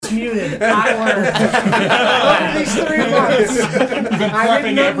was muted. I learned. Over these 3 months. Been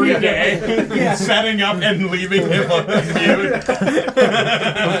prepping every day, Yeah. setting up and leaving him on mute.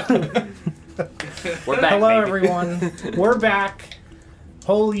 We're back, Hello, baby. everyone. We're back.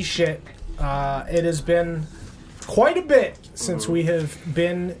 Holy shit. It has been quite a bit since we have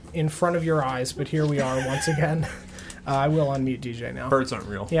been in front of your eyes, but here we are once again. I will unmute DJ now. Birds aren't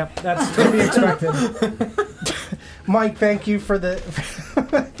real. Yep, that's to be expected. Mike, thank you for the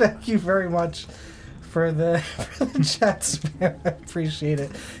thank you very much for the chat spam. I appreciate it.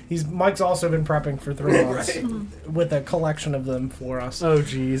 Mike's also been prepping for 3 months with a collection of them for us. Oh,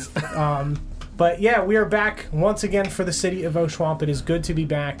 jeez. But yeah, we are back once again for the city of Oshuamp. It is good to be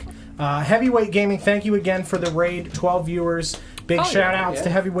back. Heavyweight Gaming, thank you again for the raid. 12 viewers. Big shout outs to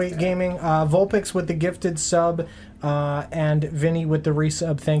Heavyweight Gaming. Volpix with the gifted sub, and Vinny with the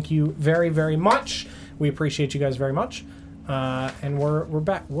resub. Thank you very, very much. We appreciate you guys very much. And we're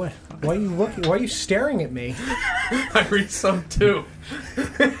back. What? Why are you looking? Why are you staring at me? I resub too.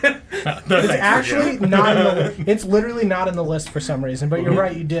 It's actually not. It's literally not in the list for some reason. But you're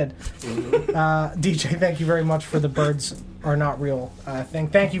right. You did. DJ, thank you very much for the birds are not real thing.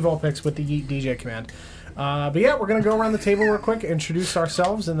 Thank you, Volpix, with the Yeet DJ command. But yeah, we're gonna go around the table real quick, introduce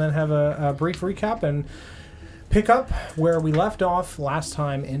ourselves, and then have a brief recap and pick up where we left off last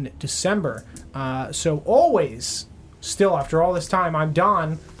time in December. So always, still after all this time, I'm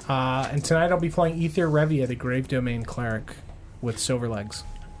Don, and tonight I'll be playing Ether Revia, the Grave Domain Cleric, with Silver Legs.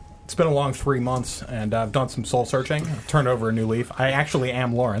 It's been a long 3 months, and I've done some soul searching. I've turned over a new leaf. I actually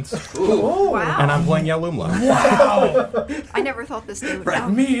am Lawrence, Wow. and I'm playing Yalumla. Wow! I never thought this day would Right,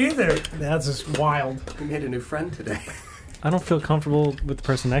 come. me either. That's just wild. We made a new friend today. I don't feel comfortable with the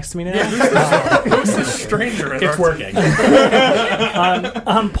person next to me now. Who's this stranger? It's working.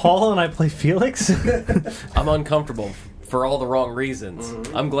 I'm Paul, and I play Felix. I'm uncomfortable for all the wrong reasons.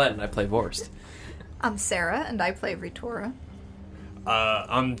 I'm Glenn, and I play Vorst. I'm Sarah, and I play Ritora.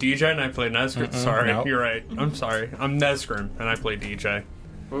 I'm DJ and I play Nesgrim. Sorry, no. you're right. I'm sorry. I'm Nesgrim and I play DJ.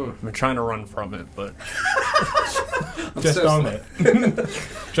 I'm trying to run from it, but Just own it.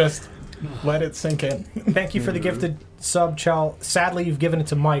 Just let it sink in. Thank you for the gifted sub, Chell. Sadly, you've given it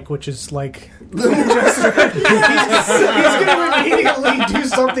to Mike, which is like... he's going to immediately do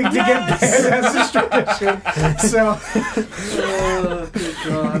something to get banned as a tradition. So, Good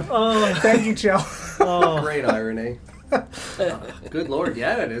God. thank you, Chell. Great irony. Good Lord,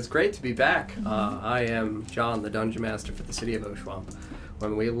 yeah, it is great to be back. I am John, the Dungeon Master for the City of Oshuamp.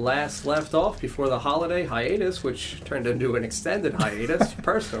 When we last left off before the holiday hiatus, which turned into an extended hiatus for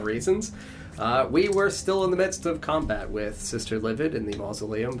personal reasons, we were still in the midst of combat with Sister Livid in the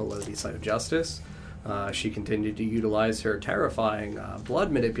mausoleum below the site of justice. She continued to utilize her terrifying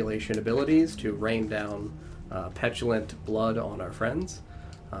blood manipulation abilities to rain down petulant blood on our friends.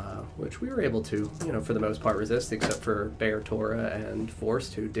 Which we were able to, for the most part resist, except for Bear Tora and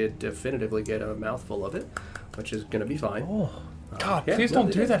Forst, who did definitively get a mouthful of it, which is going to be fine. God, yeah, please no,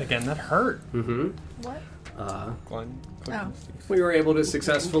 don't do that again. That hurt. What? Glenn. Oh. We were able to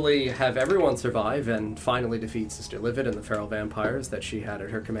successfully have everyone survive and finally defeat Sister Livid and the feral vampires that she had at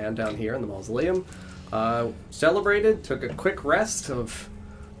her command down here in the mausoleum. Celebrated, took a quick rest of...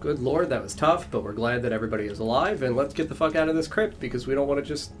 Good Lord, that was tough, but we're glad that everybody is alive, and let's get the fuck out of this crypt, because we don't want to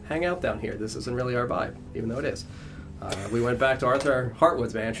just hang out down here. This isn't really our vibe, even though it is. We went back to Arthur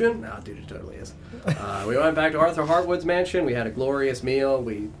Hartwood's mansion. Nah, dude, it totally is. We went back to Arthur Hartwood's mansion. We had a glorious meal.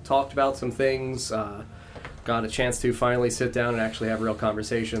 We talked about some things. Got a chance to finally sit down and actually have real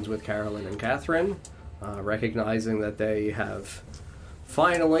conversations with Carolyn and Catherine, recognizing that they have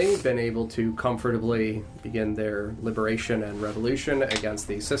finally been able to comfortably begin their liberation and revolution against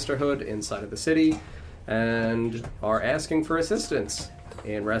the Sisterhood inside of the city, and are asking for assistance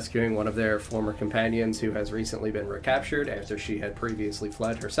in rescuing one of their former companions who has recently been recaptured after she had previously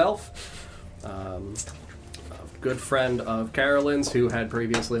fled herself. A good friend of Carolyn's who had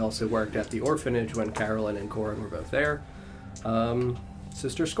previously also worked at the orphanage when Carolyn and Corin were both there.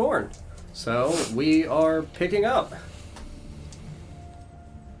 Sister Scorn. So we are picking up.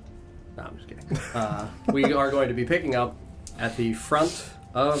 No, I'm just kidding. We are going to be picking up at the front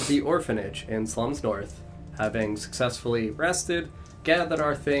of the orphanage in Slums North, having successfully rested, gathered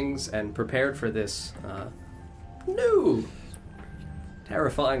our things, and prepared for this new,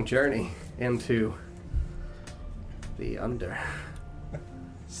 terrifying journey into the Under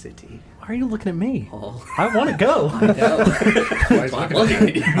City. Why are you looking at me? Hall. I want to go. I know. I'm looking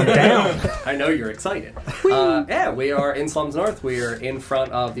at you. I'm down. I know you're excited. Yeah, we are in Slums North. We are in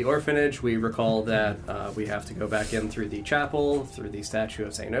front of the orphanage. We recall that we have to go back in through the chapel, through the statue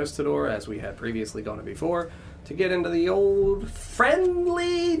of St. Ostador, as we had previously gone before, to get into the old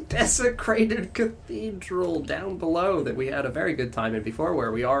friendly desecrated cathedral down below that we had a very good time in before,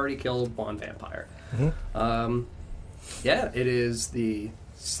 where we already killed one vampire. Yeah, it is the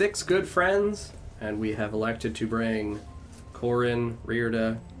 6 good friends, and we have elected to bring Corin,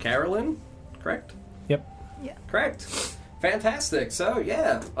 Rierda, Carolyn, correct? Yep. Yeah. Correct. Fantastic. So,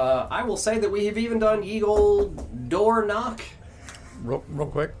 yeah, I will say that we have even done ye old door knock. Real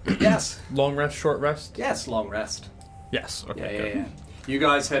quick. Yes. Long rest, short rest? Yes, long rest. Yes. Okay, Yeah, good. yeah. You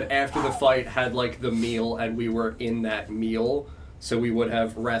guys had, after the fight, had, like, the meal, and we were in that meal, so we would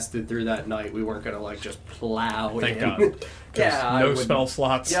have rested through that night. We weren't going to, like, just plow Thank in. God. Yeah, No spell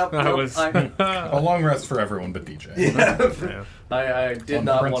slots. Yep, I nope, was... A long rest for everyone but DJ. Yeah. I did On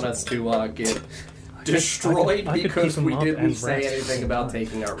not principle. want us to get destroyed I could because keep we him up didn't and say rest. anything about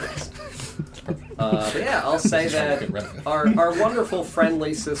taking our rest. But yeah, I'll say that Get rid of it. our wonderful,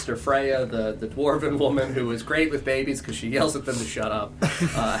 friendly sister Freya, the dwarven woman who is great with babies because she yells at them to shut up,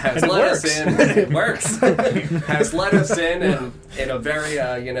 has let us in. It works. Has let us in a very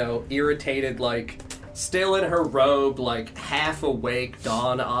irritated, like, still in her robe, like half awake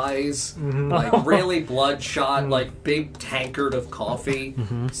dawn eyes, like really bloodshot, like big tankard of coffee,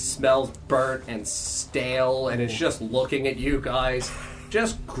 smells burnt and stale, and is just looking at you guys,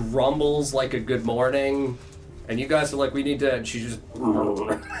 just grumbles like a good morning, and you guys are like, we need to, and she just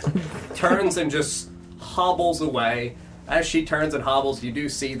turns and just hobbles away. As she turns and hobbles, you do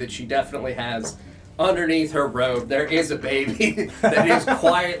see that she definitely has, underneath her robe, there is a baby that is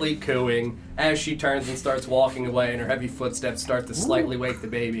quietly cooing. As she turns and starts walking away, and her heavy footsteps start to slightly wake the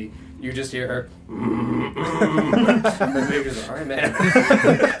baby, you just hear her. The baby's like, all right, man.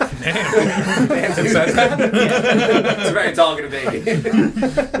 Man, dude. It's a very talkative baby.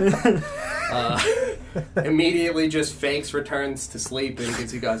 Immediately just fakes returns to sleep and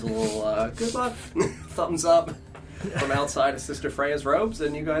gives you guys a little good luck, thumbs up from outside of Sister Freya's robes,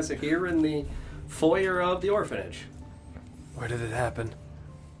 and you guys are here in the foyer of the orphanage. Where did it happen?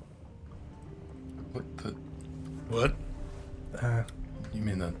 What the? What? You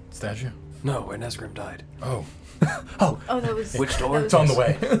mean the statue? No, where Nesgrim died. Oh. Oh, that was. Which door? that It's on the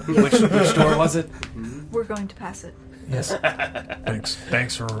way. Which door was it? We're going to pass it. Yes.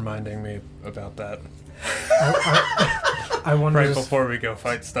 Thanks for reminding me about that. I wonder Right if before we go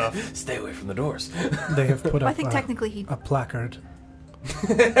fight stuff. Stay away from the doors. they have put Well, I up think technically he. a placard.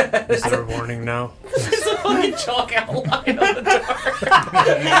 Is there a warning now? There's a fucking chalk outline on the door.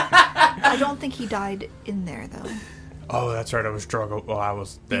 I don't think he died in there though. Oh, that's right. I was drunk. Well, I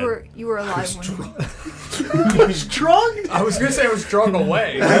was dead. You were alive when Drugged? I was gonna say I was drunk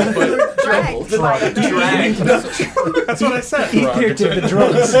away, but dragged. Dragged. that's what I said. Ether did the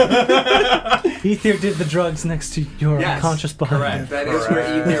drugs. Ether did the drugs next to your Yes, unconscious body. correct. That is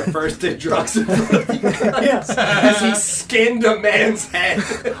where Ether first did drugs in front of you guys. Yes. As he skinned a man's head.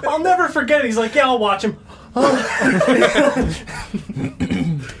 I'll never forget. He's like, yeah, I'll watch him.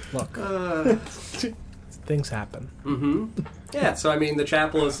 Look, things happen. Yeah, so I mean, the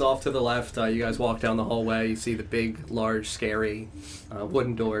chapel is off to the left. You guys walk down the hallway. You see the big, large, scary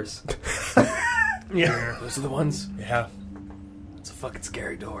wooden doors. Yeah. Those are the ones. Yeah. It's a fucking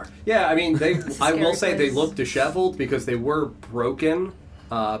scary door. Yeah, I mean, they. It's a I will scary say they place. look disheveled because they were broken.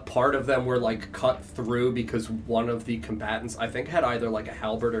 Part of them were like cut through because one of the combatants, I think, had either like a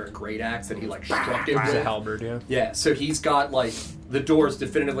halberd or a great axe, and he like struck it It was a with. halberd, yeah. Yeah, so he's got like the doors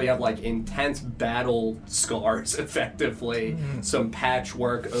definitively have like intense battle scars, effectively. Some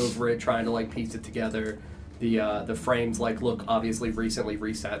patchwork over it, trying to like piece it together. The frames like look obviously recently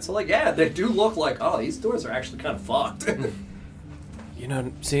reset. So like yeah, they do look like, oh, these doors are actually kind of fucked. You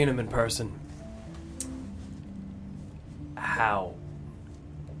know, seeing him in person. How?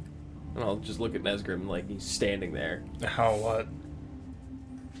 And I'll just look at Nesgrim like he's standing there. How what?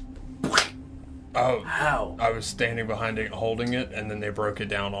 Oh, How? I was standing behind it, holding it, and then they broke it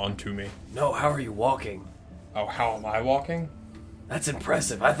down onto me. No, how are you walking? Oh, how am I walking? That's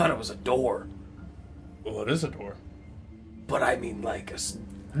impressive. I thought it was a door. Well, it is a door. But I mean, like,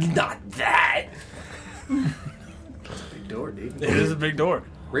 not that. Big door, dude. It is a big door.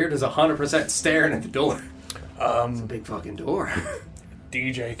 Reard is 100% staring at the door. Um, Big fucking door.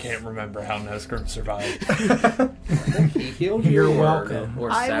 DJ can't remember how Nesgrim survived. He healed you. You're or, welcome.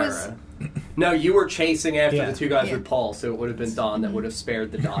 Or I Sarah. was- No, you were chasing after Yeah. the two guys Yeah. with Paul, so it would have been Don that would have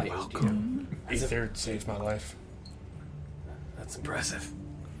spared the dying. Ether saved my life. That's impressive.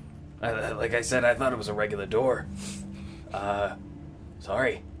 Like I said, I thought it was a regular door.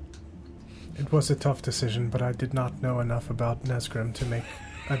 Sorry. It was a tough decision, but I did not know enough about Nesgrim to make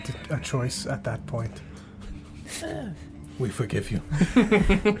a choice at that point. We forgive you.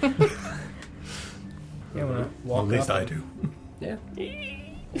 You wanna walk At least up I and do. Yeah.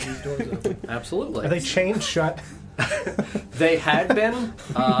 these doors open. Absolutely. Are they chained shut? They had been.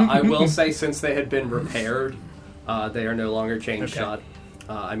 I will say, since they had been repaired, they are no longer chained shut.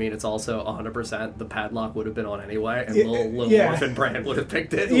 I mean, it's also 100%. The padlock would have been on anyway, and little orphan Brand would have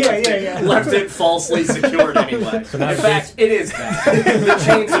picked it. Left it falsely secured anyway. In fact, it is that. The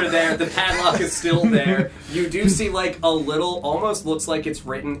chains are there. The padlock is still there. You do see like a little, almost looks like it's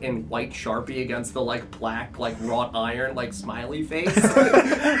written in white Sharpie against the like black, like wrought iron, like smiley face.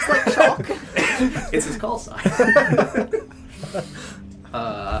 It's like chalk. It's his call sign.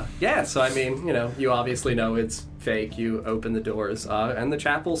 Yeah, so I mean, you obviously know it's fake. You open the doors, and the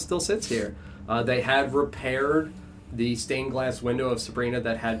chapel still sits here. They had repaired the stained glass window of Sabrina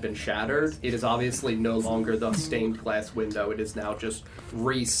that had been shattered. It is obviously no longer the stained glass window. It is now just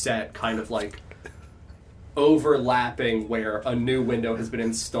reset, kind of like overlapping where a new window has been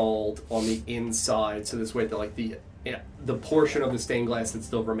installed on the inside. So this way, the portion of the stained glass that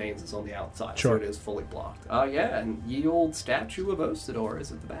still remains is on the outside. Sure. So it is fully blocked. Yeah, and ye old statue of Ostador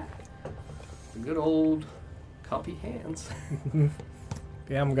is at the back. The good old cuppy hands.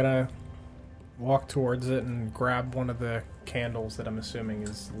 Yeah, I'm gonna walk towards it and grab one of the candles that I'm assuming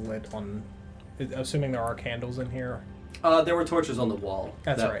is lit on. Assuming there are candles in here. There were torches on the wall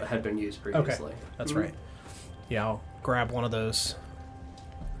that had been used previously. Okay, that's right. Yeah, I'll grab one of those.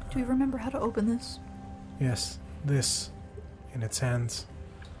 Do you remember how to open this? Yes, this in its hands.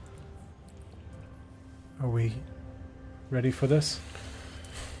 Are we ready for this?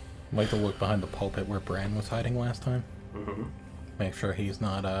 I'd like to look behind the pulpit where Bran was hiding last time. Mm-hmm. Make sure he's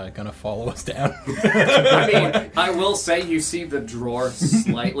not going to follow us down. I mean, I will say you see the drawer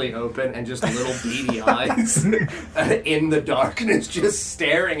slightly open and just little beady eyes in the darkness just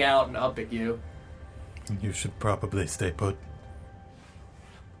staring out and up at you. You should probably stay put.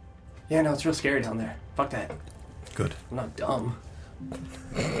 Yeah, no, it's real scary down there. Fuck that. Good. I'm not dumb.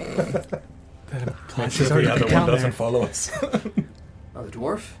 Make sure the other one doesn't follow us. Oh, the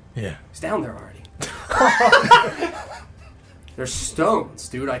dwarf? Yeah. He's down there already. There's stones,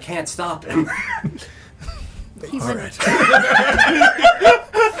 dude. I can't stop him. He's All in right.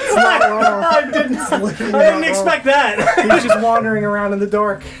 I didn't expect that. He's just wandering around in the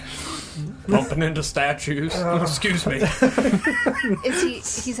dark. Bumping into statues. Excuse me.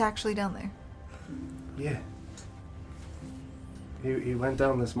 He's actually down there. Yeah. He went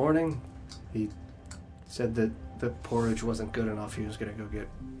down this morning. He said that the porridge wasn't good enough. He was going to go get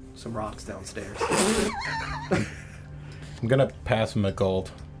some rocks downstairs. I'm going to pass him a gold.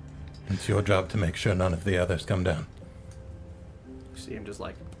 It's your job to make sure none of the others come down. You see him just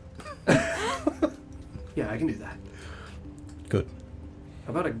like... Yeah, I can do that. Good.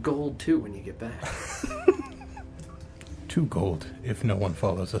 How about a gold, too, when you get back? 2 gold if no one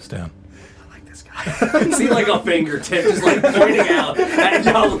follows us down. I like this guy. You see like a fingertip just like pointing out at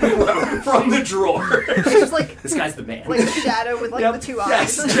Jolly from the drawer. Just like This guy's the man. like a shadow with like the two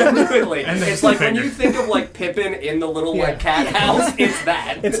eyes. Yes, genuinely. And It's like when you think of like Pippin in the little like cat house, it's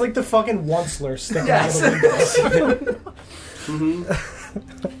that. It's like the fucking Onceler sticking Yes. out of the window.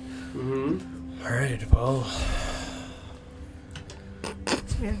 Mm-hmm. All right, well,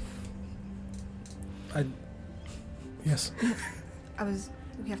 Yeah. Yes.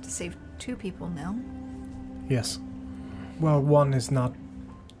 We have to save 2 people now. Yes. Well, one is not,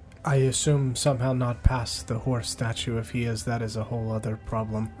 I assume, somehow not past the horse statue. If he is, that is a whole other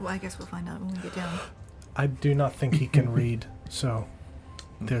problem. Well, I guess we'll find out when we get down. I do not think he can read, so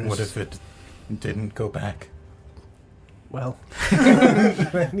there's... What if it didn't go back? Well...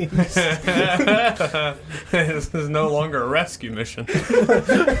 this is no longer a rescue mission.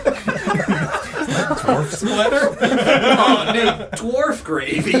 Dwarf splatter? Oh, dude, dwarf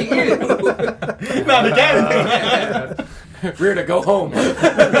gravy. Ew. Not again. We're to go home. Quick,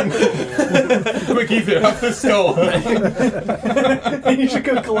 Ethan, up the skull. You should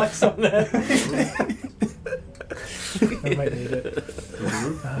go collect some of that. I might need it.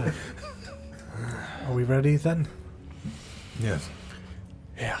 Are we ready then? Yes.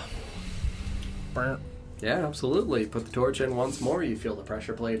 Yeah. Yeah, absolutely. Put the torch in once more. You feel the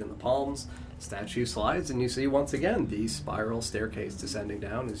pressure plate in the palms. Statue slides, and you see once again the spiral staircase descending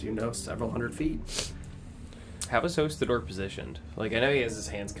down, as you know, several hundred feet. How is Ostador positioned? Like, I know he has his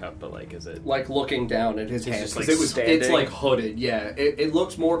hands cupped, but like, is it... Like looking down at his He's hands, just, like, it's standing? like hooded. Yeah, it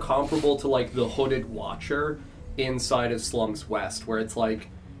looks more comparable to like the hooded Watcher inside of Slums West, where it's like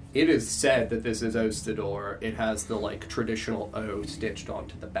it is said that this is Ostador. It has the like traditional O stitched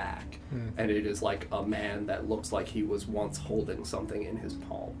onto the back, and it is like a man that looks like he was once holding something in his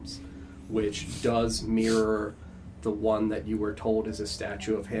palms, which does mirror the one that you were told is a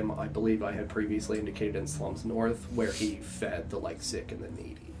statue of him, I believe I had previously indicated in Slums North, where he fed the sick and the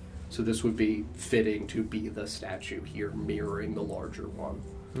needy. So this would be fitting to be the statue here, mirroring the larger one.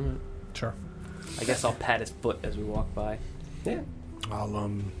 Sure. I guess I'll pat his foot as we walk by. Yeah.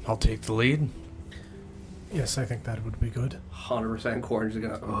 I'll take the lead. Yes, I think that would be good. 100% Corn's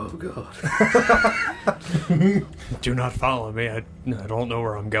gonna, oh god. Do not follow me. I don't know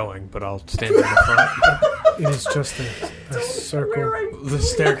where I'm going, but I'll stand in the front. It is just a circle. The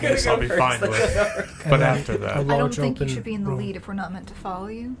staircase I'll be fine with, but after that. I don't think you should be in the lead if we're not meant to follow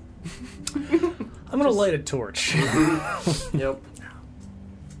you. I'm gonna light a torch. Yep.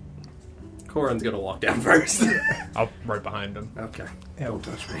 Corin's gonna walk down first. I'll right behind him. Okay. Don't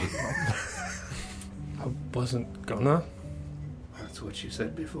touch me. I wasn't gonna. That's what you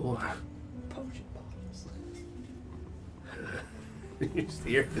said before. Potion bottles. You just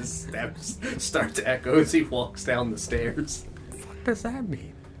hear his steps start to echo as he walks down the stairs. What does that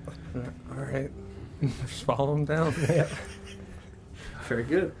mean? Alright. Just follow him down. Very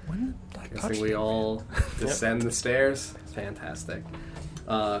good. When did I touch Guessing we all descend the stairs. Fantastic.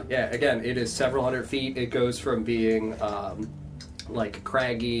 Again, it is several hundred feet. It goes from being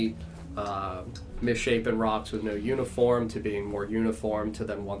craggy, misshapen rocks with no uniform to being more uniform to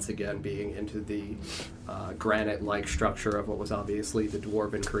then once again being into the granite-like structure of what was obviously the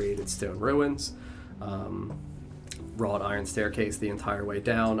dwarven created stone ruins. Wrought iron staircase the entire way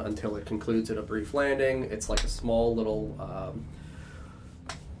down until it concludes at a brief landing. It's like a small little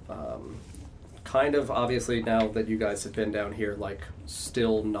kind of, obviously now that you guys have been down here,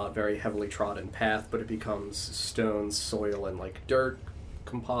 still not very heavily trodden path, but it becomes stone, soil, and dirt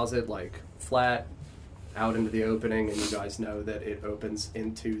composite, flat out into the opening, and you guys know that it opens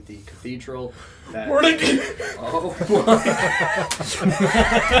into the cathedral. Morning! Oh my.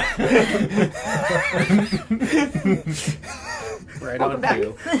 Right on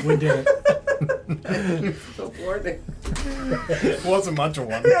cue. We did it. The warning. It wasn't much of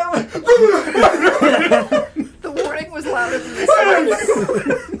one. The warning was louder than the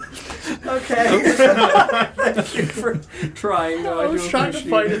Okay. Thank you for trying. No, I was trying to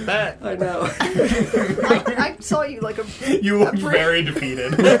fight it back. I know. I saw you like a. You look very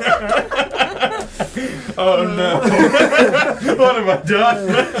defeated. Oh no. What have I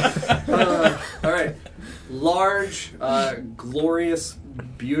done? All right. Large, glorious,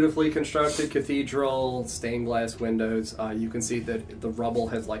 beautifully constructed cathedral, stained glass windows. You can see that the rubble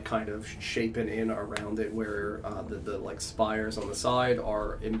has kind of shapen in around it, where the spires on the side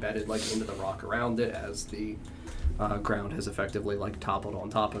are embedded into the rock around it, as the ground has effectively toppled on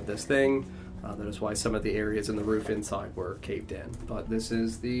top of this thing. That is why some of the areas in the roof inside were caved in. But this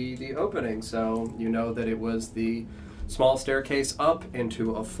is the opening, so you know that it was the small staircase up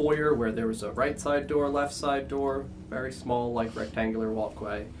into a foyer where there was a right side door, left side door, very small, rectangular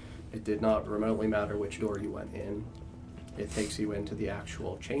walkway. It did not remotely matter which door you went in. It takes you into the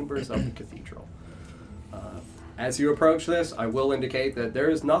actual chambers of the cathedral. As you approach this, I will indicate that there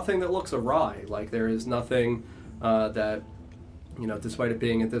is nothing that looks awry. There is nothing that, despite it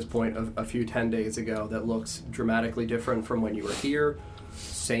being at this point a few 10 days ago, that looks dramatically different from when you were here.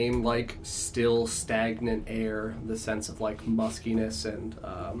 Same, still stagnant air, the sense of, muskiness and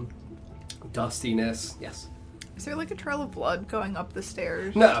dustiness. Yes? Is there a trail of blood going up the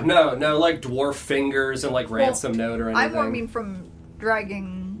stairs? No, dwarf fingers and, ransom note or anything. I more mean from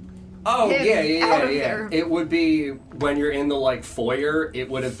dragging Oh, him out of yeah. there. It would be, when you're in the, foyer, it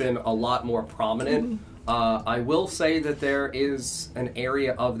would have been a lot more prominent. I will say that there is an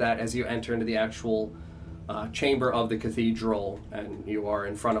area of that as you enter into the actual chamber of the cathedral, and you are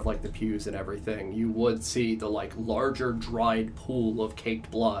in front of the pews and everything. You would see the larger dried pool of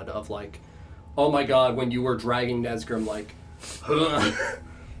caked blood of oh my god, when you were dragging Nesgrim,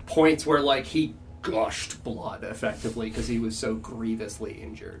 points where he gushed blood effectively because he was so grievously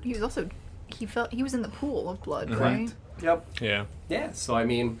injured. He was also he was in the pool of blood, Mm-hmm. right? Yep. Yeah. Yeah, so I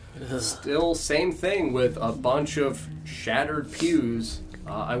mean, still same thing with a bunch of shattered pews.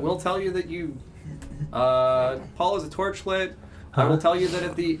 I will tell you that you, Paul, is a torch lit. I will tell you that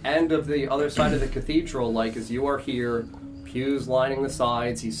at the end of the other side of the cathedral, as you are here, pews lining the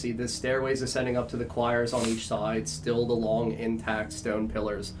sides, you see the stairways ascending up to the choirs on each side, still the long intact stone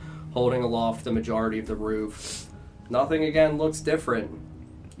pillars holding aloft the majority of the roof. Nothing again looks different.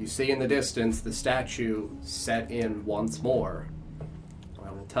 You see in the distance the statue set in once more. I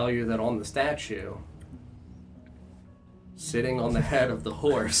will tell you that on the statue, sitting on the head of the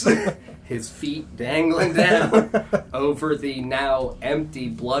horse, his feet dangling down over the now empty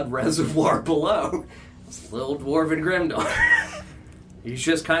blood reservoir below, is little dwarven Grimdark. He's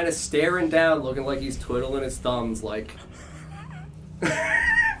just kind of staring down, looking like he's twiddling his thumbs, like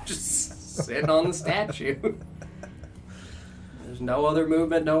just sitting on the statue. There's no other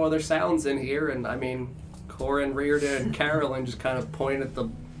movement, no other sounds in here, and I mean, Corin, Reardon, and Carolyn just kind of point at the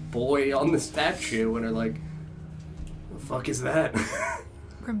boy on the statue and are like, "The fuck is that?"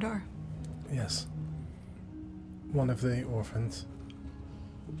 Grimdar. Yes. One of the orphans.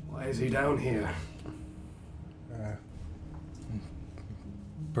 Why is he down here?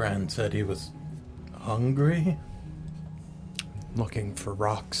 Bran said he was hungry. Looking for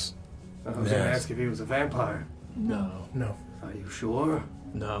rocks. I was gonna ask if he was a vampire. No. No. Are you sure?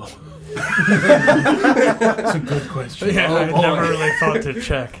 No. That's a good question. Yeah, Oh, I boy. never really thought to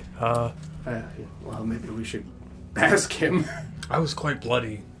check. Well, maybe we should ask him. I was quite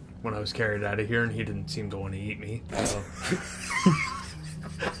bloody when I was carried out of here, and he didn't seem to want to eat me. So.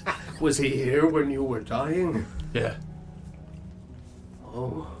 Was he here when you were dying? Yeah.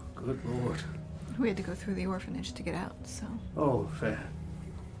 Oh, good lord. We had to go through the orphanage to get out, so. Oh, fair.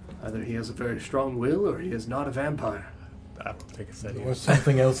 Either he has a very strong will or he is not a vampire. I don't think it's that Or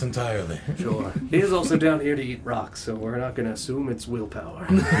something else entirely. Sure. He is also down here to eat rocks, so we're not going to assume it's willpower.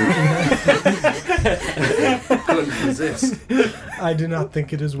 Couldn't resist. I do not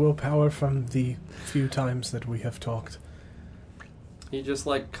think it is willpower from the few times that we have talked. He just,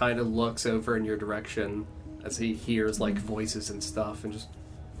 like, kind of looks over in your direction as he hears, like, voices and stuff and just,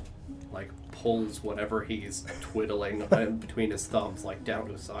 like, pulls whatever he's twiddling between his thumbs, like, down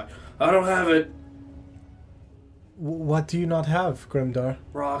to his side. I don't have it. What do you not have, Grimdar?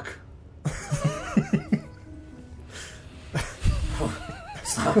 Rock.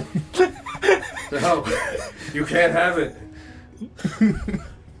 Stop. No, you can't have it.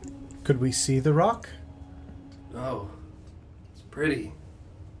 Could we see the rock? No. It's pretty.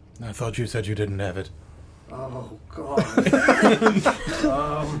 I thought you said you didn't have it. Oh, God.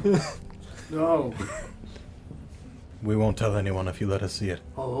 No. We won't tell anyone if you let us see it.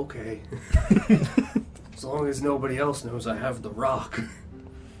 Oh, okay. As long as nobody else knows I have the rock.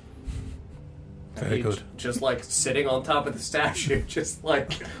 Very He good. Just like sitting on top of the statue, just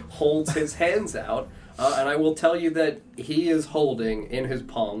like holds his hands out. And I will tell you that he is holding in his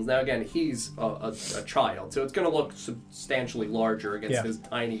palms. Now, again, he's a child, so it's going to look substantially larger against his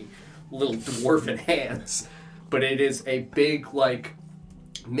tiny little dwarven hands. But it is a big, like,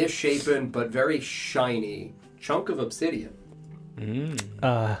 misshapen but very shiny chunk of obsidian.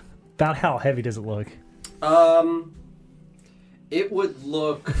 About how heavy does it look? It would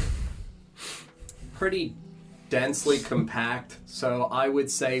look pretty densely compact, so I would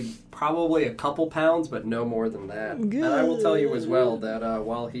say probably a couple pounds, but no more than that. And I will tell you as well that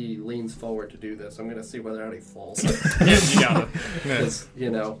while he leans forward to do this, I'm going to see whether or not he falls. Yeah, you got it. Because, you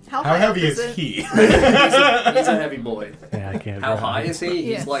know, How How high heavy up is it? he? he's a heavy boy. Yeah, I can't. How run. high is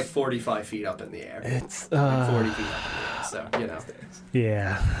he? Yeah. He's like 45 feet up in the air. It's Like 40 feet up in the air, so, you know.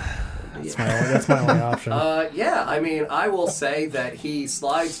 yeah. That's my only option. Yeah, I mean, I will say that he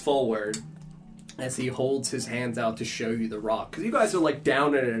slides forward as he holds his hands out to show you the rock. Because you guys are, like,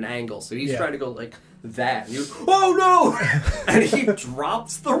 down at an angle, so he's trying to go, like, that. And you, oh, no! And he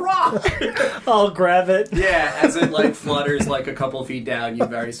drops the rock! I'll grab it. Yeah, as it, like, flutters, like, a couple feet down, you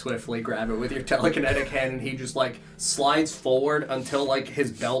very swiftly grab it with your telekinetic hand, and he just, like, slides forward until, like,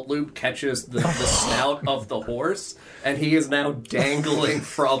 his belt loop catches the snout of the horse, and he is now dangling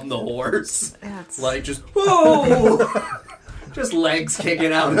from the horse. That's... Like, just, whoa! Just legs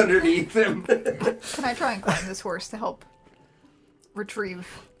kicking out underneath him. Can I try and climb this horse to help retrieve?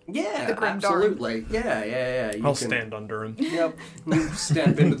 Yeah, The grim absolutely. Yeah. You I'll can- stand under him. Yep. You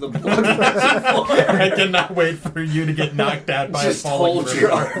step into the blood. I cannot wait for you to get knocked out by Just a falling hold your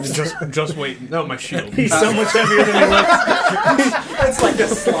river. arms. Just wait. No, my shield. He's so much heavier than he looks. It's like a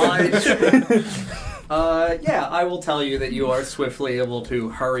slide. Yeah, I will tell you that you are swiftly able to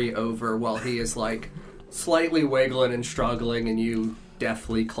hurry over while he is, like, slightly wiggling and struggling, and you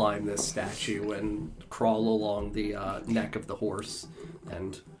deftly climb this statue and crawl along the neck of the horse.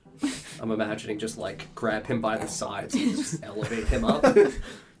 And I'm imagining just, like, grab him by the sides and just elevate him up,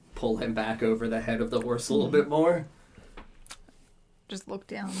 pull him back over the head of the horse a little bit more. Just look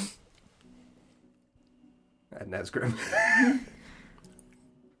down. At Nesgrim.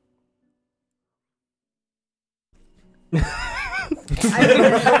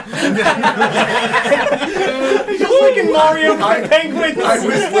 Just like fucking Mario Kart penguins! I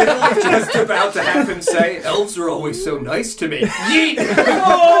was literally just about to have him say, elves are always so nice to me. Yeet!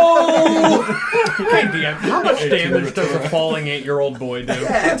 Oh! Hey, DM, how much damage does a falling 8-year-old boy do?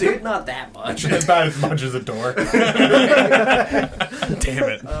 Yeah, dude, not that much. About as much as a door. Damn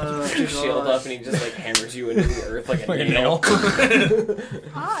it. Just shield up and he just like hammers you into the earth like a nail.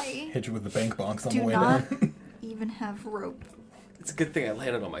 I Hit you with the bank bonks on the do way not down. even have rope. It's a good thing I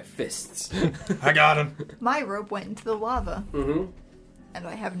landed on my fists. I got him. My rope went into the lava, Mm-hmm. and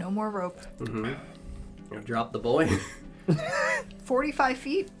I have no more rope. Mm-hmm. You drop the boy. 45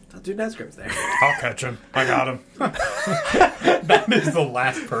 feet? Oh, dude, Nesgrim's there. I'll catch him. I got him. That is the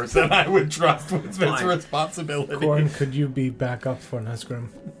last person I would trust with this Fine. responsibility. Corn, could you be back up for Nesgrim?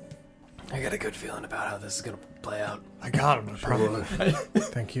 I got a good feeling about how this is gonna play out. I got him. Probably.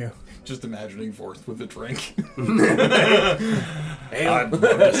 Thank you. Just imagining Forth with a drink. Hey, I'd love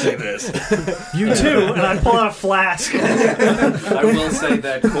to see this. You too, and I pull out a flask. I will say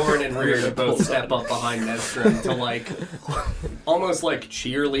that Corrin and Rear both step up behind Nesgrim to, like, almost like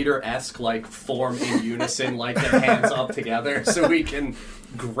cheerleader-esque, like, form in unison, like their hands up together, so we can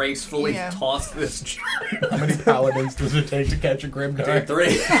gracefully Yeah. toss this How many paladins does it take to catch a Grimdark? 3.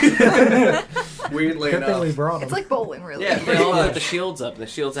 Weirdly Good thing we enough. brought him. It's like bowling, really. Yeah, they pretty all put much. the shields up, and the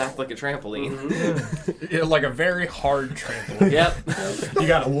shields act like a trampoline. Yeah, like a very hard trampoline. Yep. You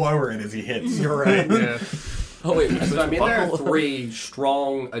gotta lower it as he hits. You're right. Yeah. Oh wait, So, I mean, there are buckle. 3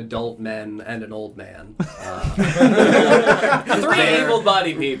 strong adult men and an old man. 3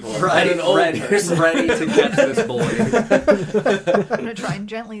 able-bodied people Right, and an old ready, person. ready to catch this boy. I'm gonna try and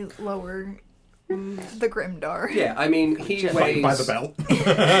gently lower the Grimdar. Yeah, I mean, he weighs... By the belt.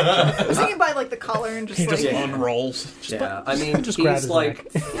 I was thinking by like the collar and just He like just unrolls. Yeah, I mean, Just grab he's his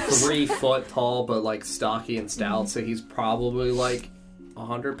like 3 foot tall, but like stocky and stout, so he's probably like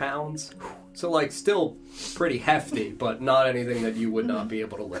 100 pounds. So like still pretty hefty, but not anything that you would not be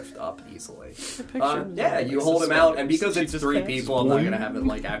able to lift up easily. Yeah, you hold him out, and because it's 3 people, I'm not gonna have it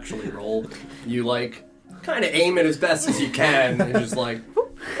like actually roll. You like kind of aim it as best as you can, and just like.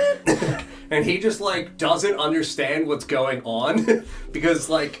 And he just like doesn't understand what's going on because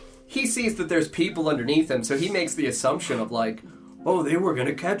like he sees that there's people underneath him, so he makes the assumption of like, oh, they were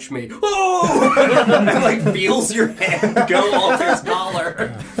gonna catch me. Oh! And like feels your hand go off his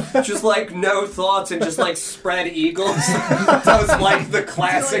collar. Just like no thoughts and just like spread eagles. Does like the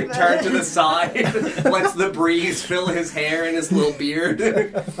classic Like turn that. to the side. Lets the breeze fill his hair and his little beard.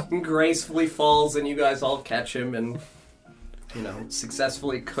 And gracefully falls and you guys all catch him and, you know,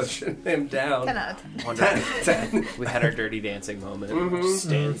 successfully cushion him down. 10 out of 10. 10. We had our dirty dancing moment. Mhm. Just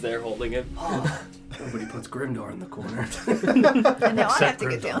stands there holding it. Nobody puts Grimdar in the corner. And now I have to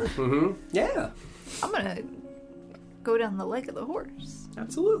get down. Mm-hmm. Yeah, I'm gonna go down the leg of the horse.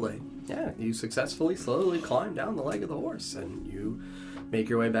 absolutely. Yeah, you successfully slowly climb down the leg of the horse, and you make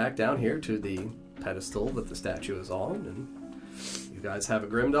your way back down here to the pedestal that the statue is on, and you guys have a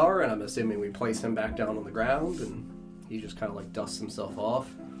Grimdar, and I'm assuming we place him back down on the ground, and he just kind of like dusts himself off.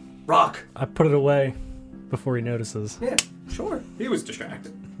 Rock! I put it away before he notices. Yeah, sure. He was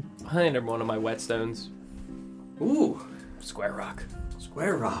distracted. I landed one of my whetstones. Ooh, Square rock.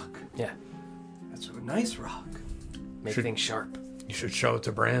 square rock. Yeah. That's a nice rock. Make Should- things sharp. You should show it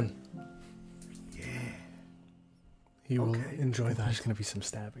to Bran. He will Okay. enjoy There's that. gonna be some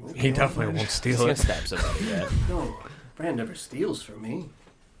stabbing. He definitely won't He's steal gonna it. stab somebody, yeah. No, Bran never steals from me.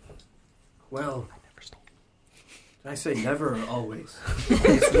 Well, I say never or always.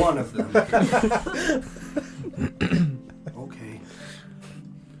 It's one of them. Okay.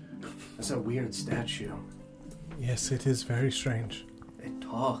 That's a weird statue. Yes, it is very strange. It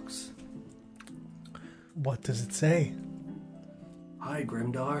talks. What does it say? Hi,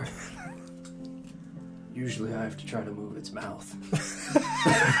 Grimdar. Usually I have to try to move its mouth.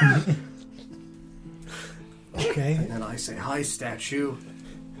 Okay. And then I say, hi, statue.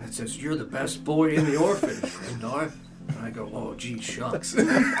 And it says, you're the best boy in the orphanage, Grimdar. And I go, oh, gee, shucks.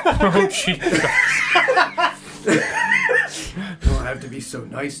 Oh, Jesus. You don't have to be so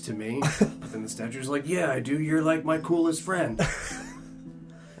nice to me. But then the statue's like, yeah, I do. You're like my coolest friend.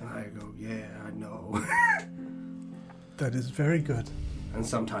 And I go, yeah, I know. That is very good. And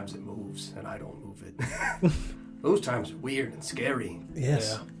sometimes it moves, and I don't move it. Those times are weird and scary.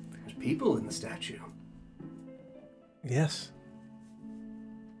 Yes. There's people in the statue. Yes.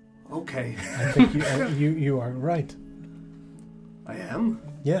 Okay. I think you are right. I am?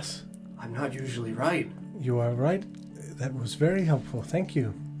 Yes, I'm not usually right. you are right. That was very helpful. Thank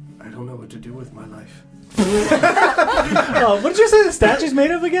you. I don't know what to do with my life. What did you say the statue's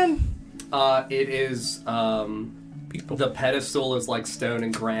made of again? It is, the pedestal is like stone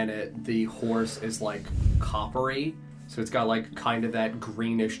and granite. The horse is like coppery. So it's got like kind of that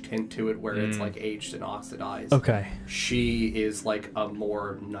greenish tint to it where it's like aged and oxidized. Okay. She is like a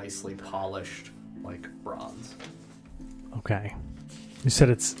more nicely polished like bronze. Okay. You said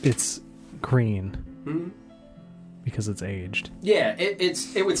it's green because it's aged. Yeah,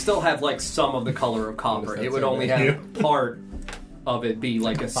 it would still have like some of the color of copper. It would only have part of it be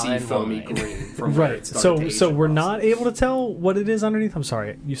like a seafoamy green from where it started to age So and we're rust. not able to tell what it is underneath. I'm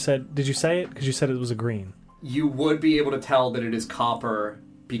sorry. Did you say it? Because you said it was a green. You would be able to tell that it is copper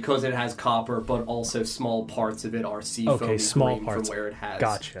because it has copper, but also small parts of it are seafoamy small green parts. from where it has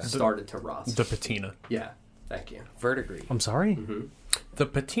Gotcha. started to rust. The patina. Yeah, thank you. Verdigris. I'm sorry. The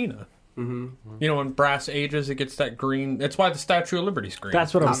patina. Mm-hmm. You know, when brass ages, it gets that green. That's why the Statue of Liberty's green.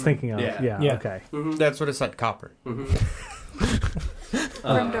 That's what I was thinking of. Yeah. Yeah. Okay. That's what it's like, copper.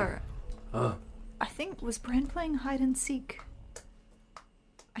 Grimdar, I think, was Bran playing hide and seek?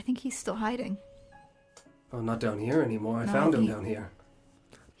 I think he's still hiding. Oh, not down here anymore. I No, found him he- down here.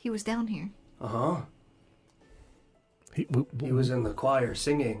 He was down here. Uh-huh. He was in the choir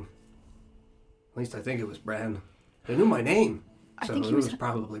singing. At least I think it was Bran. They knew my name. I So think it he was was.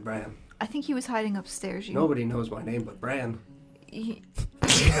 probably Bran. I think he was hiding upstairs. Nobody knows my name but Bran. He,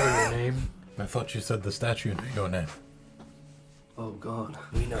 Your name? I thought you said the statue knew your name. Oh, God.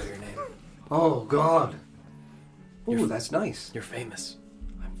 We know your name. Oh, God. Ooh, that's nice. You're famous.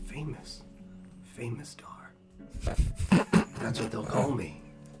 I'm famous. Famous Dar. That's what they'll call me.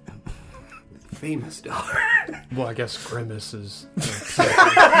 Famous Dar. Well, I guess Grimace is.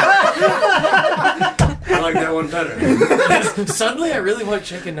 I like that one better. Suddenly, I really want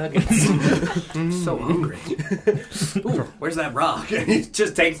chicken nuggets. I'm so hungry. Ooh, where's that rock? And he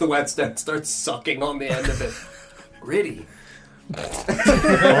just takes the whetstone and starts sucking on the end of it. Gritty.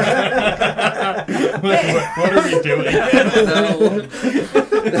 What are you doing? No.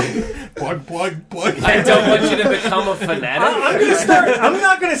 Plug. I don't want you to become a fanatic. I'm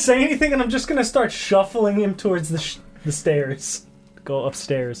not going to say anything, and I'm just going to start shuffling him towards the stairs. Go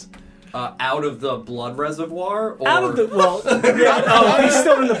upstairs. Out of the blood reservoir? Or... Out of the he's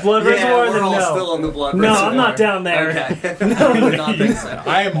still in the blood Yeah, reservoir. we're Then all no. still in the blood No, reservoir. I'm not down there. Okay. I would not think so.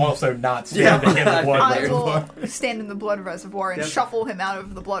 I am also not standing in the blood I reservoir. will stand in the blood reservoir and Yep. shuffle him out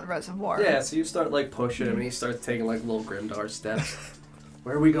of the blood reservoir. Yeah, so you start like pushing him and he starts taking like little Grimdar steps.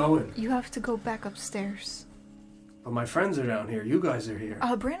 Where are we going? You have to go back upstairs. Oh, my friends are down here. You guys are here.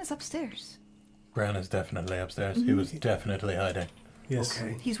 Bran is upstairs. Bran is definitely upstairs. He was definitely hiding. Yes.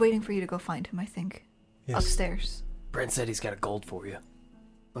 Okay. He's waiting for you to go find him, I think. Yes. Upstairs. Brent said he's got a gold for you.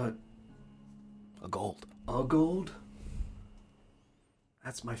 But A gold. a gold?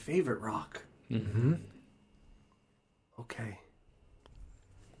 That's my favorite rock. Mm-hmm. Okay.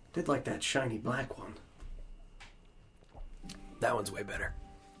 Did like that shiny black one. That one's way better.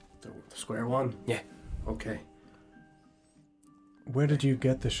 The square one? Yeah. Okay. Where did you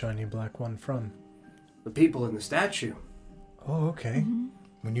get the shiny black one from? The people in the statue. Oh, okay.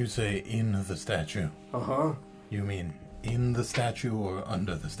 When you say in the statue, Uh-huh. you mean in the statue or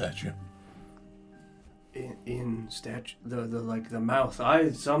under the statue? In statue, the mouth.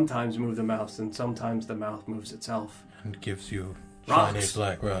 I sometimes move the mouth, and sometimes the mouth moves itself. And gives you Rocks. shiny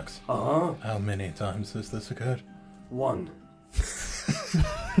black rocks. Uh-huh. How many times has this occurred? One.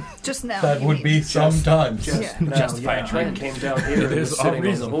 Just now. That you would mean. be sometimes. Yeah. No, Justify a I trend. came down here and is was a sitting on the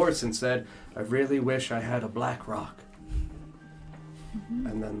reason. horse and said, I really wish I had a black rock.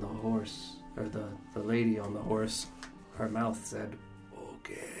 And then the horse, or the lady on the horse, her mouth said,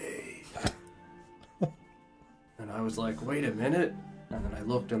 okay. And I was like, wait a minute. And then I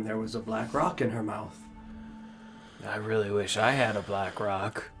looked and there was a black rock in her mouth. I really wish I had a black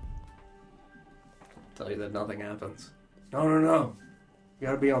rock. Tell you that nothing happens. No. You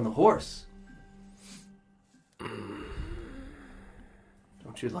gotta be on the horse. Don't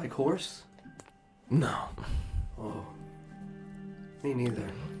you like horse? No. Oh. Me neither.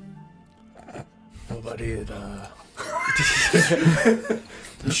 Nobody had,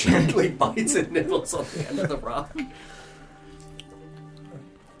 Gently bites and nibbles on the end of the rock.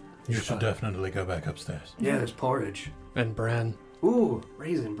 You should definitely go back upstairs. Yeah, there's porridge. and Bran. Ooh,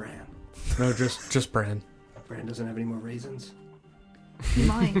 raisin bran. No, just Bran. Bran doesn't have any more raisins.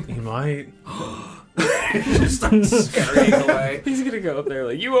 Mine. He might. Just starts scurrying away. He's gonna go up there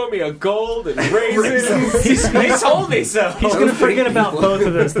like, you owe me a gold and raisins. He told me so. He's going to forget about both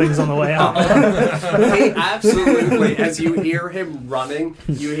of those things on the way out. He absolutely, as you hear him running,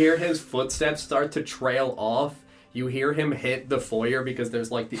 you hear his footsteps start to trail off. You hear him hit the foyer because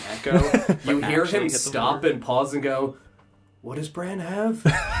there's like the echo. You hear Actually him hit the stop floor. and pause and go, what does Bran have?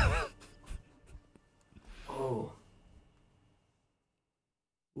 Oh.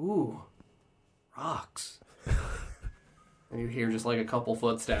 Ooh. Rocks. and you hear just like a couple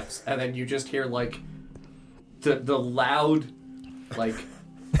footsteps, and then you just hear like the loud, like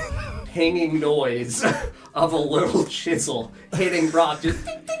pinging noise of a little chisel hitting rock. Just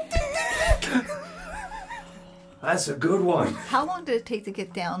ding, ding, ding, ding. That's a good one. How long did it take to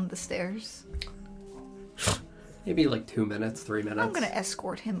get down the stairs? Maybe like 2 minutes, 3 minutes. I'm gonna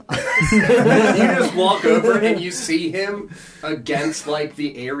escort him up the stairs. You just walk over and you see him against like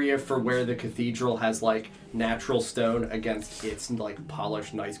the area for where the cathedral has like natural stone against its like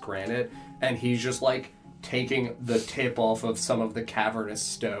polished nice granite, and he's just like taking the tip off of some of the cavernous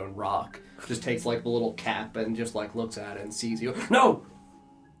stone rock. Just takes like the little cap and just like looks at it and sees you. No!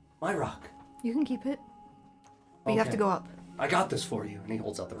 My rock. You can keep it. But you have to go up. I got this for you. And he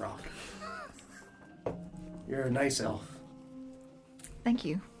holds out the rock. You're a nice elf. Thank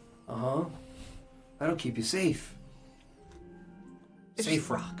you. Uh-huh. That'll keep you safe. Safe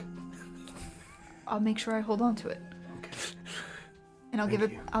rock. I'll make sure I hold on to it. Okay. And I'll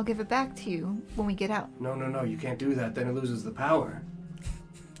give it back to you when we get out. No, you can't do that. Then it loses the power.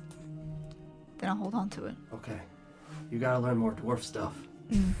 Then I'll hold on to it. Okay. You gotta learn more dwarf stuff.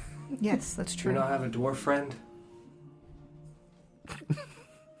 Yes, that's Do true. you not have a dwarf friend?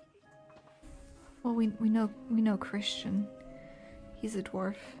 Well, we know Christian. He's a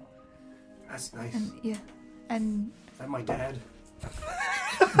dwarf. That's nice. And yeah. And Is that my dad?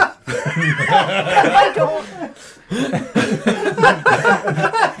 I don't.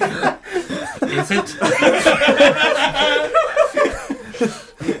 Is it?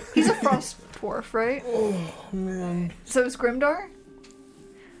 He's a frost dwarf, right? Oh, man. So is Grimdar?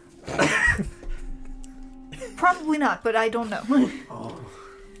 Probably not, but I don't know. Oh.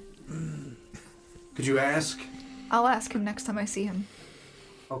 Could you ask? I'll ask him next time I see him.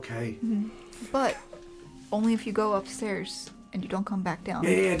 Okay. But only if you go upstairs and you don't come back down.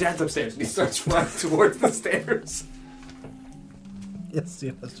 Yeah, Dad's upstairs. And he starts running towards the stairs. Yes,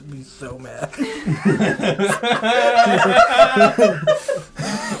 he has to be so mad.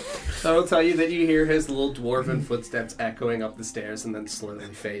 I will tell you that you hear his little dwarven footsteps echoing up the stairs and then slowly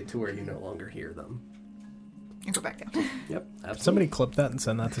fade to where you no longer hear them. And go back down. Yep, absolutely. Somebody clip that and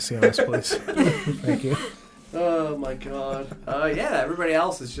send that to CMS, please. Thank you. Oh my god. Yeah, everybody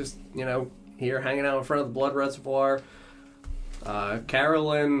else is just, here hanging out in front of the blood reservoir.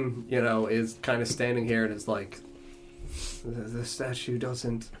 Carolyn, is kind of standing here and is like, the statue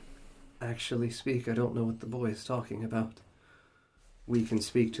doesn't actually speak. I don't know what the boy is talking about. We can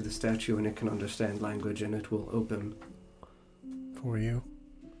speak to the statue and it can understand language and it will open. For you.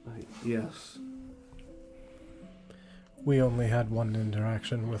 Yes. We only had one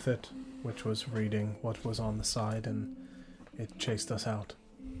interaction with it, which was reading what was on the side, and it chased us out.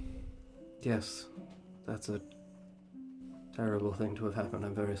 Yes. That's a terrible thing to have happened.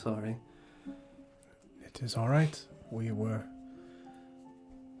 I'm very sorry. It is alright. We were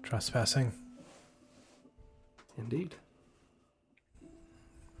trespassing. Indeed.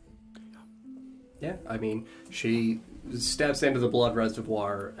 Yeah, I mean, she steps into the blood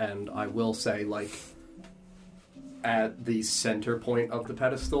reservoir, and I will say, at the center point of the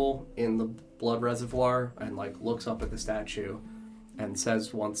pedestal in the blood reservoir, and, looks up at the statue, and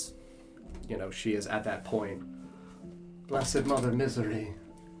says once, she is at that point, "Blessed Mother Misery,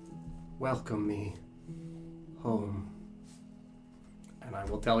 welcome me home." And I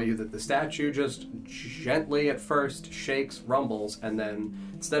will tell you that the statue just gently at first shakes, rumbles, and then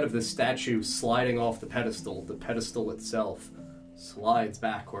instead of the statue sliding off the pedestal itself slides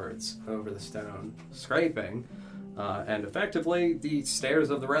backwards over the stone, scraping, and effectively the stairs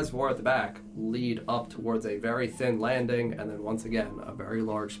of the reservoir at the back lead up towards a very thin landing, and then once again a very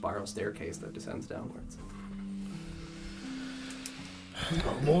large spiral staircase that descends downwards.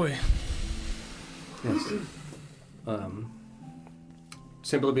 Oh boy. Yes.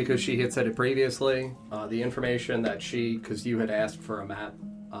 Simply because she had said it previously, the information that because you had asked for a map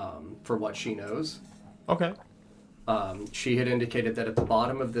for what she knows. Okay. She had indicated that at the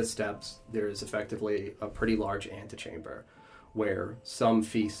bottom of the steps, there is effectively a pretty large antechamber where some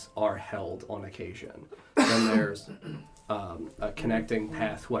feasts are held on occasion. Then there's a connecting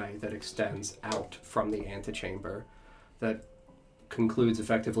pathway that extends out from the antechamber that concludes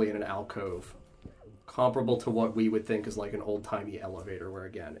effectively in an alcove, comparable to what we would think is like an old-timey elevator, where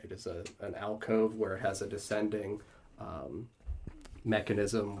again, it is an alcove where it has a descending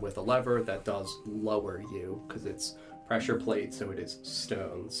mechanism with a lever that does lower you, because it's pressure plate, so it is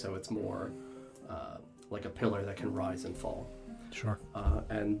stone, so it's more like a pillar that can rise and fall. Sure.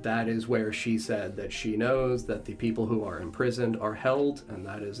 And that is where she said that she knows that the people who are imprisoned are held, and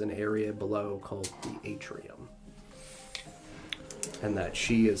that is an area below called the atrium. And that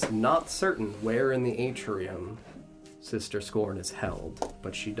she is not certain where in the atrium Sister Scorn is held,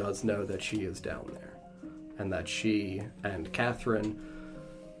 but she does know that she is down there. And that she and Catherine,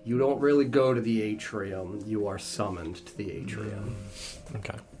 you don't really go to the atrium, you are summoned to the atrium.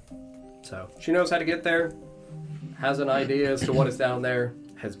 Okay. So, she knows how to get there, has an idea as to what is down there,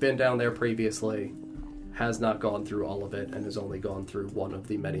 has been down there previously, has not gone through all of it, and has only gone through one of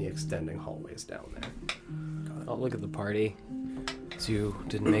the many extending hallways down there. Oh, look at the party. So you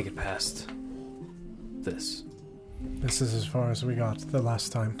didn't make it past this. This is as far as we got the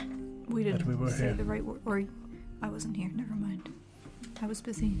last time. We didn't we were say here. the right word. Or I wasn't here. Never mind. I was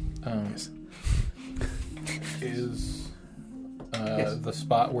busy. Is Yes. the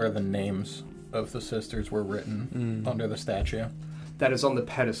spot where the names of the sisters were written under the statue That is on the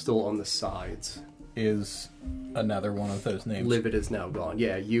pedestal on the sides. is another one of those names? Livid is now gone.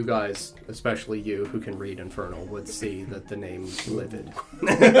 Yeah, you guys, especially you who can read Infernal, would see that the name Livid.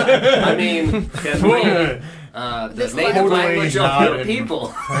 I mean, can read the This native totally language of not your in-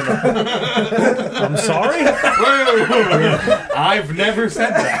 people. I'm sorry? I've never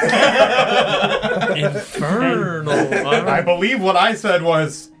said that. Infernal. I believe what I said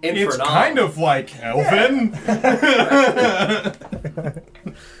was, it's Infernal. kind of like Elven.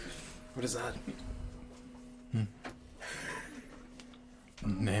 What is that?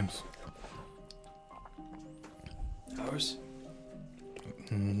 Names. Ours?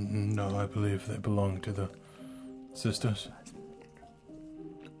 No, I believe they belong to the sisters.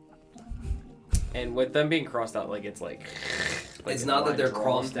 And with them being crossed out, like it's like It's a not that line they're drawn.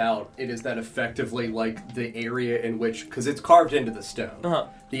 crossed out. It is that effectively, like, the area in which... Because it's carved into the stone. Uh-huh.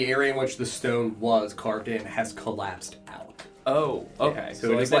 The area in which the stone was carved in has collapsed out. Oh, okay. Yeah,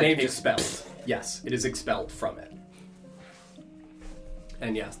 so it like is the like name expelled. Yes, it is expelled from it.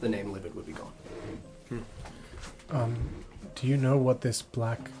 And yes, the name Livid would be gone. Do you know what this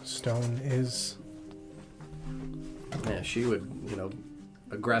black stone is? Yeah, she would,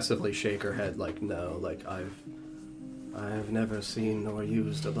 aggressively shake her head like, no, like, I have never seen or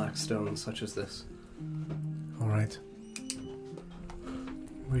used a black stone such as this. All right.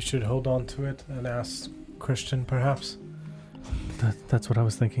 We should hold on to it and ask Christian, perhaps. That's what I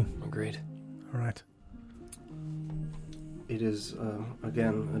was thinking. Agreed. All right. It is,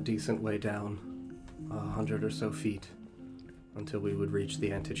 again, a decent way down, 100 or so feet, until we would reach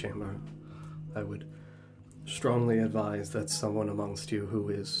the antechamber. I would strongly advise that someone amongst you who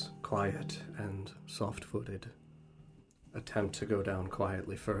is quiet and soft-footed attempt to go down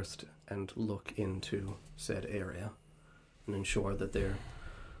quietly first and look into said area and ensure that there...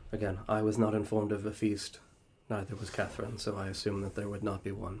 Again, I was not informed of a feast, neither was Catherine, so I assume that there would not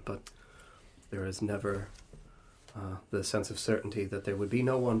be one, but there is never the sense of certainty that there would be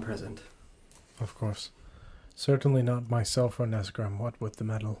no one present. Of course. Certainly not myself or Nesgrim. What with the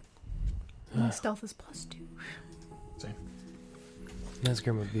medal? My stealth is +2.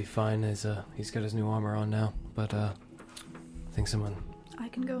 Nesgrim would be fine as he's got his new armor on now, but I think someone I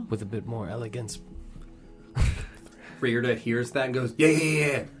can go. with a bit more elegance. Rierda hears that and goes,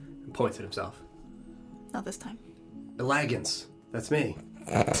 yeah, and points at himself. Not this time. Elegance. That's me.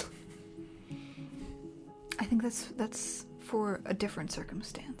 I think that's for a different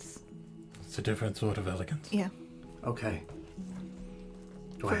circumstance. It's a different sort of elegance. Yeah. Okay.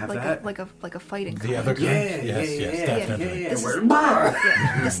 Do For I have like that? like a fighting The kind. other kind? Yeah, Yes, definitely. Yeah. This is, We're-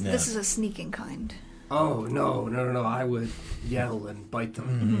 yeah, this Yes. is a sneaking kind. Oh, no. I would yell and bite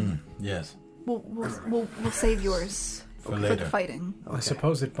them. Yes. We'll save yours For for later. the fighting. Okay. I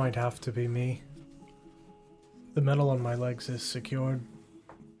suppose it might have to be me. The medal on my legs is secured,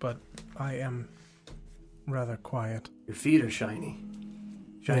 but I am rather quiet. Your feet are shiny.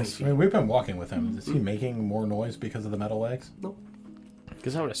 Shiny Yes. I feet. mean, we've been walking with him. Is he making more noise because of the metal legs?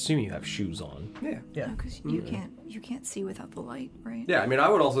 Because I would assume you have shoes on. Yeah. Yeah. Because you can't see without the light, right? Yeah, I mean, I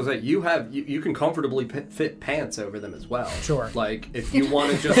would also say you can comfortably fit pants over them as well. Sure. Like, if you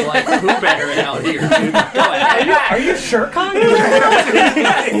want to just, like, Pooh Bear it out here, dude, go ahead. Are you sure, Con? I'm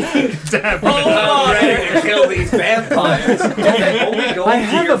ready to kill these vampires. I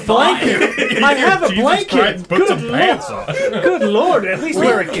have a blanket. I have a blanket. put some pants on. Good lord, at least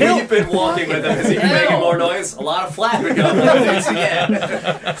wear a kilt. We've been walking with him. Is he making more noise? A lot of flapping going on. So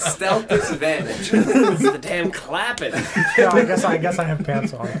yeah, stealth disadvantage. It's the damn clapping. Yeah, I guess I have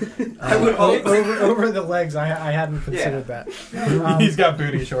pants on. I would hope. Over the legs, I hadn't considered that. He's got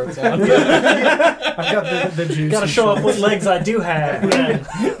booty shorts on. I've got the juice. Gotta and show off shit. what legs I do have. Yeah.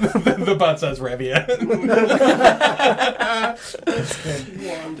 The butt says Revia.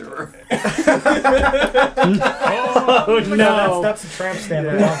 Wanderer. Oh no! That's a tramp stamp.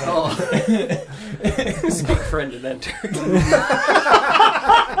 I love it. Oh. Speak friend and enter.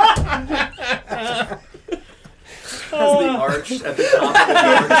 the arch at the top of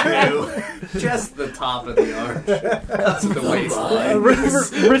the arch too. Just the top of the arch. That's the waistline.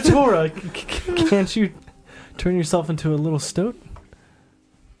 Ritora, can't you turn yourself into a little stoat?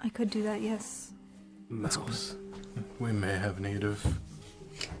 I could do that, yes. Mouse. We may have need of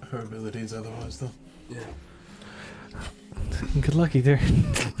her abilities otherwise, though. Yeah. Good luck, either.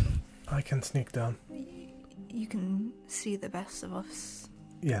 I can sneak down. You can see the best of us.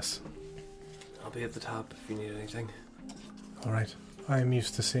 Yes. I'll be at the top if you need anything. All right. I am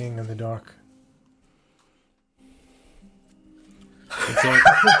used to seeing in the dark.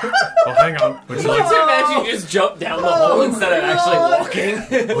 Well, hang on. Would you like to imagine you just jump down the hole instead of actually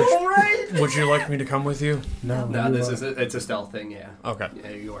walking? Would you like me to come with you? No, It's a stealth thing, yeah. Okay. Yeah,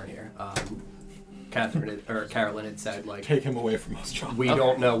 you aren't here. Carolyn had said, like, Take him away from us, John. we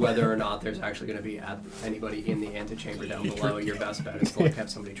don't know whether or not there's actually going to be anybody in the antechamber down below. Your best bet is to like have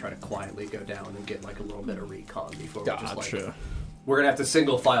somebody try to quietly go down and get like a little bit of recon before we just like. We're going to have to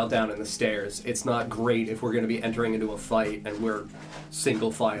single file down in the stairs. It's not great if we're going to be entering into a fight and we're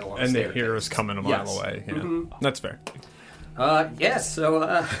single file on And the they hear us coming a mile away. Yeah. Mm-hmm. That's fair. Yes,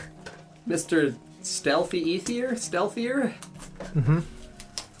 so, Mr. Stealthier? Mm-hmm.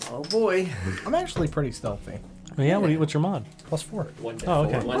 Oh boy. I'm actually pretty stealthy. Oh, yeah, what's your mod? +4. One day. Oh,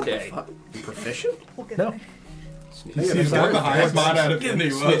 okay. One day. Proficient? No. He's got the highest mod out of any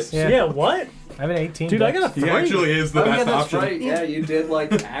of us. Yeah, what? I have an 18. Dude, I got a 3. He actually is the Oh, yeah, best that's option. right. Yeah, you did,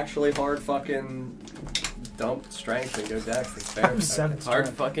 like, actually hard fucking dump strength and go dex. That's fair. Seven Hard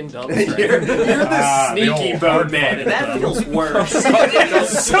strength. fucking dump You're strength. the sneaky old bone hard man, and that feels worse.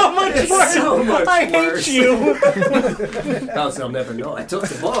 So much worse! So much I hate worse. you! Else I'll never know. I took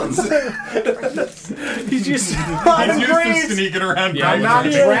the bones. He's just He's used to sneaking around. Yeah, I'm not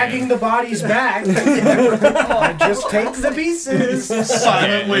dragging the bodies back. I just take the pieces.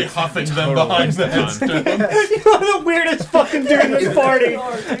 silently huffing them behind the headstone. You're the weirdest fucking dude in this party!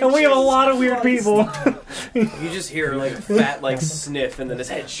 And we have a lot of weird people. You just hear like fat like sniff, and then his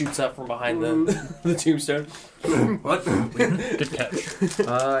head shoots up from behind the tombstone. What? Good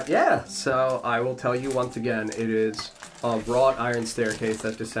catch. Yeah, so I will tell you once again, it is a wrought iron staircase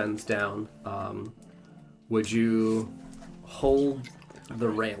that descends down. Would you hold the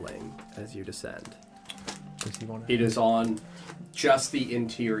railing as you descend? It is on just the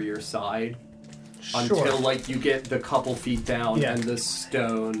interior side until like you get the couple feet down and the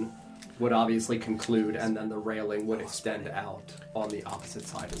stone would obviously conclude, and then the railing would extend out on the opposite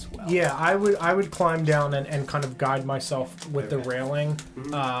side as well. Yeah, I would climb down and kind of guide myself with the railing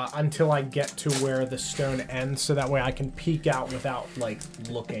until I get to where the stone ends, so that way I can peek out without like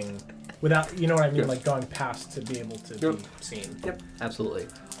looking, without, you know what I mean, like going past to be able to be seen. Yep, absolutely.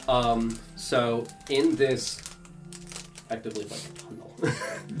 So in this, effectively like a tunnel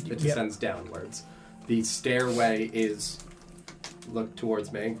that descends downwards, the stairway is, look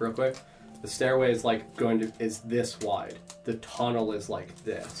towards me real quick. The stairway is like is this wide. The tunnel is like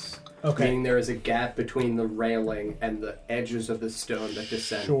this. Okay. Meaning there is a gap between the railing and the edges of the stone that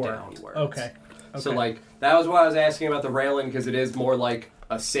descend downwards. Okay. So like that was why I was asking about the railing, because it is more like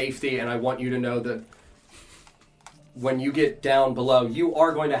a safety, and I want you to know that when you get down below, you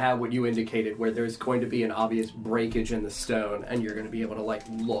are going to have what you indicated, where there's going to be an obvious breakage in the stone, and you're going to be able to like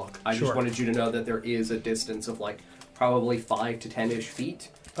look. I just wanted you to know that there is a distance of like probably 5 to 10-ish feet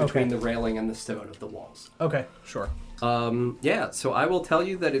between the railing and the stone of the walls. Okay, sure. Yeah, so I will tell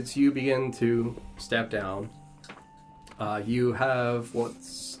you that as you begin to step down, you have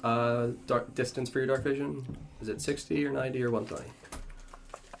what's dark distance for your dark vision? Is it 60 or 90 or 120?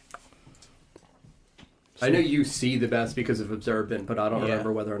 I know you see the best because of observant, but I don't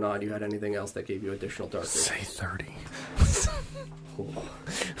remember whether or not you had anything else that gave you additional dark vision. Say 30. Cool.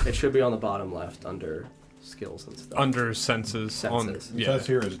 It should be on the bottom left under skills and stuff. Under senses. Senses. It says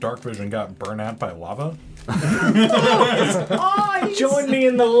here, his dark vision got burnt out by lava. Join me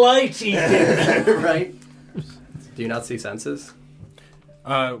in the light, Ethan! Right? Do you not see senses?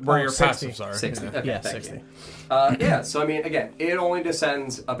 Where your 60. passives are. 60. Yeah. Okay, thank you. Yeah, so I mean, again, it only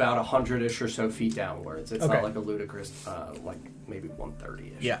descends about 100-ish or so feet downwards. It's not like a ludicrous, like maybe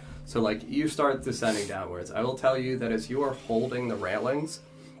 130-ish. Yeah. So like you start descending downwards. I will tell you that as you are holding the railings,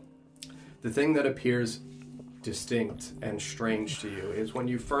 the thing that appears distinct and strange to you is when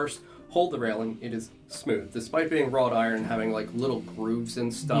you first hold the railing, it is smooth. Despite being wrought iron, having like little grooves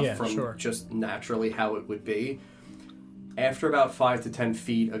and stuff from just naturally how it would be. After about 5 to 10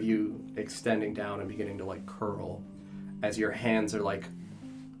 feet of you extending down and beginning to like curl, as your hands are like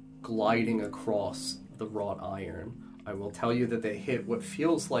gliding across the wrought iron, I will tell you that they hit what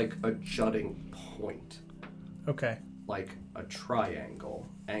feels like a jutting point. Okay. Like a triangle,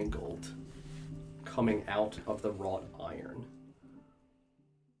 angled. coming out of the wrought iron.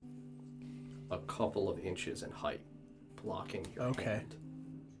 A couple of inches in height, blocking your hand.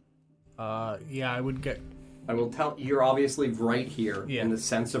 Yeah, I would get... I will tell you're obviously right here. Yeah. In the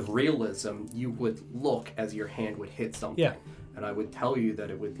sense of realism, you would look as your hand would hit something. Yeah. And I would tell you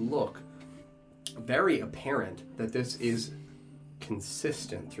that it would look very apparent that this is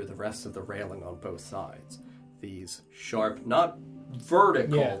consistent through the rest of the railing on both sides. These sharp, not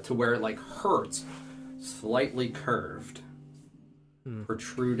vertical to where it like hurts, slightly curved,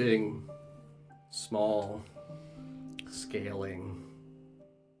 protruding, small, scaling,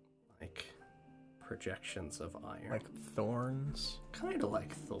 like projections of iron. Like thorns? Kind of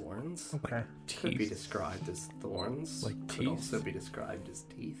like thorns. Okay. Could be described as thorns. Like Could teeth? also be described as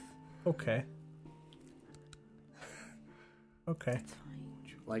teeth. Okay. Okay. Would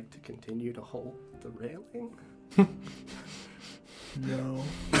you like to continue to hold the railing? No.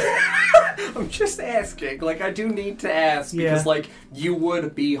 I'm just asking. Like, I do need to ask because, like, you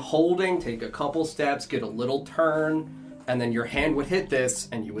would be holding, take a couple steps, get a little turn, and then your hand would hit this,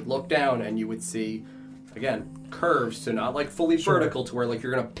 and you would look down, and you would see, again, curves, so not, like, fully vertical to where, like,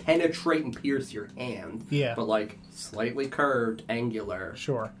 you're going to penetrate and pierce your hand. Yeah. But, like, slightly curved, angular.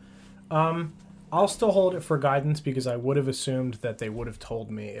 Sure. I'll still hold it for guidance because I would have assumed that they would have told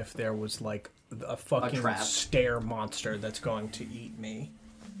me if there was like a fucking trap. stair monster that's going to eat me.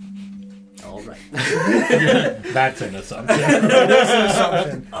 All right. That's an assumption. It is an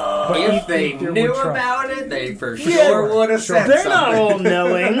assumption. But If they there knew would try. about it, they for sure would have said They're something. not all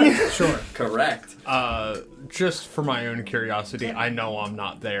knowing. Sure. Correct. Just for my own curiosity, I know I'm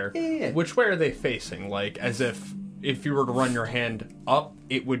not there. Yeah. Which way are they facing? Like, as if you were to run your hand up,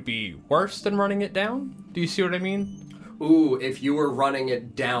 it would be worse than running it down? Do you see what I mean? Ooh, if you were running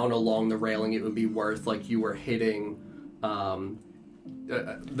it down along the railing, it would be worth like you were hitting.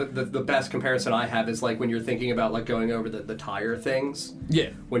 The best comparison I have is like when you're thinking about like going over the tire things. Yeah.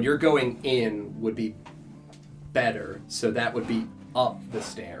 When you're going in would be better, so that would be up the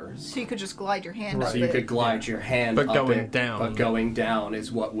stairs. So you could just glide your hand up So you it. could glide your hand But up going it, down. But going down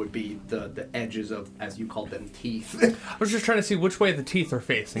is what would be the edges of, as you called them, teeth. I was just trying to see which way the teeth are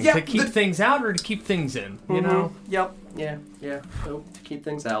facing. Yeah, to keep things out or to keep things in, you know? Yep. Yeah. Nope, to keep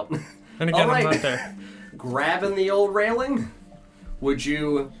things out. And again, All right. I'm not there. Grabbing the old railing, would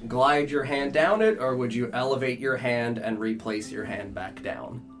you glide your hand down it, or would you elevate your hand and replace your hand back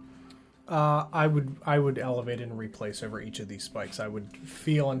down? I would elevate and replace over each of these spikes. I would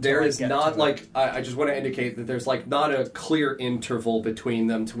feel until There I is get not to like I just want to indicate that there's like not a clear interval between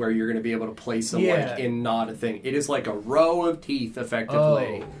them to where you're going to be able to place them Yeah. like in not a thing. It is like a row of teeth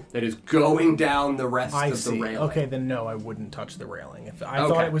effectively that is going down the rest I of see. the railing. Okay, then no, I wouldn't touch the railing. If I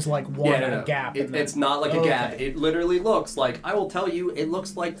Okay. thought it was like one No. gap. and It's then- not like a gap. Okay. It literally looks like, I will tell you, it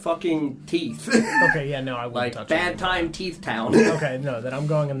looks like fucking teeth. Okay, yeah, no, I wouldn't like touch bad it. Time Teeth Town. Okay, no, then I'm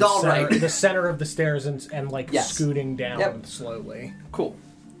going in the All center, right. the center of the stairs and like Yes. scooting down Yep. slowly. Cool.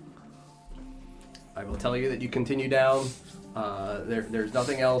 I will tell you that you continue down. There's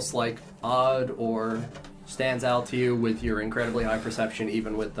nothing else like odd or stands out to you with your incredibly high perception,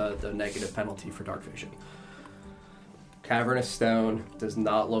 even with the negative penalty for dark vision. Cavernous stone does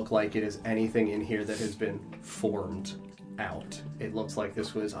not look like it is anything in here that has been formed out. It looks like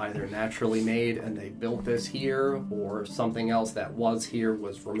this was either naturally made and they built this here, or something else that was here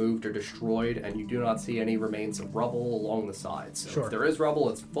was removed or destroyed, and you do not see any remains of rubble along the sides. So Sure. if there is rubble,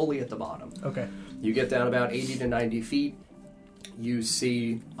 it's fully at the bottom. Okay. You get down about 80 to 90 feet. You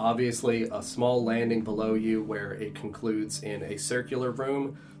see, obviously, a small landing below you where it concludes in a circular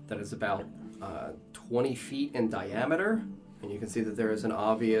room that is about 20 feet in diameter. And you can see that there is an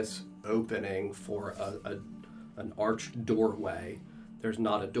obvious opening for an arched doorway. There's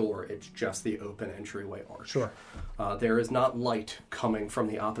not a door, it's just the open entryway arch. Sure. There is not light coming from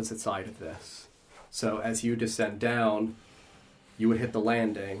the opposite side of this. So as you descend down, you would hit the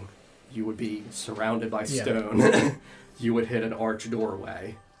landing. You would be surrounded by stone. You would hit an arched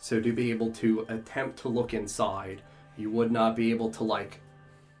doorway. So to be able to attempt to look inside, you would not be able to like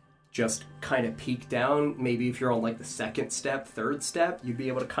just kind of peek down. Maybe if you're on like the second step, third step, you'd be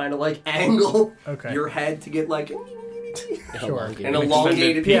able to kind of like angle your head to get like Sure. an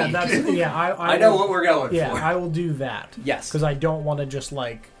elongated peek. Yeah, that's I I know will- what we're going Yeah, for. I will do that. Yes. Because I don't want to just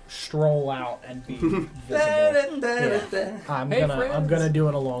like stroll out and be visible. Yeah. I'm gonna do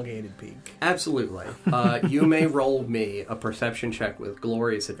an elongated peek. Absolutely. You may roll me a perception check with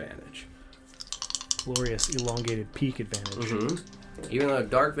glorious advantage. Glorious elongated peak advantage. Mm-hmm. Even though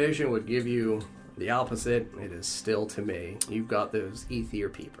dark vision would give you the opposite, it is still to me. You've got those ether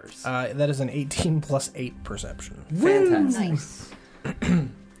peepers. That is an 18 plus 8 perception. Fantastic. Nice.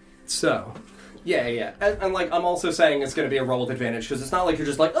 So, Yeah. And like, I'm also saying it's going to be a roll with advantage because it's not like you're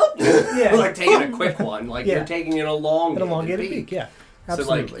just like, oh, Yeah. like taking a quick one. Like, Yeah. you're taking an elongated, An elongated peak, yeah.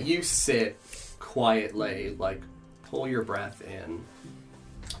 Absolutely. So, like, you sit quietly, like, pull your breath in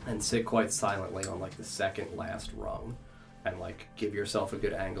and sit quite silently on, like, the second last rung and, like, give yourself a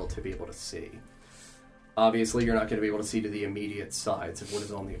good angle to be able to see. Obviously, you're not going to be able to see to the immediate sides of what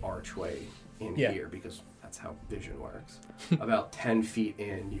is on the archway in here because that's how vision works. About 10 feet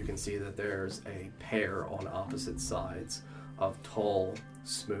in, you can see that there's a pair on opposite sides of tall,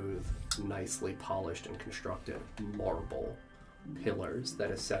 smooth, nicely polished and constructed marble pillars that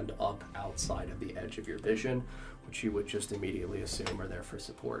ascend up outside of the edge of your vision, which you would just immediately assume are there for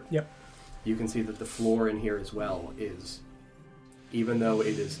support. Yep. You can see that the floor in here as well is, even though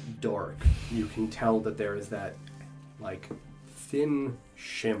it is dark, you can tell that there is that, like, thin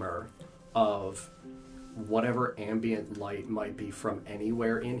shimmer of whatever ambient light might be from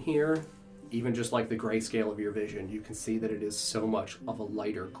anywhere in here. Even just like the grayscale of your vision, you can see that it is so much of a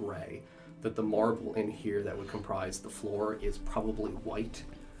lighter gray that the marble in here that would comprise the floor is probably white.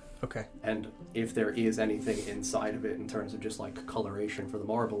 Okay. And if there is anything inside of it in terms of just like coloration for the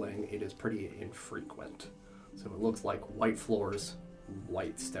marbling, it is pretty infrequent. So it looks like white floors,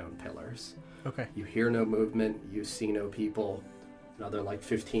 white stone pillars. Okay. You hear no movement, you see no people. Another like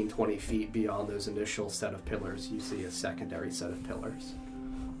 15, 20 feet beyond those initial set of pillars, you see a secondary set of pillars.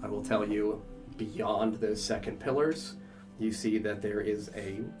 I will tell you, beyond those second pillars, you see that there is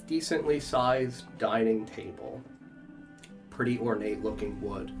a decently sized dining table. Pretty ornate looking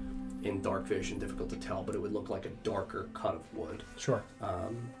wood. In dark vision, difficult to tell, but it would look like a darker cut of wood. Sure.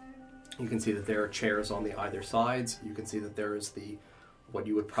 You can see that there are chairs on the either sides. You can see that there is what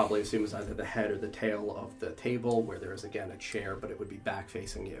you would probably assume is either the head or the tail of the table, where there is again a chair, but it would be back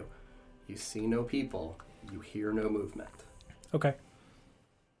facing you. You see no people. You hear no movement. Okay.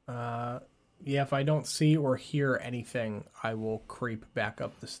 Yeah, if I don't see or hear anything, I will creep back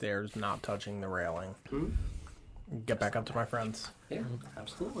up the stairs, not touching the railing. Get back up to my friends. Yeah,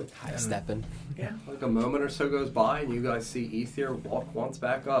 absolutely. High stepping. Yeah. Like a moment or so goes by, and you guys see Ether walk once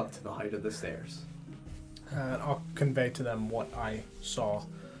back up to the height of the stairs. I'll convey to them what I saw,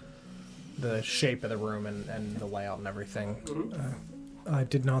 the shape of the room and the layout and everything. I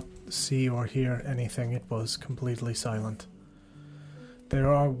did not see or hear anything. It was completely silent.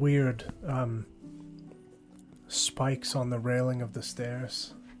 There are weird spikes on the railing of the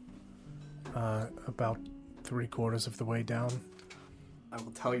stairs, about 3/4 of the way down. I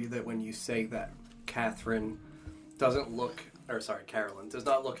will tell you that when you say that, Carolyn does not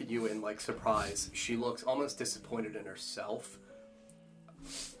look at you in, like, surprise. She looks almost disappointed in herself.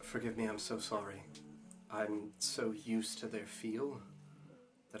 Forgive me, I'm so sorry. I'm so used to their feel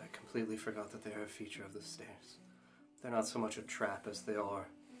that I completely forgot that they are a feature of the stairs. They're not so much a trap as they are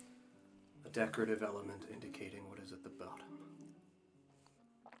a decorative element indicating what is at the bottom.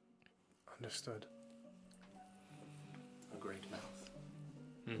 Understood. A great mouth.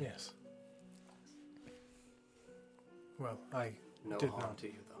 Yes. Well, I No did harm not. to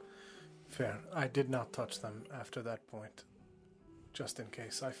you, though. Fair. I did not touch them after that point. Just in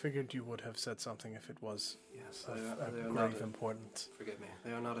case. I figured you would have said something if it was Yes, of they are not grave importance. forgive me.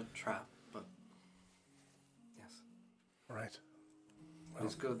 They are not a trap, but yes. Right. It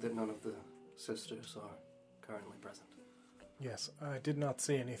is good that none of the sisters are currently present. Yes, I did not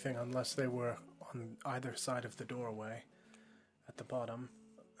see anything unless they were on either side of the doorway at the bottom.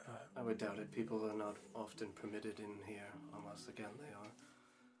 I would doubt it. People are not often permitted in here unless, again, they are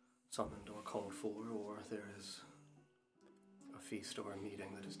summoned or called for, or there is a feast or a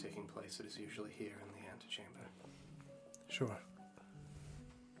meeting that is taking place. It is usually here in the antechamber. Sure.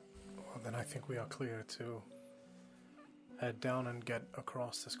 Well, then I think we are clear to head down and get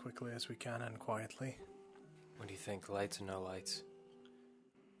across as quickly as we can and quietly. What do you think, lights or no lights?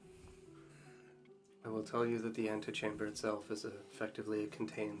 I will tell you that the antechamber itself is effectively a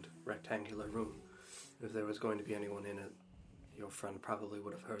contained rectangular room. If there was going to be anyone in it, your friend probably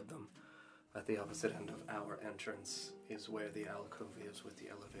would have heard them. At the opposite end of our entrance is where the alcove is with the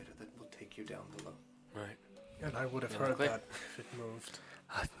elevator that will take you down below. Right. And I would have Yeah, heard quick. that if it moved.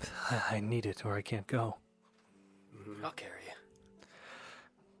 I need it or I can't go. I'll carry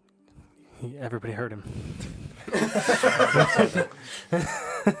Everybody heard him.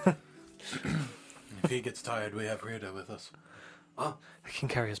 If he gets tired, we have Rita with us. Oh, I can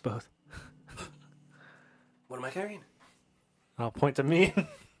carry us both. what am I carrying? I'll point to me.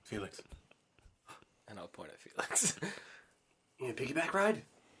 Felix. you. And I'll point at Felix. You need a piggyback ride?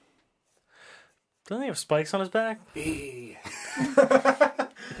 Doesn't he have spikes on his back? Yeah.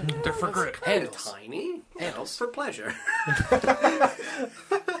 They're for grip. And tiny. Handles for pleasure.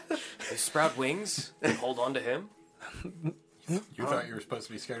 You sprout wings and hold on to him? You thought you were supposed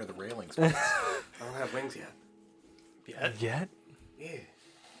to be scared of the railings. I don't have wings yet. Yet? Yeah.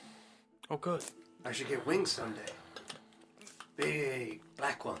 Oh, good. I should get wings someday. Big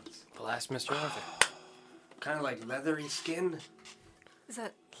black ones. We'll ask Mr. Arthur. Kind of like leathery skin. Is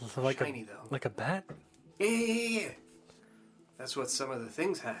that Like Shiny, though. Like a bat? Yeah. That's what some of the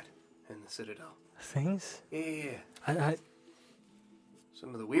things had in the Citadel. Things? Yeah. I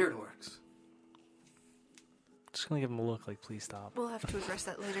Some of the weird orcs. just gonna give him a look like, please stop. we'll have to address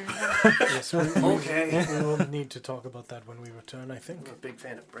that later. Yes, we Okay. will need to talk about that when we return, I think. I'm a big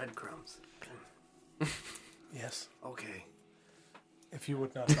fan of breadcrumbs. Yes. Okay. If you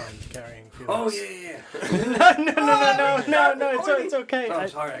would not mind carrying Felix. Oh, yeah. No, it's okay. Oh, I'm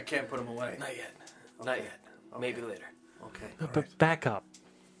sorry, I can't put them away. Not yet. Not yet. Maybe later. Okay. But back up.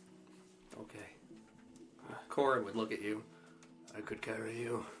 Okay. Corin would look at you. I could carry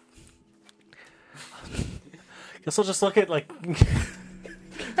you. Guess I'll just look at, like,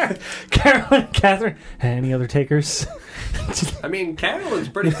 Carolyn, Catherine. Any other takers? I mean, Carolyn's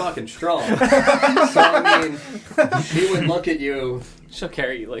pretty fucking strong. So, I mean, she would look at you. She'll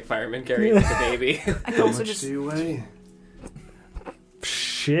carry you like firemen carry you like a baby. I can How also much just do you weigh?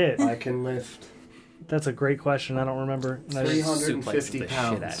 Shit. I can lift That's a great question. I don't remember. And I just- 350 the shit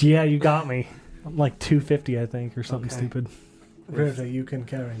pounds. out Yeah, you got me. I'm like 250, I think, or something Okay. stupid. Rita, you can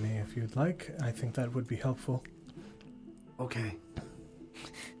carry me if you'd like. I think that would be helpful. Okay.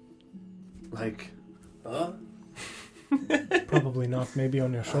 Like, Probably not. Maybe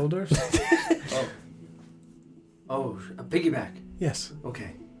on your shoulders. oh, a piggyback. Yes.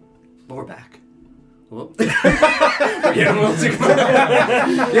 Okay. Lower back. Whoop. Yeah, we'll take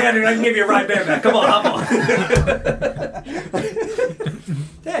yeah, dude, I can give you a ride bareback. Come on, hop on.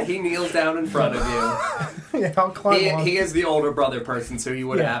 Yeah, he kneels down in front of you. Yeah, I'll climb on. He is the older brother person, so he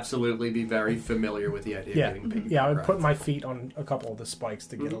would Yeah. absolutely be very familiar with the idea Yeah, of getting piggyback yeah. I would rides. put my feet on a couple of the spikes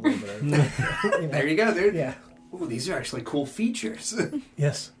to get a little bit of. There you go, dude. Yeah. Ooh, these are actually cool features.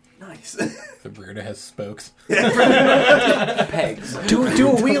 Yes. Nice. The Brita has spokes. Pegs. Do a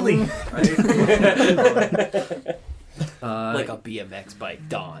wheelie. Like a BMX bike,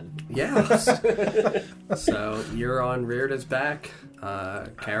 Dawn. Yes. So you're on Rearda's back.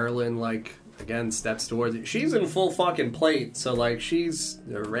 Carolyn, like, again, steps towards you. She's in full fucking plate, so, like, she's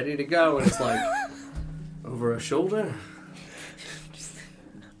ready to go, and it's like, over a shoulder?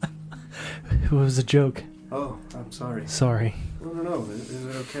 It was a joke. Oh, I'm sorry. Sorry. No. Is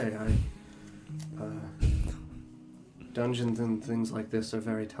it okay? Dungeons and things like this are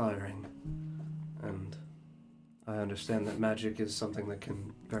very tiring. And I understand that magic is something that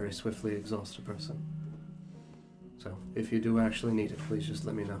can very swiftly exhaust a person. So, if you do actually need it, please just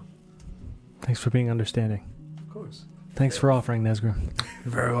let me know. Thanks for being understanding. Of course. Thanks for offering, Nesgrim.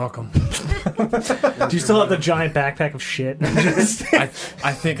 You're very welcome. Do you still have the giant backpack of shit? I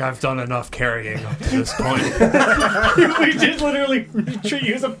think I've done enough carrying up to this point. We just literally treat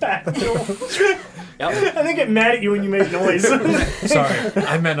you as a pack mule. Yep. I think get mad at you when you make noise. Sorry,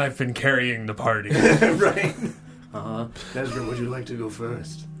 I meant I've been carrying the party. Right. Nesgrim, would you like to go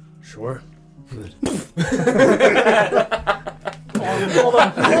first? Sure. Good. Hold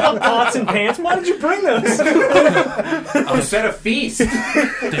on, pots and pants. Why did you bring those? I said a feast!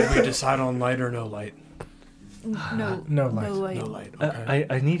 Did we decide on light or no light? no, No light. no light. No light. Okay.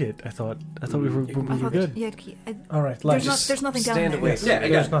 I need it. I thought we were I thought good. Yeah, All right. there's, Let's. there's nothing down stand there. away. Yeah,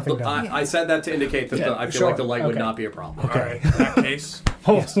 again, There's nothing look, down. I said that to indicate that I feel sure. like the light would Okay. not be a problem. All right, in that case,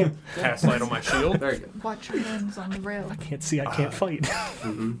 cast light on my shield. Very good. Watch your hands on the rail. I can't see. I can't fight.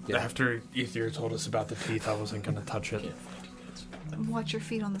 Yeah. After Ether told us about the teeth, I wasn't going to touch it. Watch your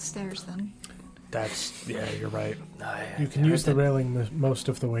feet on the stairs then. Yeah, you're right. You can use the railing most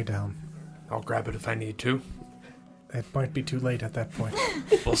of the way down. I'll grab it if I need to. It might be too late at that point.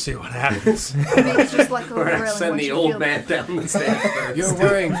 We'll see what happens. I mean, it's just like a We're railing. gonna send once the you old feel- man down the stairs first. You're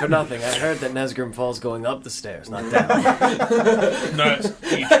worrying for nothing. I heard that Nesgrim falls going up the stairs, not down. No, it's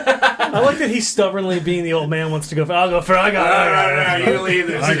I like that he's stubbornly being the old man wants to go. I'll go for. I got it. You leave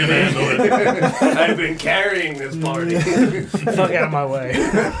this. I can handle it. I've been carrying this party. Fuck out of my way.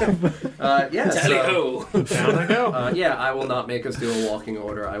 Yeah, so, Down I go. yeah, I will not make us do a walking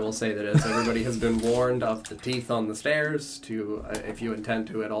order. I will say that as everybody has been warned of the teeth on the stairs, to if you intend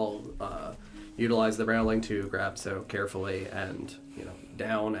to at all utilize the railing, to grab so carefully and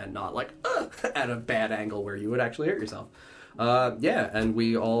down and not like at a bad angle where you would actually hurt yourself. Yeah, and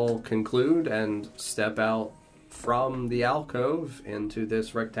we all conclude and step out from the alcove into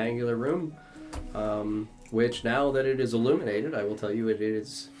this rectangular room, which now that it is illuminated, I will tell you it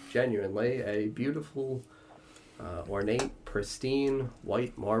is genuinely a beautiful ornate, pristine,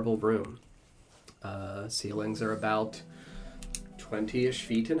 white marble room. Ceilings are about 20-ish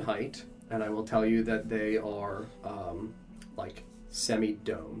feet in height, and I will tell you that they are like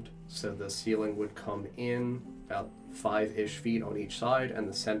semi-domed. So the ceiling would come in about 5-ish feet on each side, and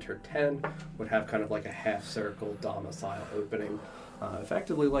the center 10 would have kind of like a half-circle domicile opening,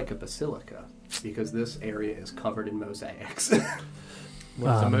 effectively like a basilica, because this area is covered in mosaics.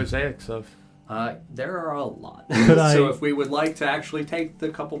 What's the mosaics of? There are a lot. I- So if we would like to actually take the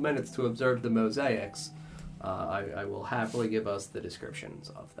couple minutes to observe the mosaics, I will happily give us the descriptions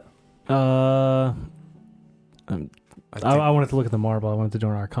of them. I wanted to look at the marble. I wanted to do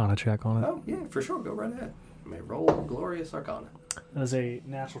an Arcana check on it. Oh, yeah, for sure. Go right ahead. You may roll Glorious Arcana. That is a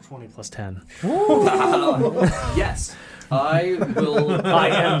natural 20 plus 10. Yes. I will... I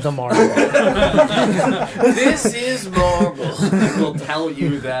am the marble. This is marble. I will tell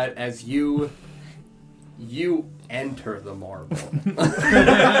you that as you enter the marble.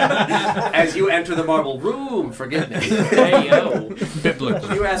 As you enter the marble room, forgive me. Hey, yo.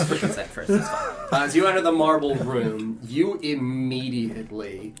 Biblical. You asked for consent first, it's fine. As you enter the marble room, you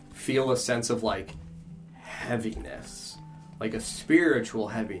immediately feel a sense of, like, heaviness. Like a spiritual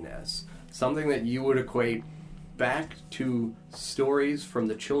heaviness. Something that you would equate back to stories from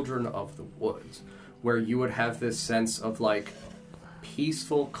the Children of the Woods, where you would have this sense of, like,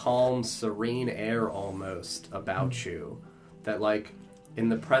 peaceful, calm, serene air almost about you. That, like, in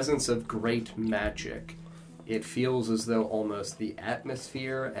the presence of great magic, it feels as though almost the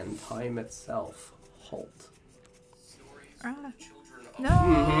atmosphere and time itself halt. No.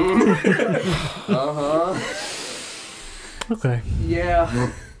 Okay.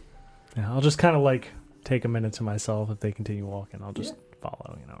 Yeah. Yeah, I'll just kind of like take a minute to myself. If they continue walking, I'll just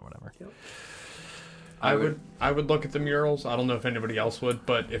follow, whatever. Yep. I would look at the murals. I don't know if anybody else would,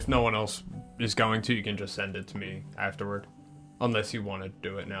 but if no one else is going to, you can just send it to me afterward. Unless you want to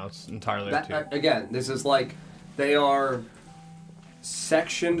do it now. It's entirely up to you. Again, this is like, they are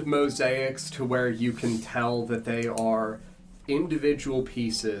sectioned mosaics to where you can tell that they are individual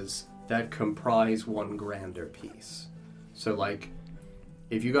pieces that comprise one grander piece. So, like,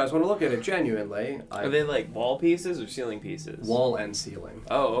 if you guys want to look at it genuinely... Are they like wall pieces or ceiling pieces? Wall and ceiling.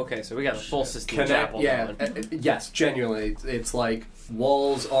 Oh, okay, so we got a full Sistine Chapel Yeah, going. yes, genuinely. It's like,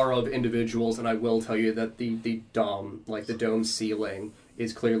 walls are of individuals, and I will tell you that the dome, like the dome ceiling,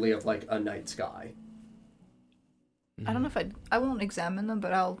 is clearly of, like, a night sky. I don't know if I won't examine them,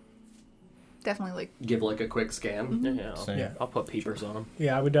 but I'll definitely like Give, like, a quick scan. Yeah, Yeah. I'll put peepers on them.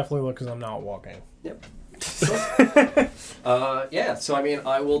 Yeah, I would definitely look because I'm not walking. Yep. Yeah, so I mean,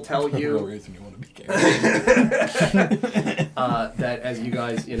 I will tell No you reason you want to be careful. that as you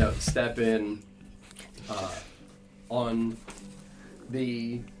guys, step in on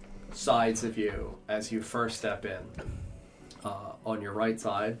the sides of you, as you first step in, on your right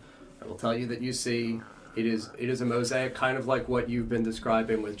side, I will tell you that you see it is a mosaic, kind of like what you've been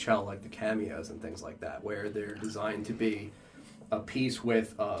describing with Chell, like the cameos and things like that, where they're designed to be a piece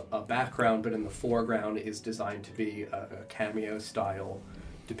with a background, but in the foreground is designed to be a cameo-style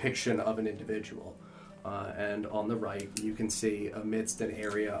depiction of an individual. And on the right, you can see amidst an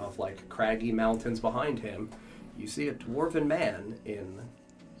area of, like, craggy mountains behind him, you see a dwarven man in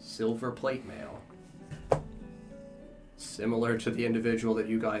silver plate mail. Similar to the individual that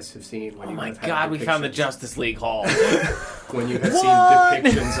you guys have seen when Oh you my have had god, we found the depictions- Justice League Hall. when you have seen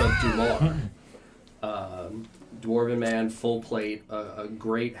depictions of Dular. Dwarven man, full plate, a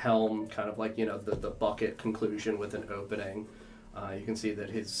great helm, kind of like, the bucket conclusion with an opening. You can see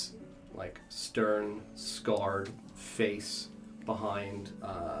that his, like, stern, scarred face behind,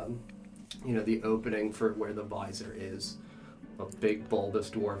 the opening for where the visor is. A big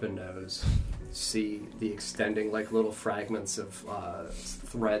bulbous dwarven nose. See the extending, like, little fragments of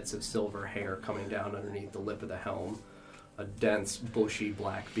threads of silver hair coming down underneath the lip of the helm. A dense, bushy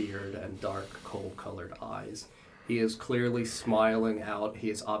black beard and dark, coal-colored eyes. He is clearly smiling out. He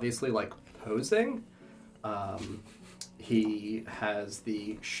is obviously, like, posing. He has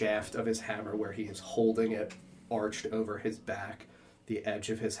the shaft of his hammer where he is holding it arched over his back. The edge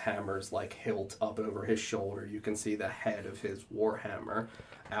of his hammer's, like, hilt up over his shoulder. You can see the head of his warhammer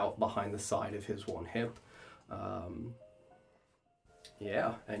out behind the side of his one hip.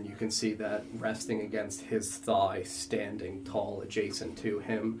 Yeah, and you can see that resting against his thigh, standing tall adjacent to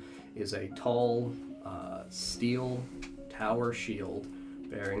him, is a tall steel tower shield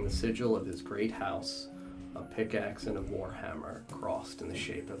bearing the sigil of his great house, a pickaxe and a warhammer crossed in the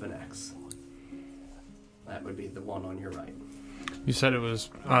shape of an X. That would be the one on your right. You said it was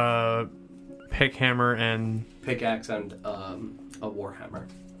pick, hammer, and... Pickaxe and a warhammer.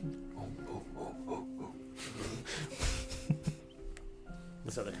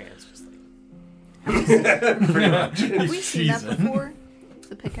 His other hand's just like... Pretty much. Have we seen that Jesus. before?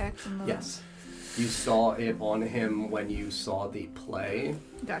 The pickaxe and the... Yes. You saw it on him when you saw the play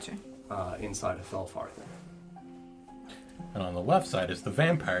Gotcha. inside of Felfarthen. And on the left side is the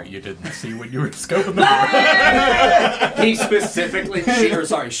vampire you didn't see when you were scoping the He specifically,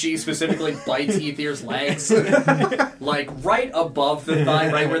 she specifically bites Aether's legs, like right above the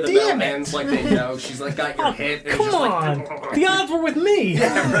thigh, right where the bell ends, like they know. She's like got your hit. And Come just on! Like, The odds were with me!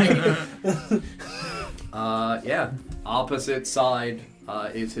 yeah, right. Yeah. Opposite side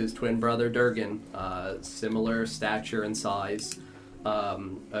is his twin brother Durgan. Similar stature and size.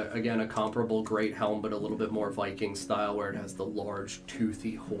 Again, a comparable great helm, but a little bit more Viking style, where it has the large,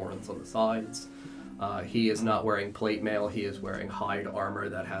 toothy horns on the sides. He is not wearing plate mail. He is wearing hide armor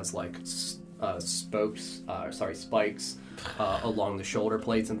that has like spikes along the shoulder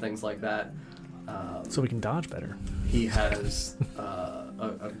plates and things like that. So we can dodge better. He has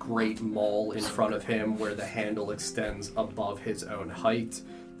a great maul in front of him, where the handle extends above his own height.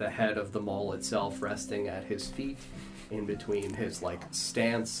 The head of the maul itself resting at his feet. In between his like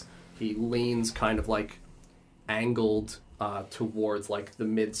stance, he leans kind of like angled towards like the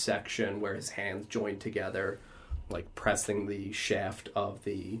midsection where his hands join together, like pressing the shaft of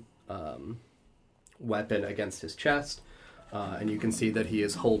the weapon against his chest, and you can see that he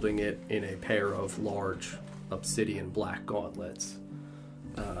is holding it in a pair of large obsidian black gauntlets.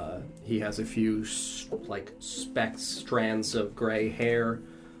 He has a few like strands of gray hair.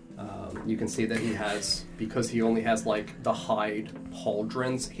 You can see that he has, because he only has like the hide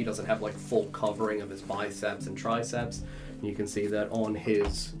pauldrons, he doesn't have like full covering of his biceps and triceps. And you can see that on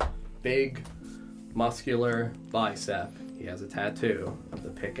his big, muscular bicep, he has a tattoo of the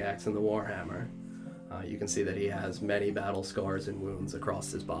pickaxe and the warhammer. You can see that he has many battle scars and wounds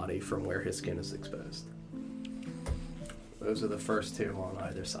across his body from where his skin is exposed. Those are the first two on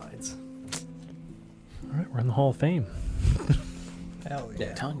either sides. All right, we're in the Hall of Fame. Hell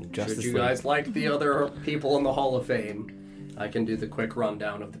yeah. Should you guys like the other people in the Hall of Fame, I can do the quick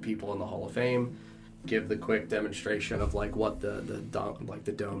rundown of the people in the Hall of Fame, give the quick demonstration of like what the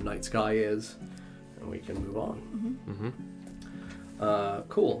Dome Night Sky is, and we can move on.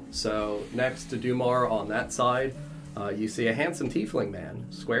 Cool. So next to Dumar on that side, you see a handsome tiefling man,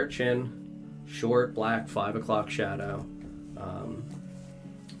 square chin, short black 5 o'clock shadow,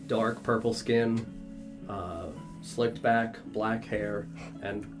 dark purple skin, slicked back, black hair,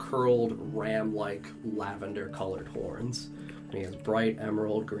 and curled ram-like lavender-colored horns. And he has bright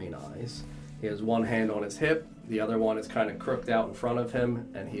emerald green eyes. He has one hand on his hip, the other one is kind of crooked out in front of him,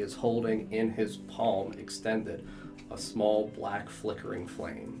 and he is holding in his palm, extended, a small black flickering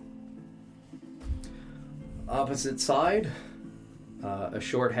flame. Opposite side, a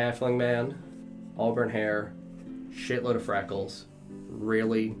short halfling man, auburn hair, shitload of freckles,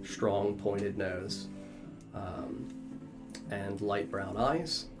 really strong pointed nose, and light brown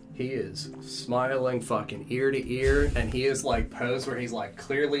eyes. He is smiling fucking ear to ear, and he is like posed where he's like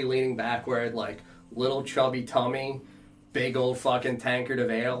clearly leaning backward, like little chubby tummy, big old fucking tankard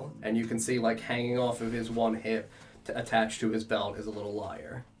of ale, and you can see like hanging off of his one hip attached to his belt is a little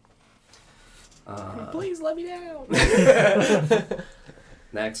lyre. Please let me down.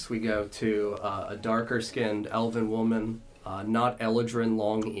 Next we go to a darker skinned elven woman, not Eladrin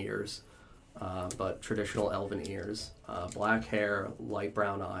long ears, but traditional elven ears. Black hair, light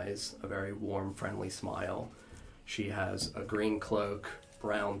brown eyes, a very warm, friendly smile. She has a green cloak,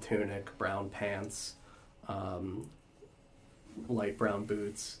 brown tunic, brown pants, light brown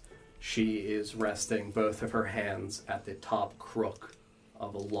boots. She is resting both of her hands at the top crook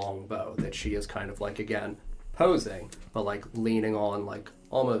of a long bow that she is kind of like, again, posing, but like leaning on like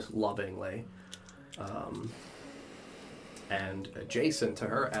almost lovingly. And adjacent to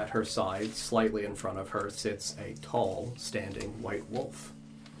her, at her side, slightly in front of her, sits a tall, standing white wolf.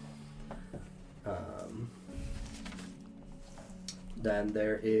 Then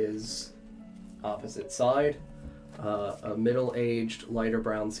there is, opposite side, a middle-aged, lighter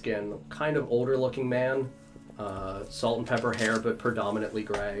brown skin, kind of older-looking man, salt and pepper hair, but predominantly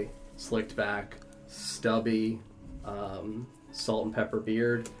gray, slicked back, stubby, salt and pepper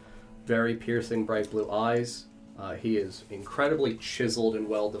beard, very piercing, bright blue eyes. He is incredibly chiseled and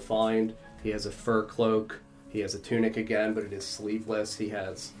well-defined. He has a fur cloak. He has a tunic again, but it is sleeveless. He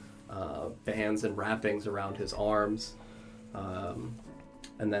has bands and wrappings around his arms.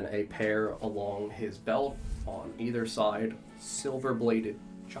 And then a pair along his belt on either side, silver-bladed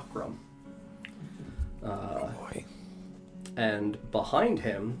chakram. And behind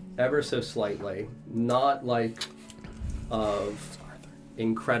him, ever so slightly, not like of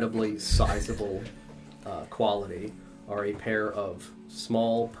incredibly sizable quality, are a pair of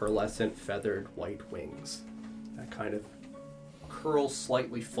small, pearlescent, feathered white wings that kind of curl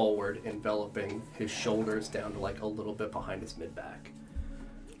slightly forward, enveloping his shoulders down to like a little bit behind his mid-back.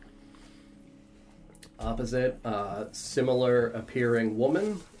 Opposite, similar appearing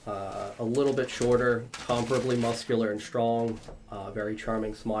woman, a little bit shorter, comparably muscular and strong, very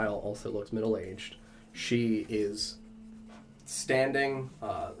charming smile, also looks middle-aged. She is standing,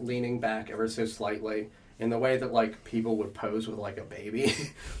 leaning back ever so slightly, in the way that like people would pose with like a baby,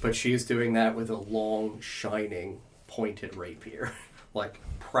 but she's doing that with a long, shining, pointed rapier, like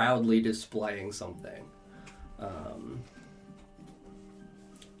proudly displaying something.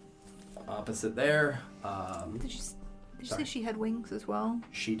 Opposite there. Did you say she had wings as well?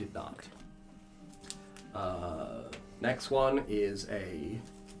 She did not. Next one is a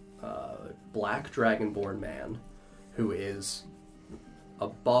black dragonborn man who is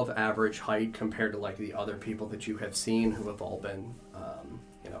above average height compared to like the other people that you have seen who have all been,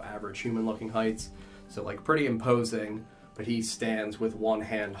 average human-looking heights. So like pretty imposing, but he stands with one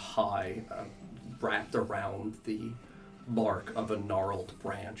hand high, wrapped around the bark of a gnarled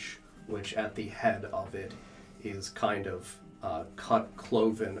branch, which at the head of it is kind of cut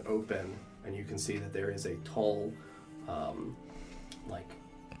cloven open, and you can see that there is a tall,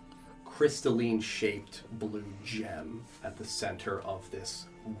 crystalline shaped blue gem at the center of this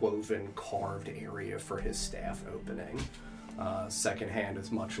woven carved area for his staff opening. Second hand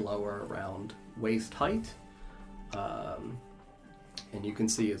is much lower, around waist height. And you can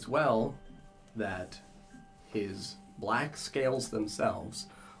see as well that his black scales themselves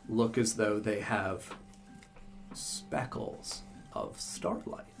look as though they have speckles of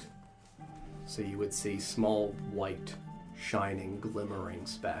starlight. So you would see small white, shining, glimmering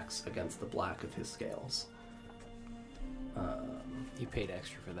specks against the black of his scales. You paid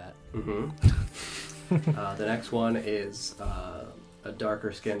extra for that. Mm-hmm. The next one is a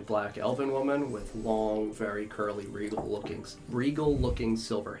darker-skinned black elven woman with long, very curly, regal-looking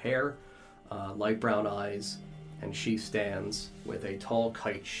silver hair, light brown eyes, and she stands with a tall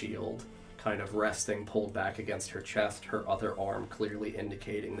kite shield kind of resting, pulled back against her chest, her other arm clearly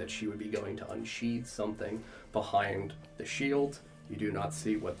indicating that she would be going to unsheath something behind the shield. You do not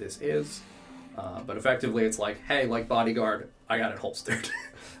see what this is, but effectively it's like, hey, like bodyguard, I got it holstered.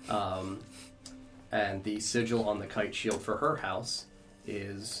 And the sigil on the kite shield for her house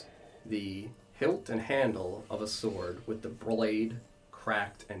is the hilt and handle of a sword with the blade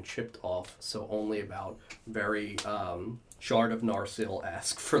cracked and chipped off, so only about very Shard of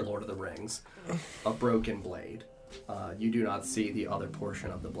Narsil-esque for Lord of the Rings, a broken blade. You do not see the other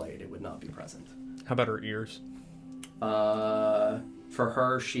portion of the blade. It would not be present. How about her ears? For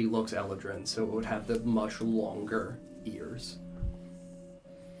her, she looks Eladrin, so it would have the much longer ears.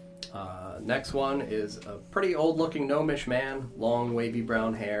 Next one is a pretty old-looking gnomish man, long wavy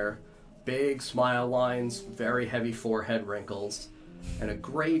brown hair, big smile lines, very heavy forehead wrinkles, and a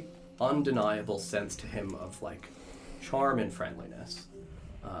great undeniable sense to him of like charm and friendliness.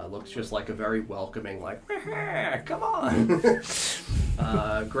 Looks just like a very welcoming, like, come on!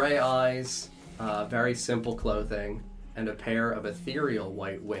 Gray eyes, very simple clothing, and a pair of ethereal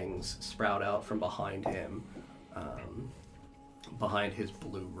white wings sprout out from behind him, behind his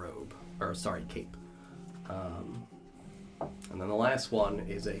blue robe, cape. And then the last one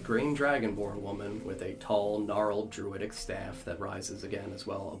is a green dragonborn woman with a tall, gnarled druidic staff that rises again as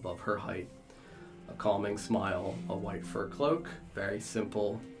well above her height. A calming smile, a white fur cloak, very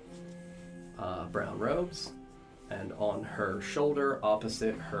simple brown robes, and on her shoulder,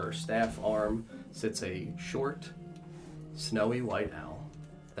 opposite her staff arm, sits a short, snowy white owl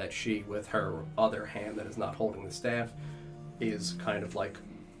that she, with her other hand that is not holding the staff, is kind of like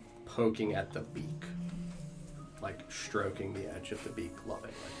poking at the beak, like stroking the edge of the beak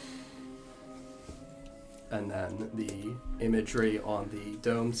lovingly. And then the imagery on the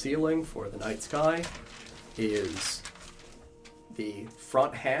dome ceiling for the night sky is the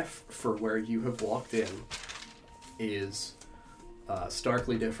front half for where you have walked in is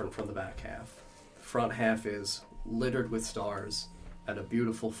starkly different from the back half. The front half is littered with stars and a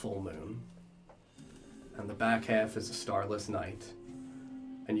beautiful full moon. And the back half is a starless night.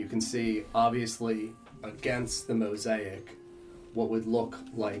 And you can see, obviously, against the mosaic, what would look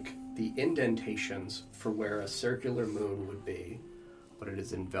like the indentations for where a circular moon would be, but it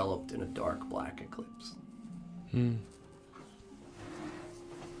is enveloped in a dark black eclipse.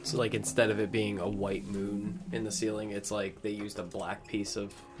 So, like, instead of it being a white moon in the ceiling, it's like they used a black piece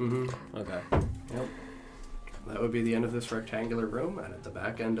of... Okay. Yep. That would be the end of this rectangular room, and at the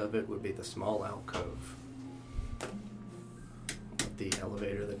back end of it would be the small alcove. The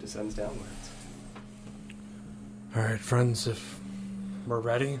elevator that descends downwards. Alright, friends, if we're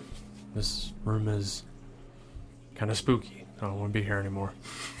ready, this room is kind of spooky. I don't want to be here anymore.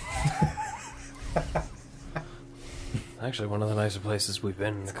 Actually, one of the nicer places we've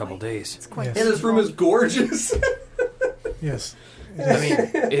been in a couple days. It's quite. Yes. Yeah, this room is gorgeous. Yes. I mean,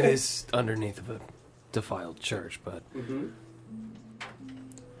 it is underneath of a defiled church, but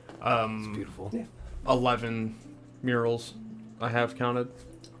it's beautiful. Yeah. 11 murals I have counted.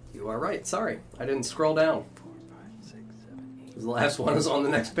 You are right. Sorry, I didn't scroll down. 4, 5, 6, 7, 8. The last one is on the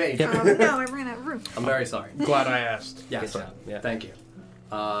next page. No, I ran out of room. I'm very sorry. Glad I asked. Yes, Good job. Yeah. thank you.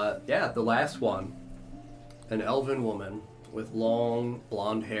 The last one, an elven woman with long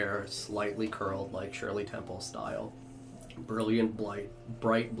blonde hair, slightly curled like Shirley Temple style, brilliant,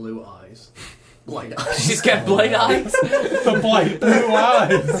 bright blue eyes. Blight eyes. She's got blight eyes. The blight blue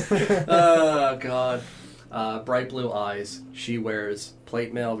eyes. Oh, God. Bright blue eyes. She wears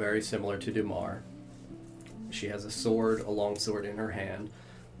plate mail very similar to Dumar. She has a long sword in her hand,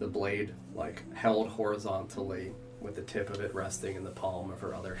 the blade held horizontally with the tip of it resting in the palm of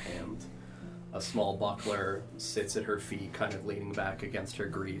her other hand. A small buckler sits at her feet, kind of leaning back against her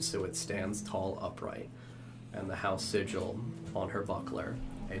greaves so it stands tall upright. And the house sigil on her buckler,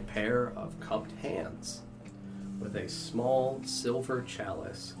 a pair of cupped hands with a small silver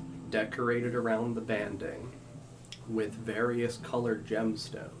chalice decorated around the banding with various colored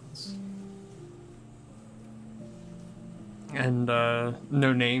gemstones. And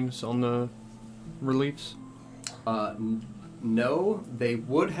no names on the reliefs? No, they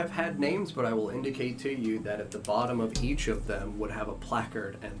would have had names, but I will indicate to you that at the bottom of each of them would have a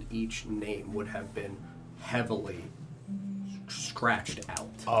placard, and each name would have been heavily scratched out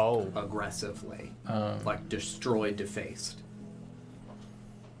aggressively, like destroyed, defaced.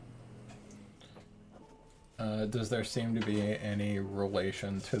 Does there seem to be any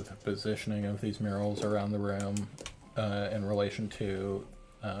relation to the positioning of these murals around the room in relation to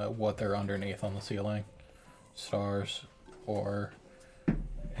what they're underneath on the ceiling? Stars or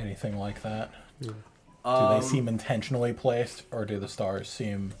anything like that? Do they seem intentionally placed, or do the stars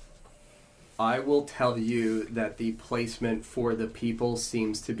seem... I will tell you that the placement for the people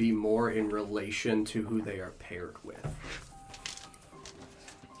seems to be more in relation to who they are paired with.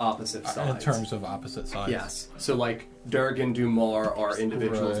 Opposite sides. In terms of opposite sides? Yes. So, Durg and Dumar are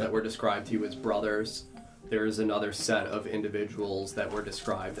individuals that were described to you as brothers. There is another set of individuals that were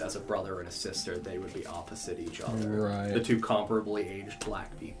described as a brother and a sister. They would be opposite each other. Right. The two comparably aged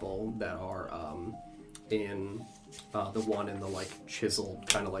black people that are in the one in the chiseled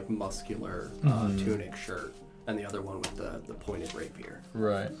kind of muscular tunic shirt, and the other one with the pointed rapier.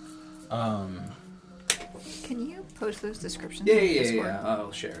 Right. Can you post those descriptions? Yeah.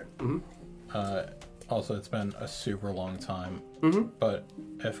 I'll share it. Mm-hmm. Also, it's been a super long time, but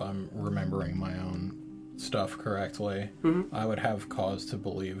if I'm remembering my own stuff correctly, I would have cause to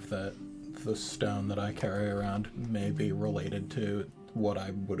believe that the stone that I carry around may be related to what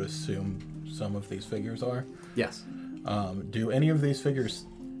I would assume some of these figures are. Yes. Do any of these figures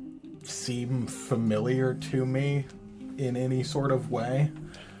seem familiar to me in any sort of way?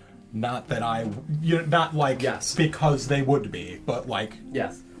 Not that yes, because they would be, but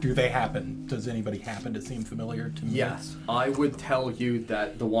yes. Does anybody happen to seem familiar to me? Yes. I would tell you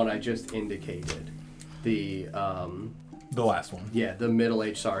that the one I just indicated, the last one. Yeah, the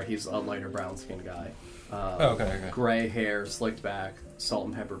middle-aged, he's a lighter brown-skinned guy. Okay. Gray hair, slicked back, salt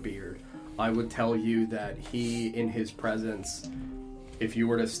and pepper beard. I would tell you that he, in his presence, if you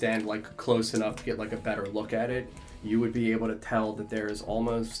were to stand close enough to get a better look at it, you would be able to tell that there is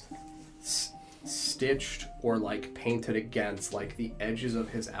almost stitched or painted against the edges of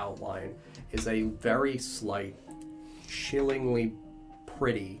his outline is a very slight, chillingly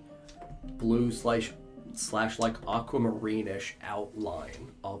pretty blue slash aquamarine-ish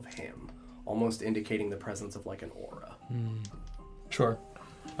outline of him, almost indicating the presence of an aura. Sure.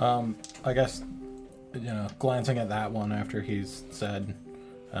 I guess, glancing at that one after he's said,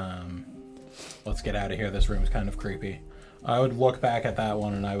 let's get out of here, this room's kind of creepy, I would look back at that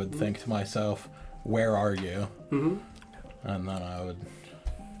one and I would think to myself, where are you? Mm-hmm. And then I would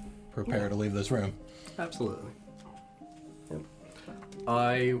prepare to leave this room. Absolutely. Yep.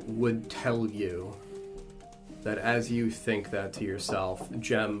 I would tell you that as you think that to yourself,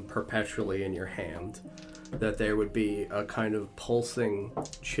 gem perpetually in your hand, that there would be a kind of pulsing,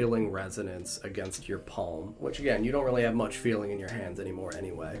 chilling resonance against your palm, which again, you don't really have much feeling in your hands anymore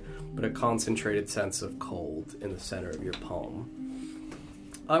anyway, but a concentrated sense of cold in the center of your palm.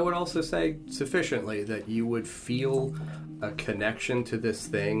 I would also say sufficiently that you would feel a connection to this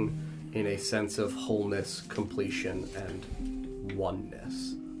thing in a sense of wholeness, completion, and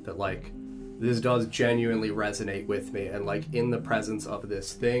oneness. That this does genuinely resonate with me, and like in the presence of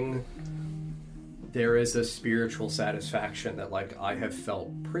this thing, there is a spiritual satisfaction that like I have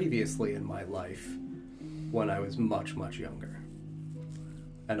felt previously in my life when I was much, much younger.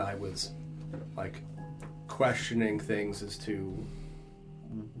 And I was like questioning things as to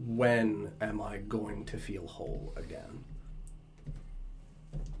when am I going to feel whole again.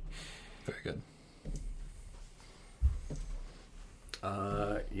 Very good.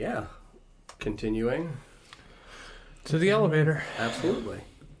 Yeah. Continuing. To the elevator. Absolutely.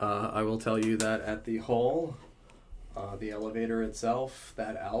 I will tell you that at the hall, the elevator itself,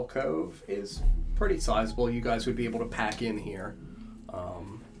 that alcove is pretty sizable. You guys would be able to pack in here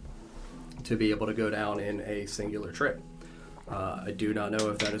to be able to go down in a singular trip. I do not know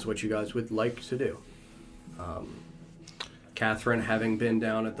if that is what you guys would like to do. Catherine, having been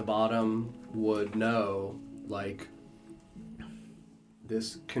down at the bottom, would know, like,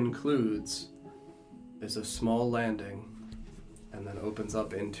 this concludes as a small landing and then opens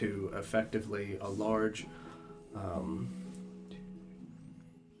up into effectively a large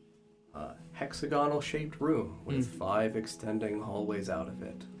hexagonal shaped room with 5 extending hallways out of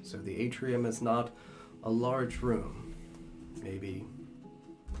it. So the atrium is not a large room, maybe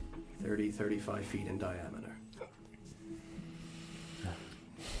 30-35 feet in diameter.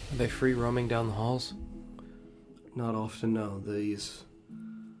 Are they free roaming down the halls? Not often, no. These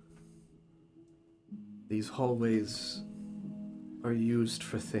hallways are used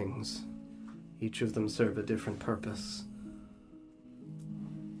for things. Each of them serve a different purpose.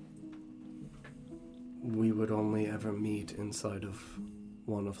 We would only ever meet inside of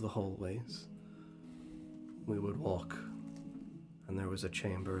one of the hallways. We would walk, and there was a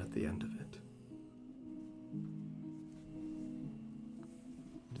chamber at the end of it.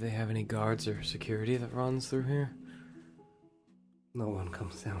 Do they have any guards or security that runs through here? No one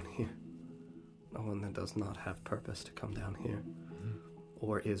comes down here. No one that does not have purpose to come down here,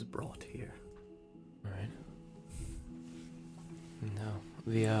 or is brought here. Right. No,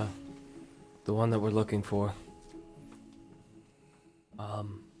 the one that we're looking for.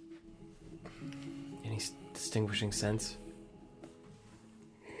 Any distinguishing sense?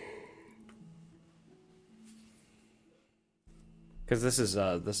 Because this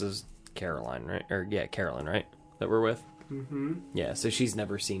is Caroline, right? Or yeah, Carolyn, right? That we're with. Mm-hmm. Yeah, so she's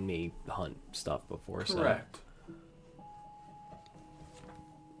never seen me hunt stuff before. Correct.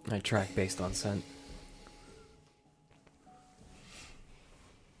 So I track based on scent.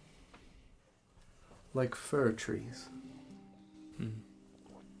 Like fir trees.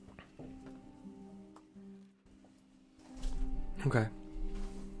 Okay.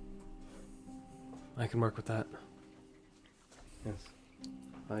 I can work with that. Yes.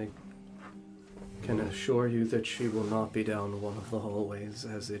 I can assure you that she will not be down one of the hallways,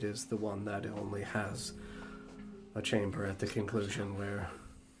 as it is the one that only has a chamber at the conclusion where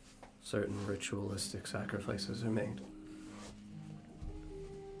certain ritualistic sacrifices are made.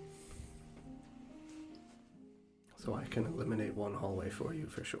 So I can eliminate one hallway for you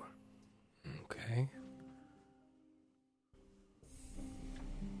for sure. Okay.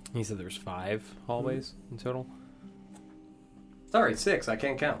 You said there's 5 hallways in total? Sorry, 6. I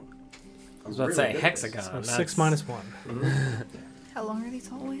can't count. I was about to say hexagon. So 6 minus 1. Mm-hmm. How long are these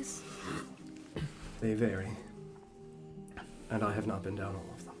hallways? They vary. And I have not been down all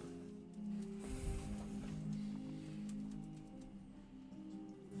of them.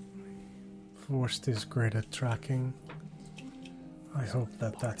 Forst is great at tracking. I hope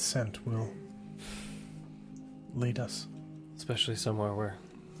that scent will lead us. Especially somewhere where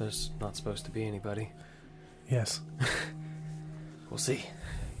there's not supposed to be anybody. Yes. We'll see.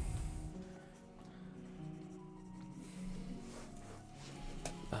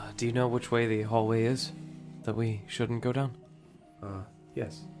 Do you know which way the hallway is that we shouldn't go down?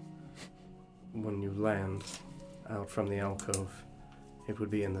 Yes. When you land out from the alcove, it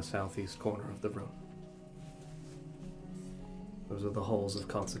would be in the southeast corner of the room. Those are the halls of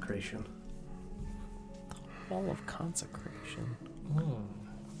consecration. Hall of consecration.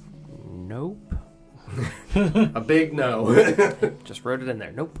 Nope. A big no. Just wrote it in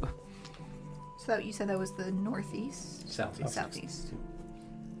there. Nope. So you said that was the northeast? Southeast. Southeast.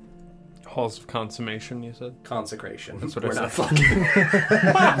 Halls of consummation, you said? Consecration. That's what We're I not said. fucking.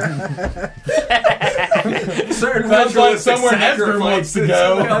 Certain Sounds like ritualistic somewhere Nesgrim wants to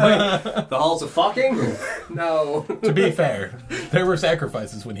go. The halls of fucking? No. To be fair, there were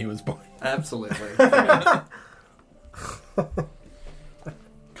sacrifices when he was born. Absolutely.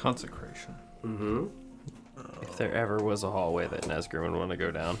 Consecration. Mm-hmm. If there ever was a hallway that Nesgrim would want to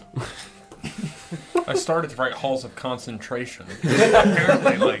go down. I started to write halls of concentration.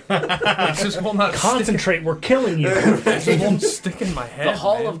 Apparently, it just will not Concentrate, we're killing you. It just won't stick in my head. The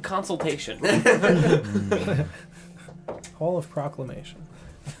Hall man. of Consultation. Hall of Proclamation.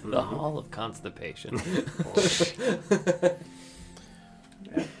 The Hall of Constipation.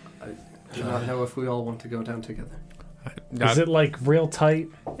 I do not know if we all want to go down together. Is it like real tight?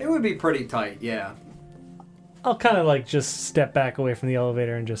 It would be pretty tight, yeah. I'll kind of like just step back away from the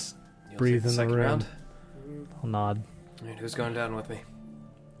elevator and just You'll breathe take in the the second room. round? I'll nod. Alright, who's going down with me?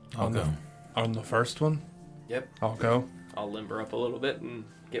 I'll go. On the first one? Yep. I'll go. I'll limber up a little bit and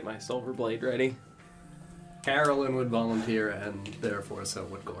get my silver blade ready. Carolyn would volunteer, and therefore so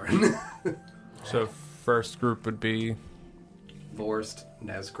would Goran. So first group would be... Vorst,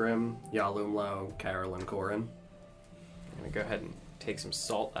 Nesgrim, Yalumlo, Carolyn, Goran. I'm gonna go ahead and take some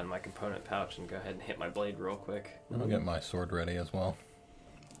salt out of my component pouch and go ahead and hit my blade real quick. I'll get my sword ready as well.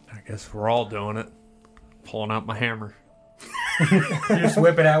 I guess we're all doing it. Pulling out my hammer. You just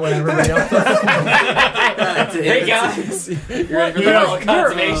whip it out when everybody else does. Hey guys! You ready for the Hall of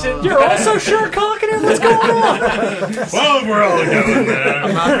Consummation? You're also sure cocking it. What's going on? Well, we're all doing that.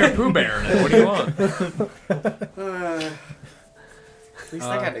 I'm out here Pooh Bearing it. What do you want? At least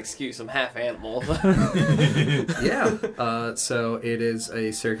I got an excuse. I'm half animal. Yeah. So it is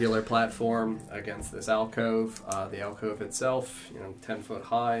a circular platform against this alcove. The alcove itself, 10 foot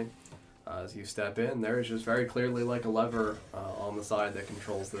high. As you step in, there is just very clearly like a lever on the side that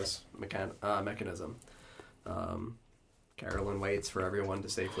controls this mechanism. Carolyn waits for everyone to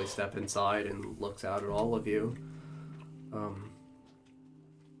safely step inside and looks out at all of you.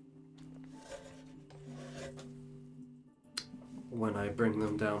 When I bring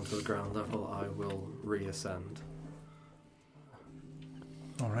them down to the ground level, I will reascend.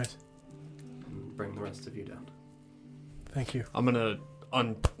 All right. And bring the rest of you down. Thank you. I'm gonna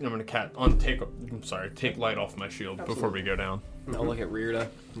take light off my shield before we go down. I'll look at Rirda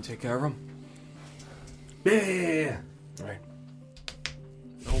and take care of him. Yeah. Alright.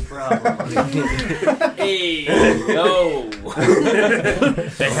 No problem. Hey! No!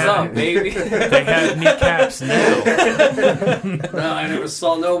 What's up, baby? They have kneecaps now. No, I never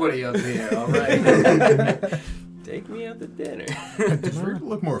saw nobody up here. All right. Take me out to dinner. Does Rick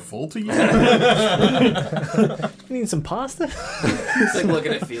look more full to you? You need some pasta? It's like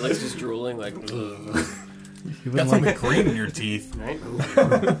looking at Felix just drooling, like, ugh. You got some cream in your teeth. Right?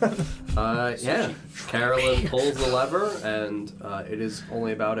 Yeah. Carolyn pulls the lever, and it is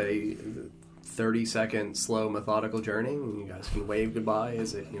only about a 30-second slow, methodical journey. And you guys can wave goodbye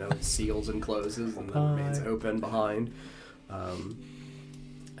as it, seals and closes, and then remains open behind.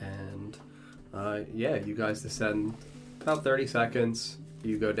 Yeah, you guys descend about 30 seconds.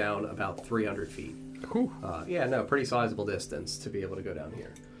 You go down about 300 feet. Cool. Pretty sizable distance to be able to go down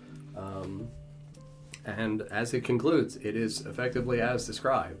here. And as it concludes, it is effectively as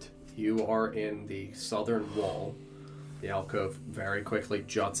described. You are in the southern wall. The alcove very quickly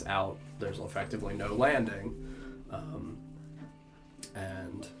juts out. There's effectively no landing.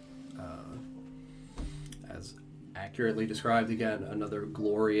 As accurately described again, another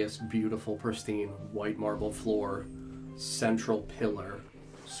glorious, beautiful, pristine, white marble floor, central pillar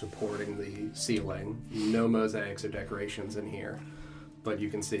supporting the ceiling. No mosaics or decorations in here. But you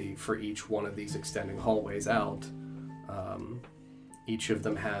can see for each one of these extending hallways out, each of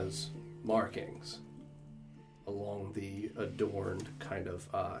them has markings along the adorned kind of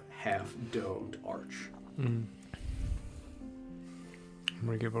half-domed arch. Mm.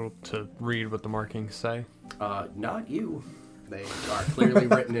 Were you able to read what the markings say? Not you. They are clearly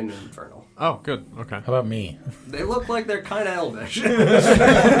written in Infernal. Oh, good. Okay. How about me? They look like they're kind of elvish. What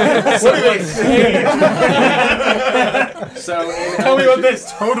are they saying? So Tell me what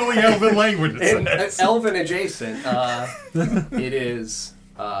this totally elven language in says. elven adjacent, it is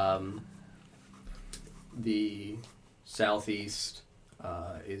the southeast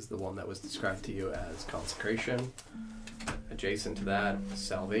is the one that was described to you as consecration. Adjacent to that,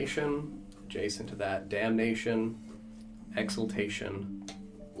 salvation. Adjacent to that, damnation, exaltation,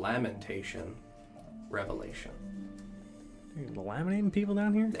 lamentation, revelation. Dude, laminating people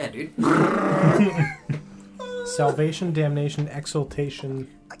down here? Yeah, dude. Salvation, damnation, exaltation.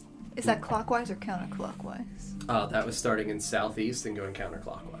 Is that clockwise or counterclockwise? That was starting in southeast and going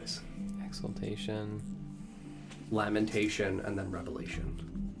counterclockwise. Exaltation. Lamentation, and then revelation.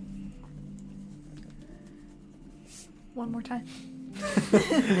 One more time.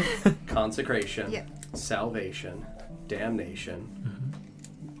 Consecration, Yeah. salvation, damnation,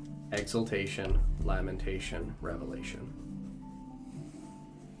 exaltation, lamentation, revelation.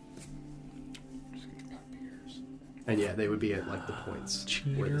 And yeah, they would be at like the points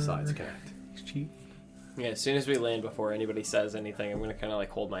where the sides connect. Cheat. Yeah, as soon as we land, before anybody says anything, I'm gonna kind of like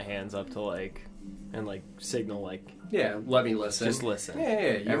hold my hands up to like, and like signal like, Yeah, let me listen. just listen.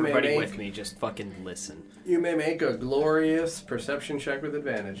 Yeah, you Everybody may with me, just fucking listen. You may make a glorious perception check with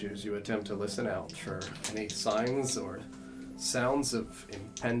advantage as you attempt to listen out for any signs or sounds of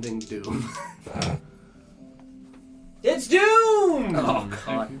impending doom. It's doom! Oh,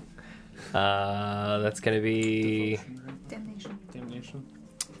 God. That's gonna be Damnation. Damnation.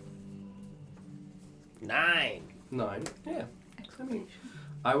 9. 9. Yeah. Exclamation.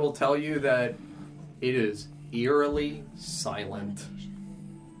 I will tell you that it is eerily silent.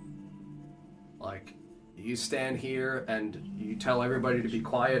 Like, you stand here and you tell everybody to be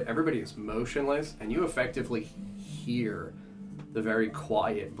quiet. Everybody is motionless, and you effectively hear the very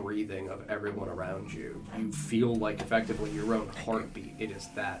quiet breathing of everyone around you. You feel like effectively your own heartbeat. It is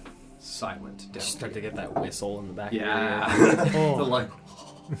that silent down Start to here. get that whistle in the back Yeah. of your ear. The like,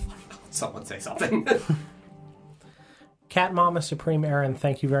 oh my God, someone say something. Cat Mama Supreme Aaron,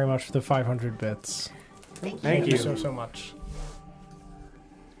 thank you very much for the 500 bits. Thank you. so much.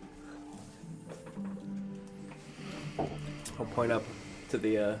 I'll point up to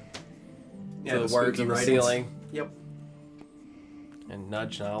the Yeah, to the the words spooky on the writings. ceiling Yep. and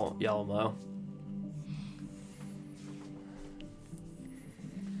nudge, and I'll yell low.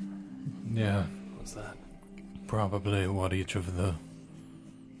 Yeah, What's that? probably what each of the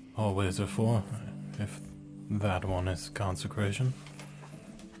hallways are for. If that one is consecration.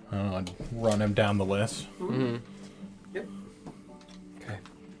 I'd run him down the list. Mm-hmm. Yep. Okay.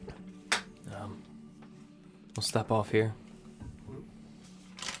 We'll step off here.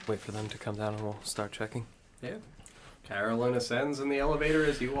 Wait for them to come down, and we'll start checking. Yeah. Carolyn ascends in the elevator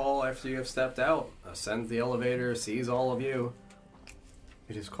as you all, after you have stepped out, ascends the elevator, sees all of you.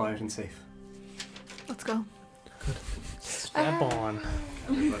 It is quiet and safe. Let's go. Step on.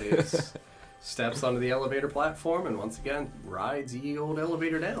 Everybody steps onto the elevator platform and once again rides ye old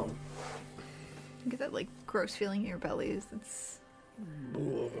elevator down. You get that like gross feeling in your belly. It's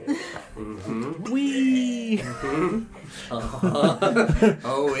Mm-hmm. Wee. Mm-hmm.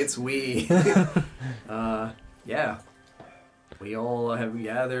 Oh, it's we. Yeah. We all have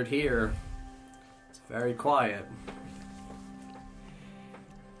gathered here. It's very quiet.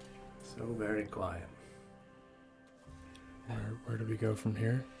 So very quiet. Where do we go from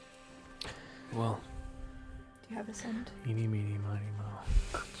here? Well, do you have a scent? Eeny, meeny, miny,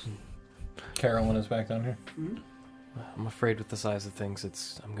 mo. Carolyn is back down here. I'm afraid with the size of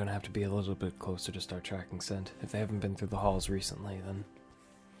things, I'm gonna have to be a little bit closer to start tracking scent. If they haven't been through the halls recently, then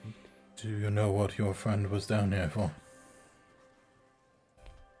Do you know what your friend was down here for?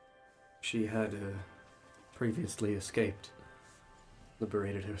 She had previously escaped,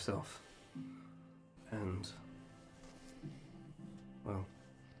 liberated herself, and, well,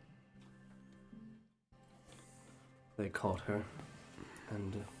 they caught her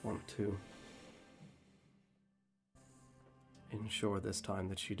and want to ensure this time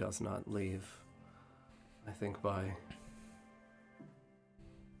that she does not leave, I think by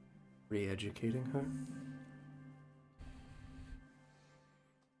re-educating her.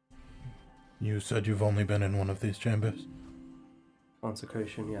 You said you've only been in one of these chambers?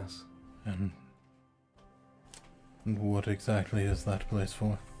 Consecration, yes. And what exactly is that place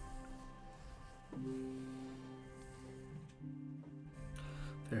for?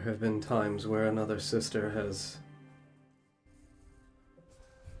 There have been times where another sister has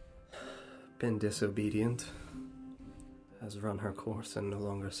been disobedient, has run her course and no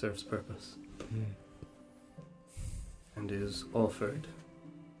longer serves purpose, and is offered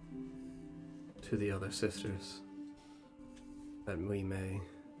to the other sisters that we may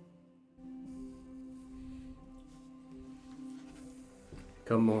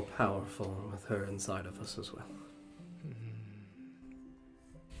become more powerful with her inside of us as well.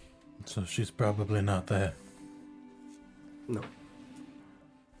 So she's probably not there. No.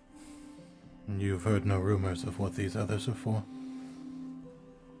 And you've heard no rumors of what these others are for?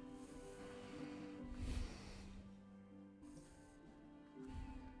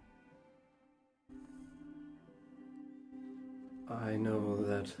 I know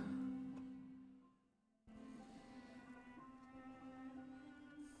that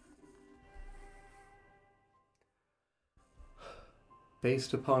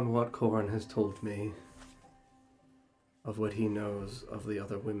based upon what Corin has told me of what he knows of the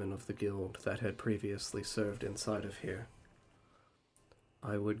other women of the guild that had previously served inside of here,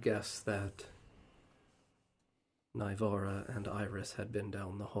 I would guess that Nivara and Iris had been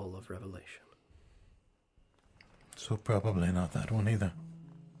down the Hall of Revelation. So probably not that one either.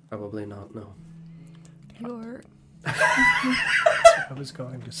 Probably not, no. Your I was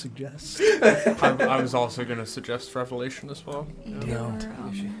going to suggest. I was also going to suggest Revelation as well. No.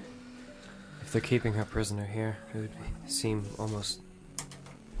 If they're keeping her prisoner here, it would seem almost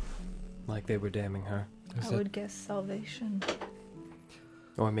like they were damning her. I would guess salvation.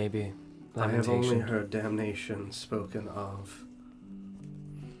 Or maybe I have only lamentation. heard damnation spoken of.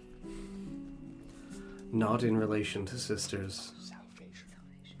 Not in relation to sisters,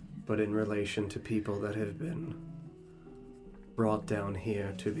 but in relation to people that have been brought down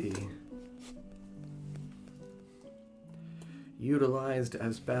here to be utilized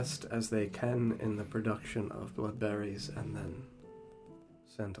as best as they can in the production of bloodberries and then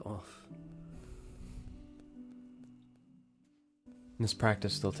sent off. This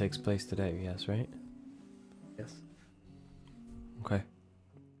practice still takes place today, yes, right? Yes. Okay.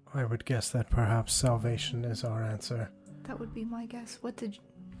 I would guess that perhaps salvation is our answer. That would be my guess. What did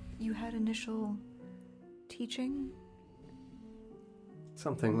you had initial teaching?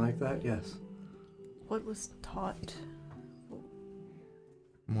 Something like that, yes. What was taught?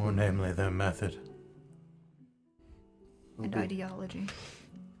 More namely, their method. And ideology.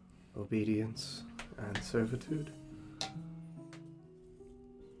 Obedience and servitude.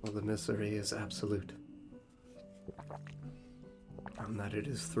 Well, the misery is absolute. And that it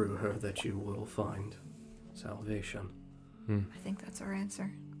is through her that you will find salvation. I think that's our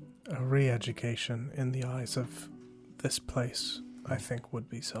answer. A re-education in the eyes of this place, I think, would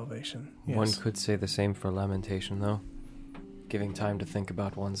be salvation. Yes. One could say the same for lamentation, though. Giving time to think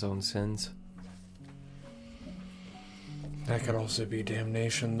about one's own sins. That could also be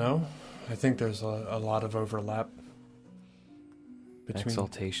damnation, though. I think there's a lot of overlap between...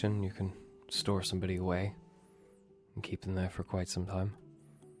 Exaltation, you can store somebody away and keep them there for quite some time.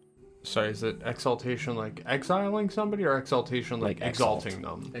 Sorry, is it exaltation like exiling somebody, or exaltation like exalting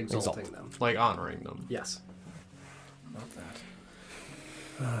them? Exalting them. Like honoring them? Yes. Not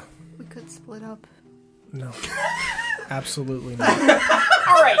that. We could split up. No. Absolutely not.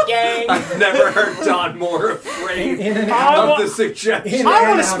 Alright, gang! I've never heard Don more afraid In and of the suggestion. I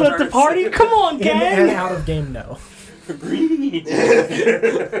want to split the party. Come on, In gang! and out of game, no.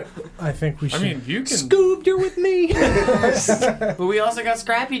 I think we should. I mean, you can... Scoob, you're with me. But we also got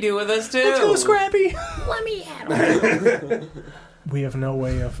Scrappy do with us, too! Let's go, Scrappy! Let me handle We have no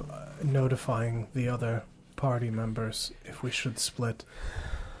way of notifying the other party members if we should split.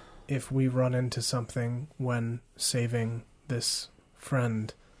 If we run into something when saving this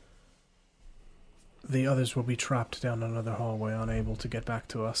friend, the others will be trapped down another hallway, unable to get back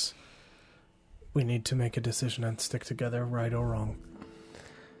to us. We need to make a decision and stick together, right or wrong.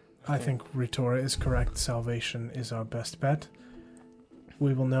 I think Ritora is correct. Salvation is our best bet.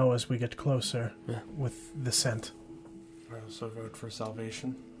 We will know as we get closer with the scent. I also vote for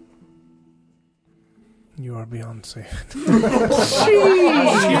salvation. You are beyond safe. Jeez!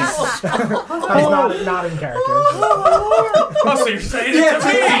 not in character. Oh, so you're saying it to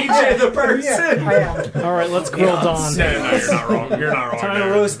me? DJ the person! Yeah, I am. Alright, let's grill Dawn. No, you're not wrong. You're not wrong. Time to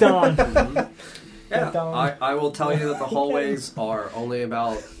there. roast Dawn. Yeah, I will tell you that the hallways are only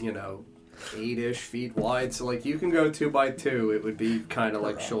about, 8-ish feet wide, so you can go 2 by 2. It would be kind of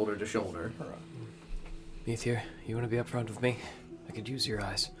like shoulder to shoulder. Meteor, you want to be up front with me? I could use your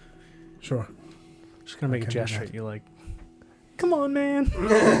eyes. Sure. Just gonna make a can do gesture that. at you like, come on, man.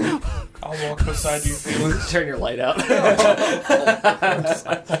 I'll walk beside you, Felix. Turn your light out.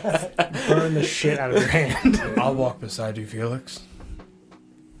 Burn the shit out of your hand. I'll walk beside you, Felix.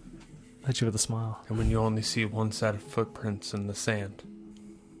 Hit you with a smile. And when you only see one set of footprints in the sand.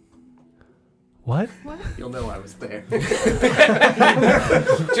 What? You'll know I was there.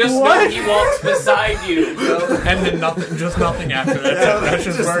 Just know he walks beside you. And then nothing after that. That's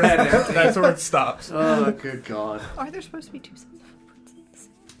just where that's where it stops. Oh, good God. Are there supposed to be 2 sets of footprints in this?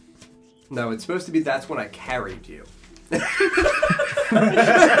 No, it's supposed to be that's when I carried you.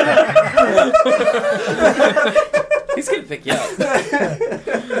 He's gonna pick you up.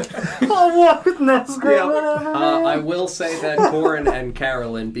 I'll walk with Nesgrim. Yeah. I will say that Corin and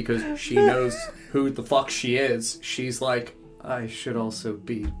Carolyn, because she knows who the fuck she is, she's like, I should also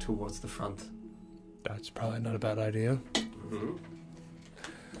be towards the front. That's probably not a bad idea. Mm-hmm.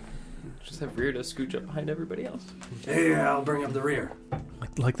 Just have Rita scooch up behind everybody else. Yeah, I'll bring up the rear.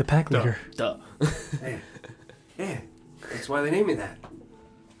 Like the pack leader. Duh. Hey. Yeah, that's why they named me that.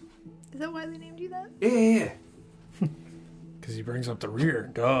 Is that why they named you that? Yeah. Because he brings up the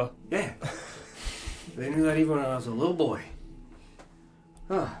rear. Duh. Yeah. They knew that even when I was a little boy.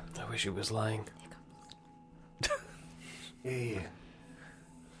 Huh. I wish he was lying. Yeah.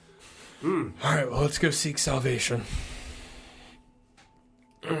 Alright, well, let's go seek salvation.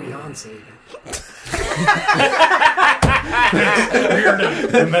 Beyond saving.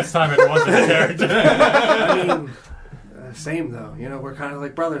 The best time it wasn't a character. I mean, same though. You know, we're kind of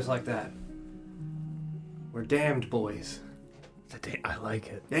like brothers like that. We're damned boys. I like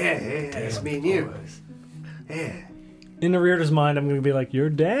it. Yeah, it's me and you. Yeah. In Narita's mind, I'm going to be like, you're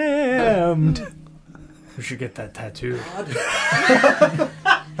damned. We should get that tattoo.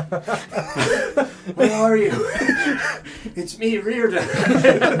 Where are you? It's me, Reardon.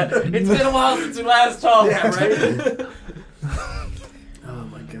 It's been a while since we last talked. Yeah, right? Oh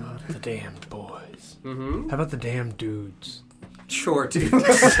my god. The damned boys. Mm-hmm. How about the damned dudes? Sure, dude.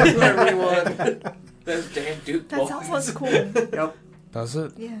 Everyone. Those damn Duke That boys. sounds less cool. Yep. Does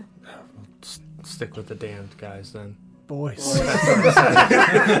it? Yeah. Stick with the damned guys then. Boys. You're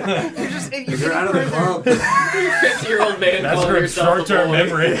You're out of the club. 50-year-old man That's calling from yourself short-term a boy.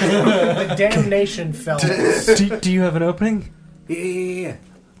 memory. The damnation fell. Do you have an opening? Yeah.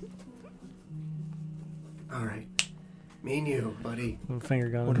 Alright. Me and you, buddy. Finger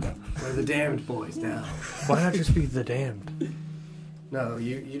gun. We're the damned boys now. Why not just be the damned? No,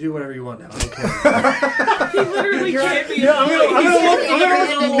 you do whatever you want now. Okay. He literally can't be. I'm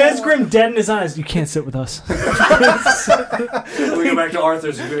gonna look Nesgrim dead in his eyes. You can't sit with us. We go back to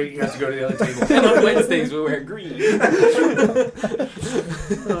Arthur's. You have to go to the other table. And on Wednesdays we wear green.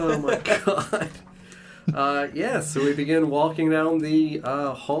 Oh my god. Yeah, so we begin walking down the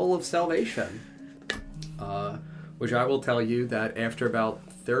Hall of Salvation. Which I will tell you that after about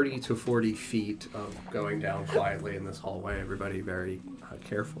 30 to 40 feet of going down quietly in this hallway, everybody very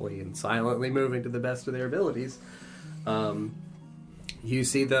carefully and silently moving to the best of their abilities, you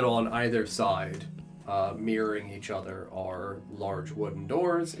see that on either side, mirroring each other, are large wooden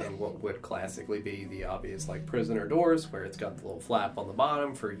doors and what would classically be the obvious like prisoner doors, where it's got the little flap on the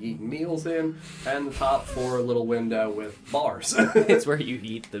bottom for eating meals in, and the top for a little window with bars. It's where you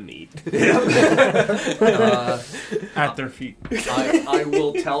eat the meat. At their feet. I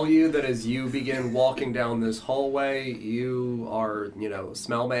will tell you that as you begin walking down this hallway, you are,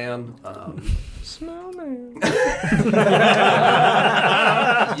 smell man. Smell man.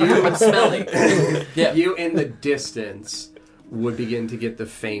 I'm smelling. Yeah. You in the distance would begin to get the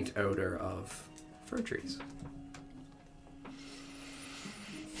faint odor of fir trees.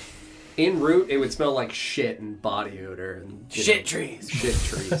 En route, it would smell like shit and body odor and trees. Shit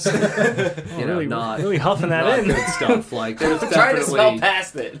trees. Really, not really huffing that not in. good stuff. Like there's I'm trying to smell definitely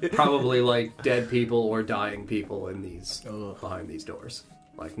past it. probably like dead people or dying people in these behind these doors.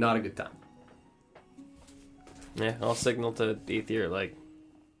 Like not a good time. Yeah, I'll signal to Ether like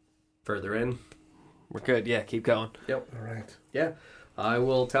Further in. we're good. Yeah, keep going. Yep. All right. Yeah. I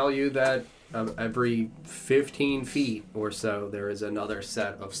will tell you that every 15 feet or so, there is another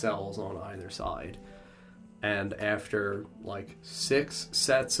set of cells on either side. And after, 6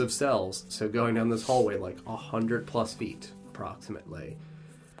 sets of cells, so going down this hallway, 100 plus feet, approximately,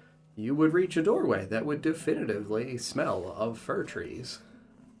 you would reach a doorway that would definitively smell of fir trees.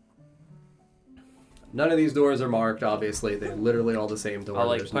 None of these doors are marked, obviously. They're literally all the same door. I'll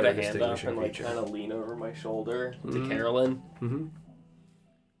There's put no a hand up distinguishing and feature. kind of lean over my shoulder to Mhm. Carolyn. Mm-hmm.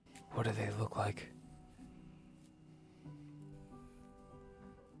 What do they look like?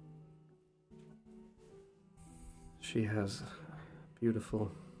 She has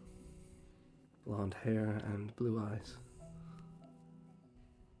beautiful blonde hair and blue eyes.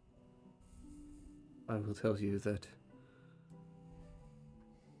 I will tell you that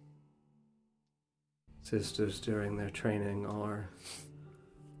sisters during their training are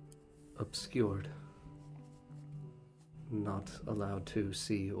obscured, not allowed to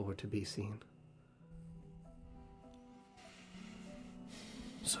see or to be seen.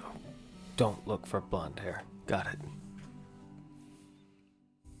 So, don't look for blonde hair. Got it.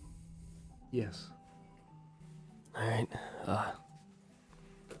 Yes. Alright.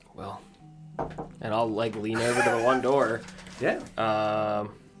 Well, And I'll lean over to the one door. Yeah.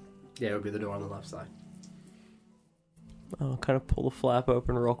 Yeah, it would be the door on the left side. I'll kind of pull the flap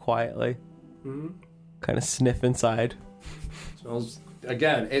open real quietly. Mm-hmm. Kind of sniff inside. Smells,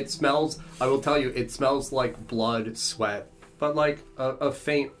 again, it smells, I will tell you, it smells like blood, sweat, but like a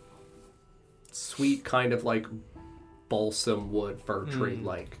faint, sweet kind of balsam wood fir tree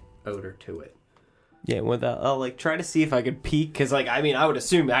odor to it. Yeah, I'll try to see if I could peek, because I would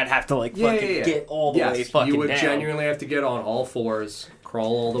assume I'd have to get all the way fucking you would down. genuinely have to get on all fours, crawl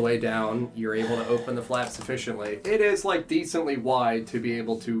all the way down. You're able to open the flap sufficiently. It is decently wide to be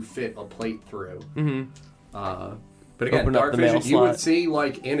able to fit a plate through. Mm-hmm. But again, Open up dark the mail vision, you would slot. see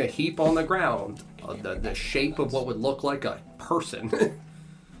in a heap on the ground the shape of what would look like a person.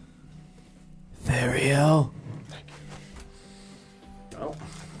 Theriel. Oh.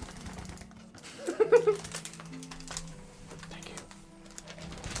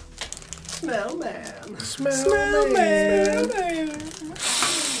 Smell man. Smell man.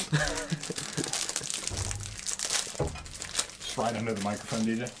 Just right under the microphone,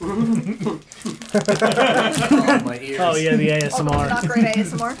 DJ. Oh, my ears. Oh yeah, the Oh, ASMR. not great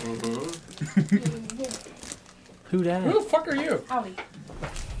ASMR. Who dat? Who the fuck are you? Howie.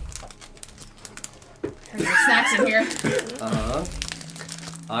 There's your snacks in here.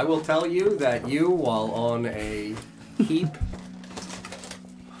 I will tell you that you, while on a heap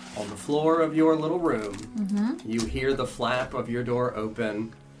on the floor of your little room, you hear the flap of your door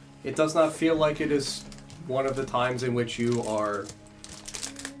open. It does not feel like it is one of the times in which you are...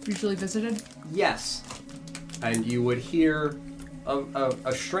 Usually visited? Yes. And you would hear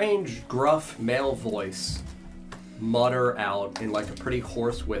a strange, gruff male voice mutter out in like a pretty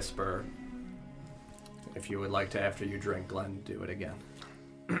hoarse whisper. If you would like to, after you drink, Glenn, do it again.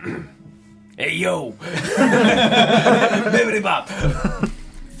 Hey, yo! Bibbidi bop!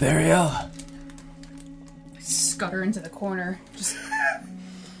 Theriel. Scutter into the corner. Just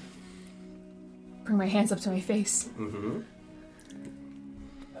bring my hands up to my face.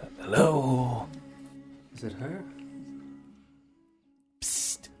 Hello. Is it her?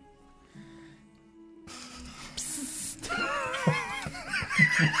 Psst.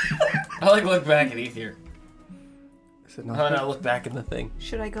 I like look back at Ether. Is it Oh, not? and I look back at the thing.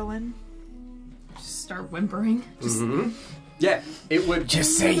 Should I go in? Just start whimpering. Just Yeah, it would.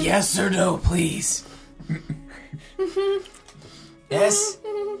 Just say yes or no, please. Yes?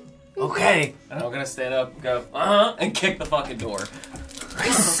 Okay. And I'm gonna stand up and go, and kick the fucking door.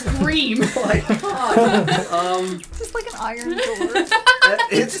 scream. My God. Just like an iron door.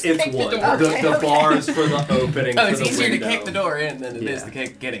 It's kick the wood. door. The bars for the opening. Oh, it's for the easier window. to kick the door in than it is to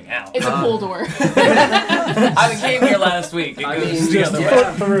kick getting out. It's a pull door. I came here last week. It I goes mean, the just other way.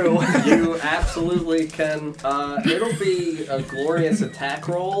 yeah, Through. you absolutely can. It'll be a glorious attack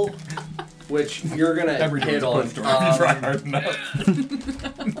roll, which you're gonna hit on.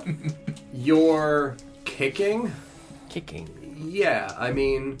 You're kicking. Yeah, I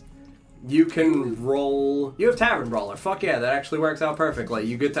mean, you can roll. You have Tavern Brawler. Fuck yeah, that actually works out perfectly.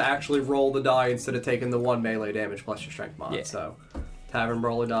 You get to actually roll the die instead of taking the 1 melee damage plus your strength mod. Yeah. So, Tavern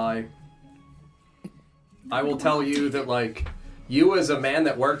Brawler die. I will tell you that, like, you as a man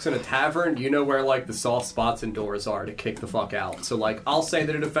that works in a tavern, you know where, like, the soft spots and doors are to kick the fuck out. So, like, I'll say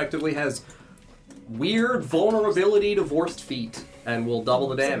that it effectively has weird vulnerability to forced feet and will double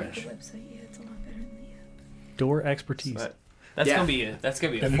the damage. Door expertise. That's Yeah. gonna be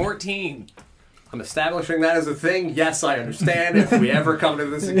a 14. I'm establishing that as a thing. Yes, I understand. If we ever come to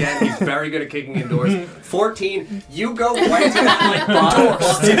this again, he's very good at kicking indoors. 14, you go right to that like bottom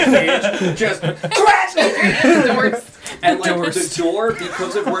busted cage, just crash and like the door,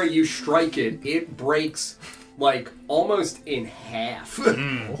 because of where you strike it, it breaks like almost in half.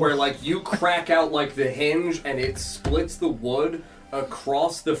 Where like you crack out like the hinge and it splits the wood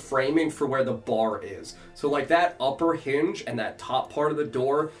across the framing for where the bar is. So like that upper hinge and that top part of the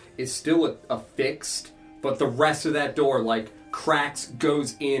door is still affixed, but the rest of that door like cracks,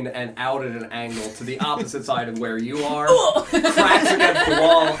 goes in and out at an angle to the opposite side of where you are, cracks against the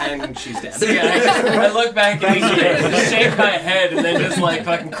wall, and she's dead. So yeah, I look back at you, just shake my head, and then just like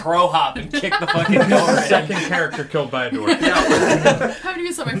fucking crow hop and kick the fucking door in. Second character killed by a door. How do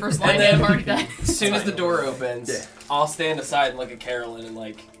you say my first line? And then I'm already dead. As soon as the door opens, Yeah. I'll stand aside and look at Carolyn and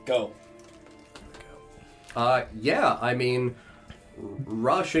like, go. Yeah, I mean,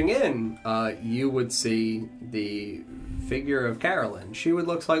 rushing in, you would see the figure of Carolyn. She would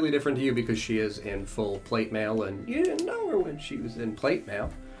look slightly different to you because she is in full plate mail, and you didn't know her when she was in plate mail.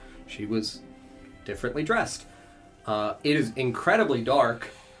 She was differently dressed. It is incredibly dark.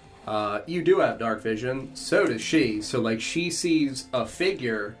 You do have dark vision, so does she. So, like, she sees a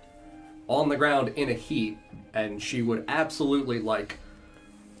figure on the ground in a heap, and she would absolutely, like,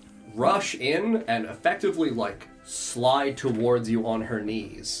 rush in and effectively, like, slide towards you on her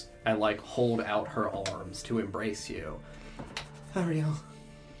knees and, like, hold out her arms to embrace you. Ariel.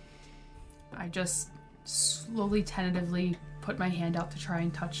 I just slowly, tentatively put my hand out to try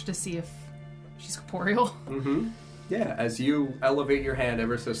and touch to see if she's corporeal. Mm-hmm. Yeah, as you elevate your hand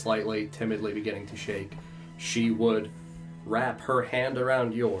ever so slightly, timidly beginning to shake, she would wrap her hand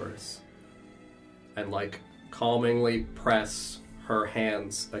around yours and, like, calmingly press her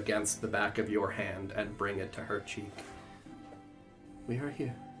hands against the back of your hand and bring it to her cheek. We are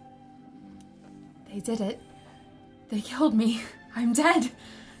here. They did it. They killed me. I'm dead.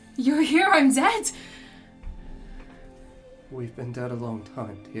 You're here. I'm dead. We've been dead a long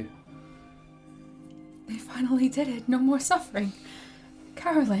time, dear. They finally did it. No more suffering.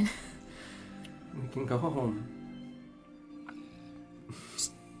 Carolyn. We can go home.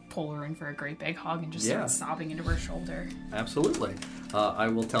 pull her in for a great big hug and just start sobbing into her shoulder. Absolutely. I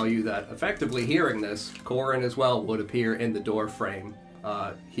will tell you that effectively hearing this, Corin as well would appear in the door frame.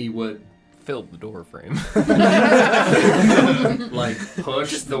 He would fill the door frame. like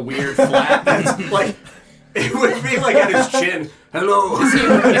push the weird flap that's like it would be like at his chin. Hello. Is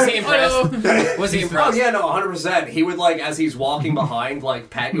he impressed? Was he impressed? Oh yeah, no, 100%. He would like as he's walking behind, like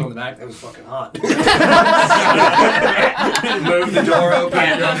pat you on the back. That was fucking hot. Move the door open.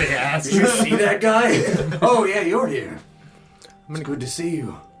 Pat on the ass. Did you see that guy? Oh yeah, you're here. It's good to see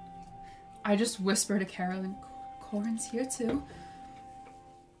you. I just whisper to Carolyn, Corin's here too.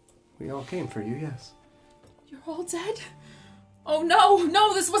 We all came for you, yes. You're all dead? Oh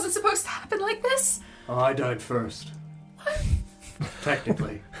no, this wasn't supposed to happen like this. Oh, I died first. What?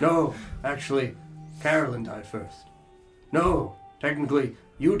 Technically. No, actually, Carolyn died first. No, technically,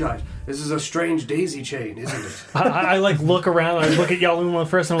 you died. This is a strange daisy chain, isn't it? I like look around, I look at Yaluma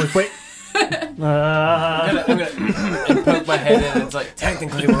first, and I'm like, wait. I'm gonna poke my head in, and it's like,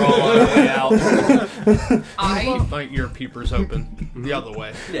 technically we're all on our way out. I keep my ear peepers open the other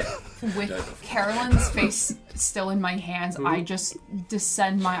way. Yeah. With Carolyn's face still in my hands, I just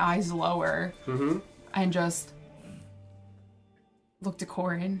descend my eyes lower and just look to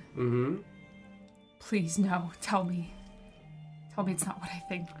Corin. Please, no. Tell me. Tell me it's not what I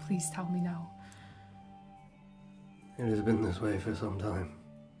think. Please tell me no. It has been this way for some time.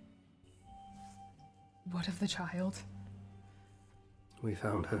 What of the child? We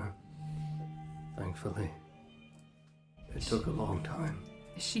found her. Thankfully. It took a long time.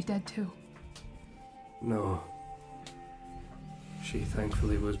 Is she dead too? No. She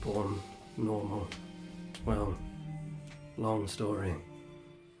thankfully was born normal. Well, long story.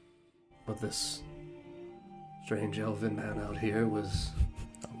 But this strange elven man out here was...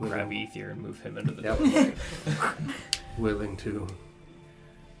 I'll grab Ether and move him into the door. Willing to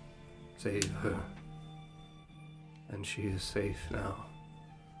save her. And she is safe now.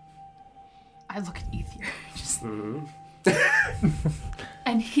 I look at Ether. Just...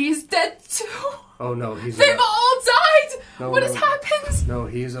 And he's dead too? Oh no, he's They've all died! No, what has happened? No,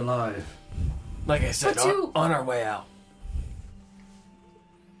 he's alive. Like I said, on our way out.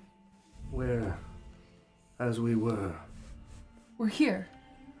 We're as we were. We're here.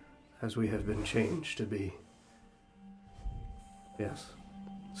 As we have been changed to be. Yes,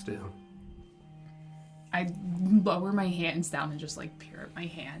 still. I lower my hands down and just like peer at my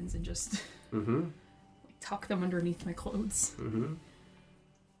hands and just like, tuck them underneath my clothes.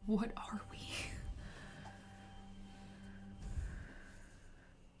 What are we?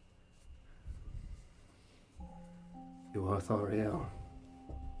 You are Thariel.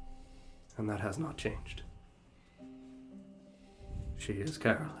 And that has not changed. She is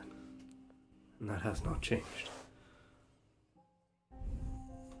Carolyn. And that has not changed.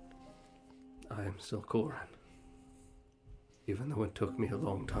 I am still Corin. Even though it took me a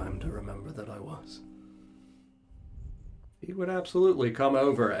long time to remember that I was. He would absolutely come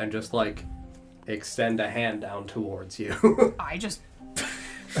over and just, like, extend a hand down towards you. I just...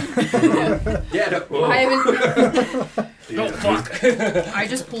 Yeah, no. I haven't... Don't fuck. I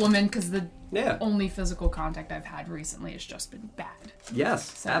just pull him in because the only physical contact I've had recently has just been bad.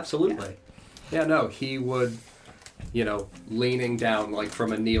 Yes, so, absolutely. Yeah, no, he would... You know, leaning down, like,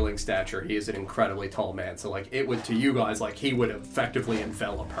 from a kneeling stature. He is an incredibly tall man. So, like, it would, to you guys, like, he would effectively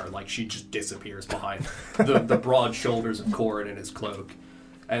envelop her. Like, she just disappears behind the broad shoulders of Corin in his cloak.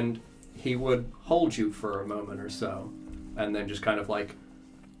 And he would hold you for a moment or so. And then just kind of, like,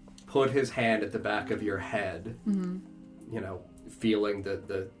 put his hand at the back of your head. You know, feeling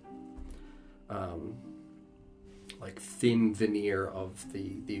the like thin veneer of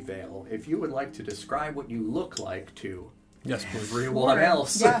the veil. If you would like to describe what you look like to everyone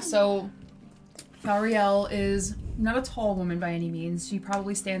else. Yeah, so Thariel is not a tall woman by any means. She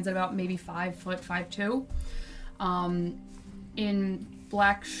probably stands at about maybe 5'5'2". In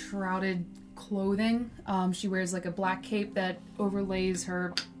black shrouded clothing. She wears like a black cape that overlays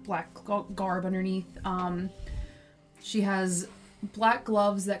her black garb underneath. She has black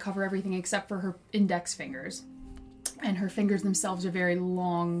gloves that cover everything except for her index fingers. And her fingers themselves are very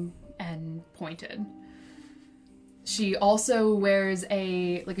long and pointed. She also wears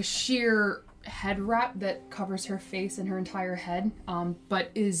a sheer head wrap that covers her face and her entire head, but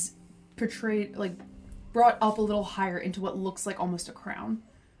is portrayed, like, brought up a little higher into what looks like almost a crown.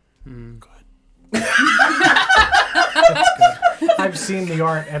 Good. That's good. I've seen the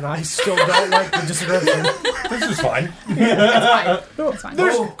art and I still don't like the description. This is fine. Yeah, it's fine.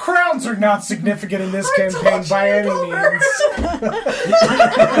 Crowns are not significant in this campaign by any means.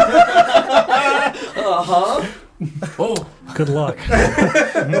 Oh, good luck. Bring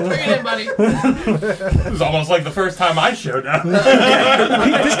it in, buddy. It was almost like the first time I showed up.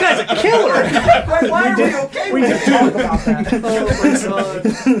 This guy's a killer. Why are we okay? We did talk about that. Oh my god.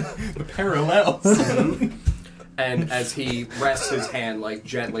 The parallels. And as he rests his hand like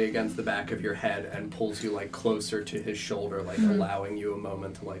gently against the back of your head and pulls you like closer to his shoulder, like allowing you a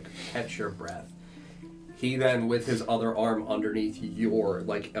moment to like catch your breath, he then with his other arm underneath your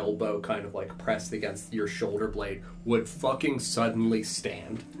like elbow kind of like pressed against your shoulder blade would fucking suddenly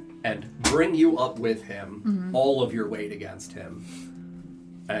stand and bring you up with him, all of your weight against him.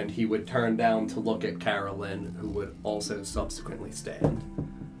 And he would turn down to look at Carolyn, who would also subsequently stand.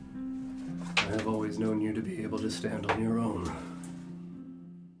 I have always known you to be able to stand on your own.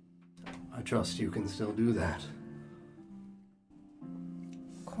 I trust you can still do that.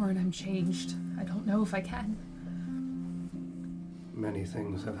 Corin, I'm changed. I don't know if I can. Many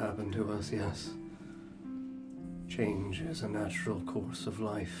things have happened to us, yes. Change is a natural course of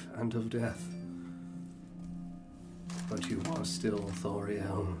life and of death. But you are still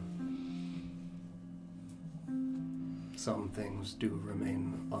Thoriel. Some things do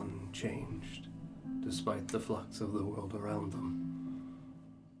remain unchanged, despite the flux of the world around them.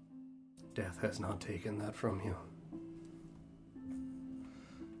 Death has not taken that from you.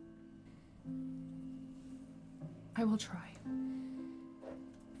 I will try.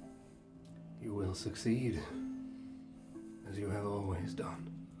 You will succeed, as you have always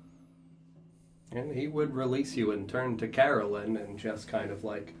done. And he would release you and turn to Carolyn and just kind of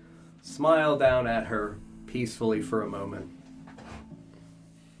like smile down at her peacefully for a moment.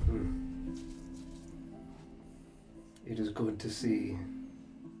 It is good to see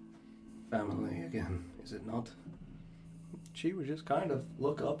family again, is it not? She would just kind of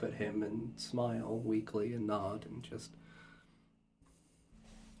look up at him and smile weakly and nod and just...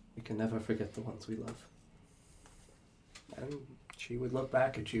 We can never forget the ones we love. And she would look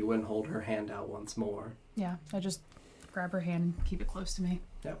back at you and hold her hand out once more. Yeah, I just grab her hand and keep it close to me.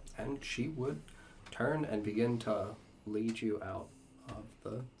 Yep, and she would turn and begin to lead you out of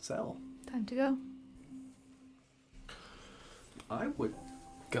the cell. Time to go. I would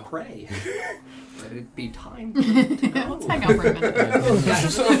go pray that it'd be time to go. Let's hang out for a minute.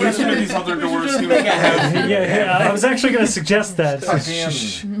 Just open some of these other doors. See what we have. Yeah, I was actually going to suggest that.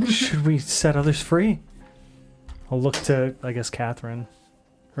 Should we set others free? I'll look to, I guess, Catherine.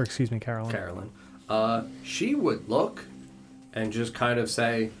 Or, excuse me, Carolyn. She would look and just kind of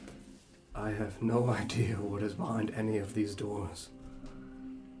say, I have no idea what is behind any of these doors.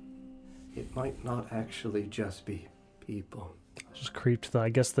 It might not actually just be people. Just creep to, I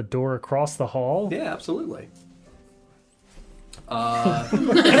guess, the door across the hall? Yeah, absolutely. I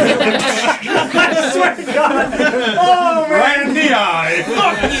swear to God. Oh, man. Right in the eye.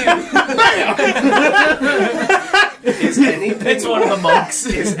 Fuck you. Is anything... It's one of the monks.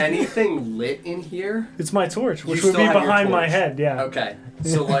 Is anything lit in here? It's my torch, which You would be still have your behind my torch. head, yeah. Okay,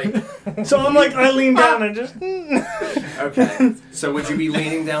 so like... So I'm like, I lean down and just... Okay, so would you be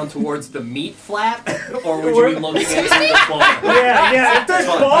leaning down towards the meat flap, or would you be looking into the bar? Yeah, if there's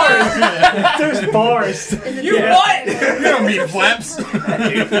bars. If there's bars. What? You don't mean flaps.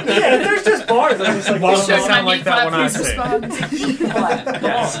 Yeah, if there's just bars, I'm just like... Well, oh, that sound like that when I say.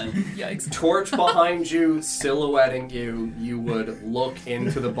 Yes. Yikes. Torch behind you, silhouetting you, you would look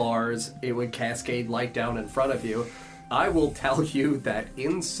into the bars, it would cascade light down in front of you. I will tell you that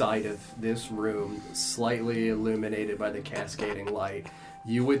inside of this room, slightly illuminated by the cascading light,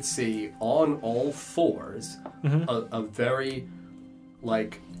 you would see on all fours a very,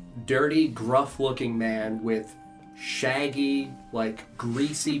 like, dirty, gruff-looking man with shaggy, like,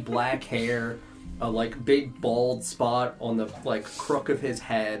 greasy black hair, a, like, big bald spot on the, like, crook of his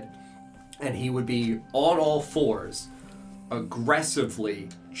head, and he would be on all fours, aggressively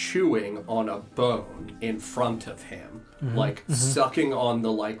chewing on a bone in front of him, like sucking on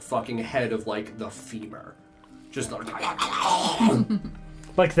the like fucking head of like the femur, just like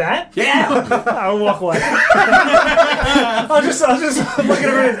like that? Yeah. I'll walk away. I'll just look at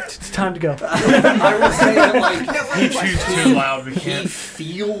everyone. It's time to go. I will say that like He chews too loud. We he can't.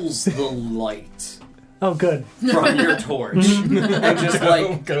 feels the light Oh, good. from your torch and just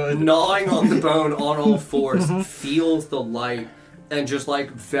like gnawing on the bone on all fours, feels the light. And just,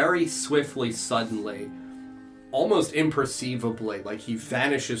 like, very swiftly, suddenly, almost imperceivably, like, he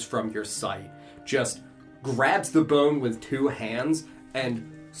vanishes from your sight, just grabs the bone with two hands and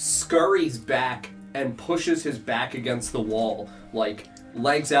scurries back and pushes his back against the wall, like,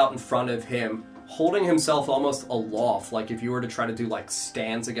 legs out in front of him, holding himself almost aloft, like if you were to try to do like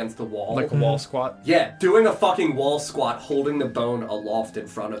stands against the wall. Like a wall squat? Yeah, doing a fucking wall squat, holding the bone aloft in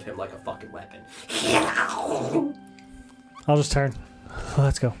front of him like a fucking weapon. I'll just turn.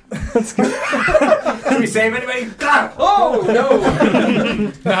 Let's go. Did we save anybody? God! Oh, no!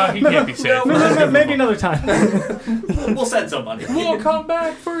 No, he can't be saved. Maybe another time. We'll send somebody. We'll come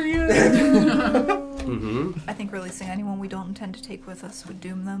back for you! I think releasing anyone we don't intend to take with us would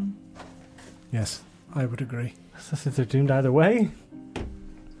doom them. Yes, I would agree. If they're doomed either way.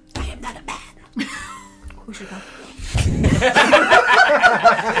 I am not a man. Who should go?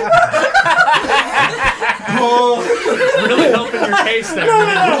 Really helping your case there.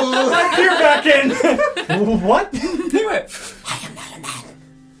 No. You're back in. What? Do it. I am not a man.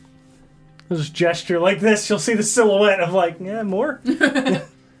 I'll just gesture like this. You'll see the silhouette of like, yeah, more. I am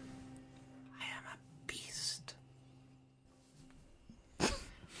a beast.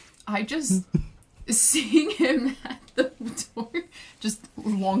 I just seeing him at the door, just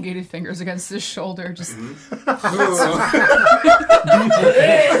elongated fingers against his shoulder, just. You're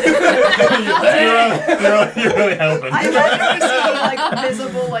really helping. I imagine we see like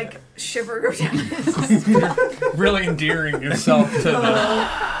visible like shiver go down his spine. Really endearing yourself to the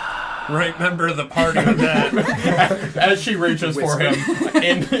right member of the party with that. As she reaches for him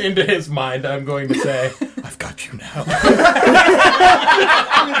into his mind, I'm going to say, I've got you now.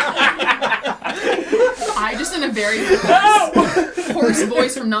 I just in a very hoarse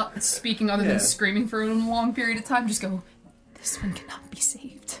voice from not speaking other than screaming for a long period of time, just go, this one cannot be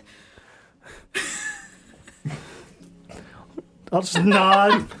saved. I'll just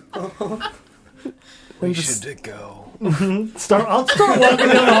nod. We should go. I'll start walking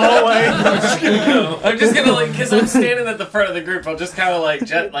down the hallway. I'm just gonna like, because I'm standing at the front of the group, I'll just kind of like,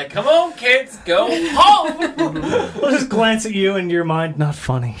 come on, kids, go home. I'll just glance at you and your mind, not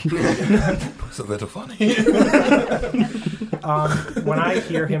funny. It's a little funny. When I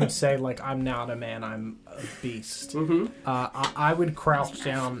hear him say, like, I'm not a man, I'm a beast, I would crouch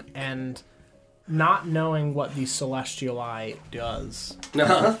down and, not knowing what the Celestial Eye does,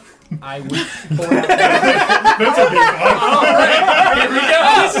 I would pull out... Here we go.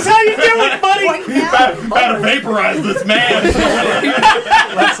 This is how you do it, buddy. About to vaporize this man.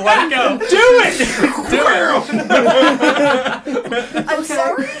 Let's let it go. Do it. I'm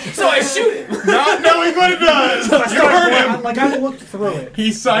sorry. So I shoot him. Not knowing what it does. You heard him. Like, I looked through it.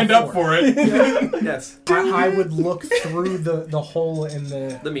 He signed up for it. Yes. I would look through the hole in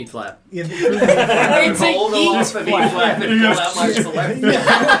the... The meat flap. through I hold off the meat flap and pull out my select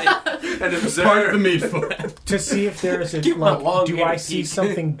and observe. Part of the meat flap. to see if there is a... Keep my Like, long do hair I see peak.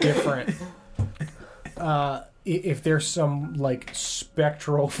 something different? If there's some, like,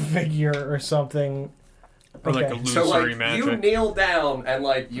 spectral figure or something... Or like Okay. So illusory like magic. you kneel down and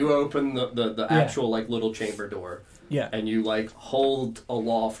like you open the actual like little chamber door. Yeah. And you like hold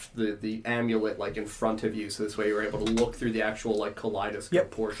aloft the amulet like in front of you, so this way you're able to look through the actual like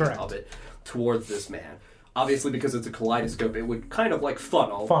kaleidoscope portion correct. of it towards this man. Obviously, because it's a kaleidoscope, it would kind of like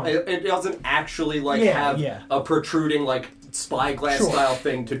funnel. It doesn't actually like have a protruding like spyglass style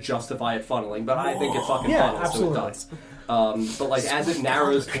thing to justify it funneling, but I think it fucking funnels, absolutely. so it does. But like as it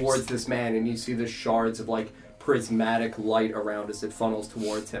narrows towards this man and you see the shards of like prismatic light around as it funnels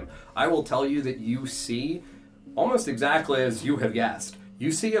towards him, I will tell you that you see, almost exactly as you have guessed,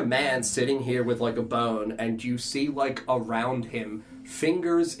 you see a man sitting here with like a bone, and you see like around him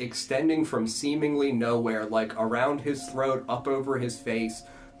fingers extending from seemingly nowhere, like around his throat, up over his face,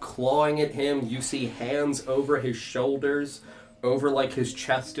 clawing at him. You see hands over his shoulders, over like his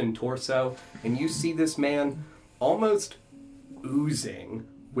chest and torso, and you see this man almost oozing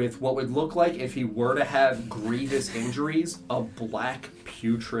with what would look like, if he were to have grievous injuries, a black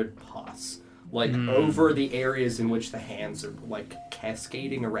putrid pus. Like over the areas in which the hands are like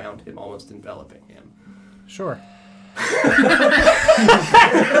cascading around him, almost enveloping him. Sure. Okay.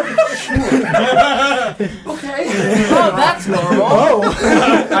 Oh, that's normal.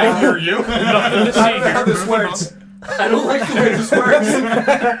 I hear you. Nothing to see here. How this works. I don't like the way this works.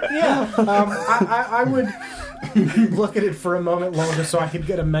 Yeah. I would look at it for a moment longer so I could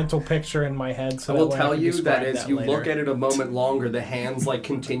get a mental picture in my head. So I will that way tell can you describe that as you later. look at it a moment longer, the hands like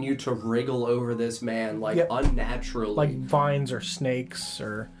continue to wriggle over this man like unnaturally. Like vines or snakes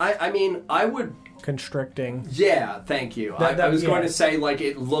or... I mean, I would... Constricting. Yeah, thank you. I was going to say, like,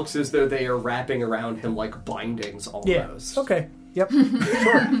 it looks as though they are wrapping around him like bindings almost. Yeah. Okay. Yep.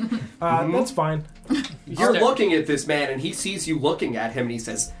 Sure. That's fine. You're looking at this man, and he sees you looking at him, and he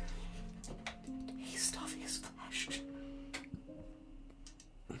says, "He's stuffy as flesh."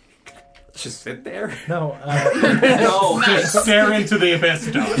 Just sit there? No. No. Just stare into the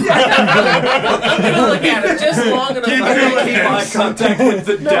abyss, Don. I'm gonna look at it just long enough. I'm gonna keep eye contact with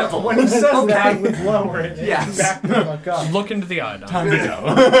the devil. When he says that, he would lower it. Yes. Back the fuck up. Look into the eye, Don. Time to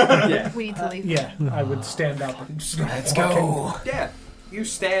go. Yeah. We need to leave. Yeah, I would stand up and just Let's go. Yeah. You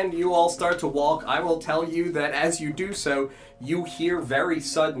stand, you all start to walk. I will tell you that as you do so, you hear very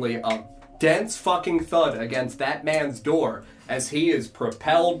suddenly a dense fucking thud against that man's door as he is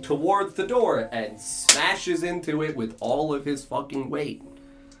propelled towards the door and smashes into it with all of his fucking weight.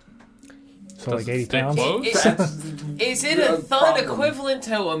 So like 80 Stay pounds? close? Is it a the thud problem. equivalent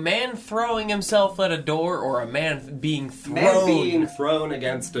to a man throwing himself at a door or a man being thrown? Man being thrown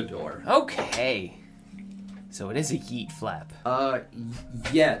against a door. Okay. So it is a yeet flap.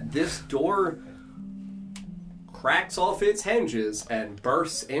 Yeah, this door cracks off its hinges and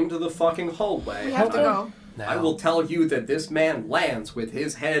bursts into the fucking hallway. We have to go. I will tell you that this man lands with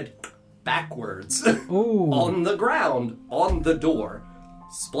his head backwards Ooh. on the ground, on the door,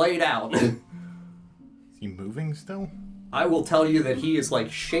 splayed out. Is he moving still? I will tell you that he is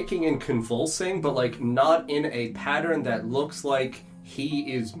like shaking and convulsing, but like not in a pattern that looks like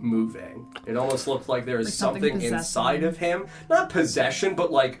he is moving. It almost looks like there is Like something something possessing inside of him. Not possession,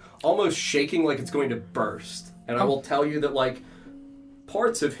 but like almost shaking like it's going to burst. And I will tell you that like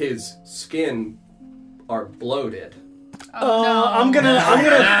parts of his skin are bloated. I'm gonna.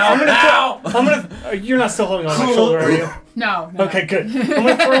 You're not still holding on my shoulder, are you? No. Okay, good. I'm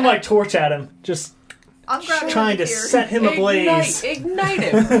gonna throw my torch at him, just I'm grabbing trying him to here. set him ablaze. Ignite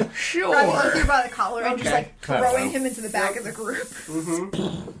him. Grabbing him Sure. through by the collar and just Okay. like throwing him into the back of the group.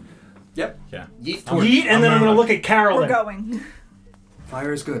 Yep. Yeah. Yeet torch. Yeet, and then I'm gonna look at We're Carolyn. going.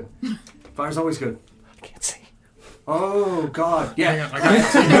 Fire is good. Fire's always good. I can't see. Oh God! Yeah. I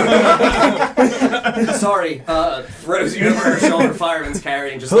got Sorry. Throws you over her shoulder. Fireman's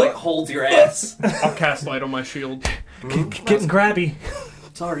carrying. Just like holds your ass. I'll cast light on my shield. Getting grabby.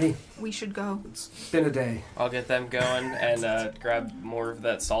 Sorry. We should go. It's been a day. I'll get them going and grab more of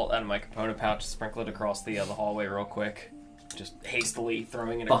that salt out of my component pouch, sprinkle it across the hallway real quick. Just hastily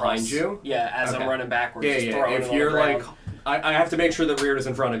throwing it Behind across. you? Yeah, as Okay. I'm running backwards. Yeah, just yeah. throwing it If on the you're like, ground. I have to make sure that Reard is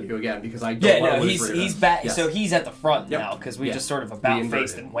in front of you again because I don't Yeah, want no, to lose Reard. he's back. Yes. So he's at the front Yep. now because we Yeah. just sort of We about inverted.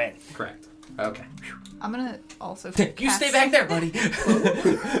 faced and went. Correct. Okay. I'm gonna also. You cast- stay back there, buddy.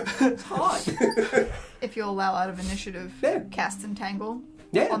 It's hot. If you'll allow out of initiative, Yeah. cast Entangle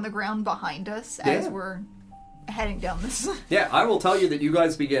Yeah. on the ground behind us as Yeah. we're heading down this. Yeah, I will tell you that you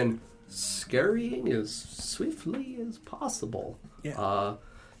guys begin scurrying as swiftly as possible. Yeah.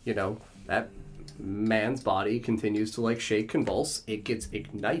 You know, that man's body continues to like shake, convulse. It gets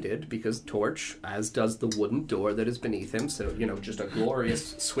ignited because torch, as does the wooden door that is beneath him. So, you know, just a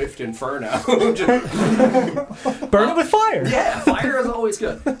glorious, swift inferno. Burn it with fire. Yeah, fire is always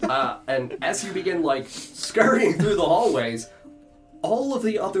good. And as you begin like scurrying through the hallways, all of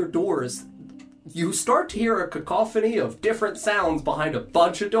the other doors, you start to hear a cacophony of different sounds behind a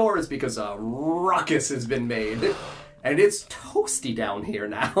bunch of doors because a ruckus has been made. And it's toasty down here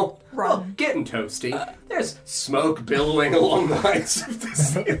now. Well, getting toasty. There's smoke billowing along the heights of the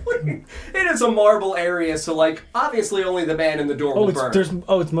ceiling. It is a marble area, so like obviously only the man in the door will burn.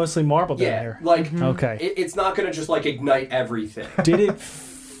 It's mostly marble down Yeah, here. like Okay. it's not going to just like ignite everything. Did it?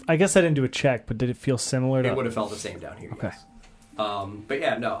 I guess I didn't do a check, but did it feel similar to? It would have felt the same down here. Okay. Yes. But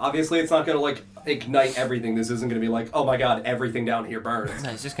yeah, no. Obviously, it's not going to like ignite everything. This isn't going to be like, oh my god, everything down here burns.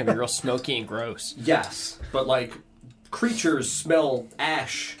 No, it's just gonna be real smoky and gross. Yes, but like creatures smell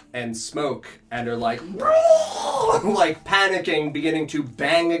ash and smoke and are like like panicking, beginning to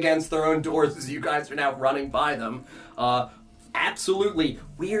bang against their own doors as you guys are now running by them. Absolutely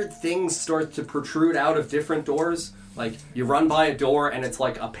weird things start to protrude out of different doors. Like you run by a door and it's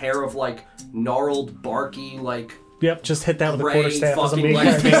like a pair of like gnarled, barky, like Yep, just hit that with a gray quarterstaff as I'm fucking being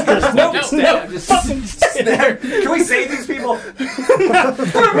like carried. no, just there. Can we save these people? Right,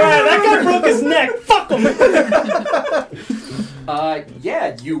 that guy broke his neck. Fuck him.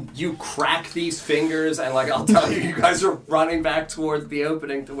 Yeah, you crack these fingers, and like I'll tell you, you guys are running back towards the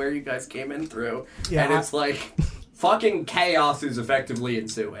opening to where you guys came in through, Yeah, and it's like fucking chaos is effectively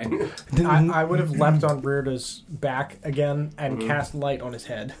ensuing. I would have leapt on Rearda's back again and cast light on his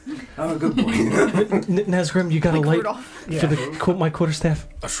head. Oh, good boy. Nazgrim, you got a light Rudolph. for the my quarterstaff?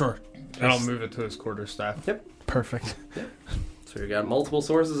 Sure. And I'll move it to his quarterstaff. Yep. Perfect. So we got multiple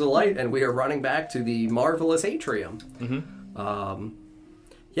sources of light, and we are running back to the marvelous atrium.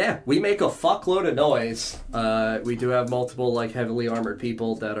 Yeah, we make a fuckload of noise. We do have multiple like heavily armored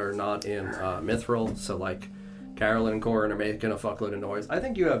people that are not in Mithril, so like Carolyn and Corin are making a fuckload of noise. I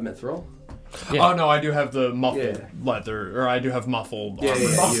think you have Mithril. Yeah. Oh no, I do have the muffled leather, or I do have muffled.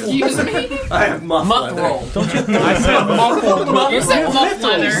 Excuse me. I have muffled roll. Don't you? I said muffled. You said muffled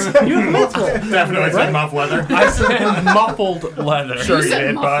leather. You have muffled. Definitely said muffled leather. I said muffled leather. Sure you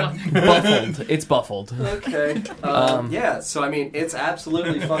did, bud. Buffled. It's buffled. Okay. Yeah. So I mean, it's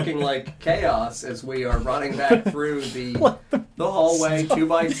absolutely fucking like chaos as we are running back through the hallway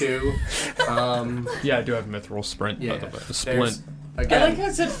 2x2. Yeah, I do have mithril sprint. By the way. The splint. Again. I like how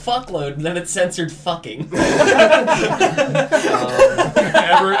it said fuckload and then it censored fucking.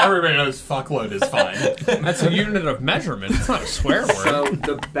 Everybody knows fuckload is fine. That's a unit of measurement. It's not a swear word. So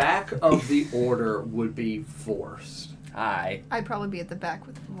the back of the order would be Vorst. Hi. I'd probably be at the back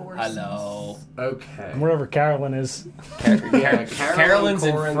with Vorst. Hello. Okay. Wherever Carolyn is. Carolyn's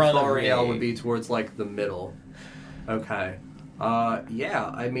in Corin, front of Floriel me. would be towards like the middle. Okay.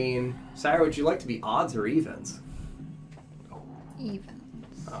 Yeah. I mean, Sarah, would you like to be odds or evens? Even.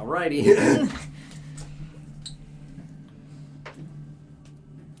 Alrighty.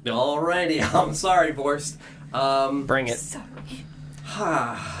 Alrighty. I'm sorry, Vorst. Bring it. Sorry.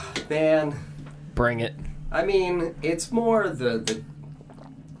 Man. Bring it. I mean, it's more the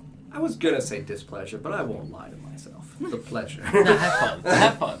I was gonna say displeasure, but I won't lie to myself. The pleasure. No, have fun.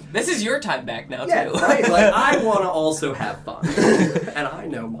 Have fun. This is your time back now, Yeah, too. right. Like, I want to also have fun. And I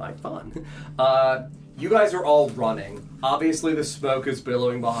know my fun. You guys are all running. Obviously, the smoke is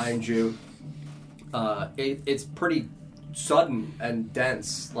billowing behind you. It's pretty sudden and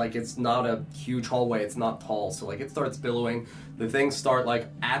dense. Like, it's not a huge hallway. It's not tall. So, like, it starts billowing. The things start, like,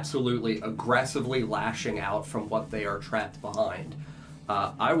 absolutely aggressively lashing out from what they are trapped behind.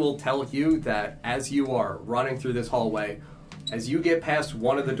 I will tell you that as you are running through this hallway, as you get past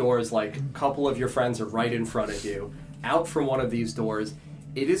one of the doors, like, a couple of your friends are right in front of you, out from one of these doors,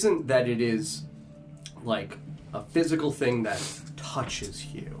 it isn't that it is, like, a physical thing that touches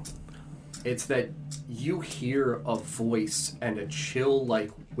you. It's that you hear a voice and a chill,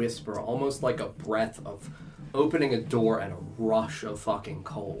 like, whisper, almost like a breath of opening a door and a rush of fucking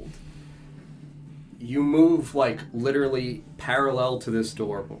cold. You move, like, literally parallel to this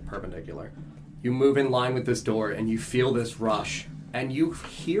door, well, perpendicular. You move in line with this door, and you feel this rush, and you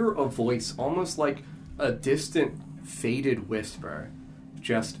hear a voice, almost like a distant, faded whisper,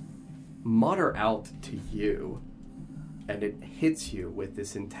 just mutter out to you. And it hits you with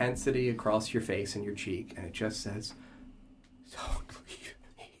this intensity across your face and your cheek, and it just says, "Don't leave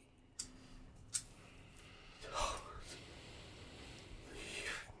me. Don't leave me."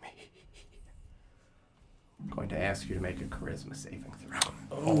 I'm going to ask you to make a charisma saving throw.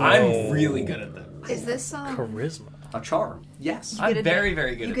 Oh. I'm really good at that. Is this charisma? A charm, yes. I'm very,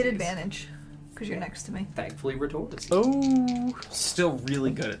 very good You at get these. advantage because you're next to me. Thankfully, Retortus. Oh, still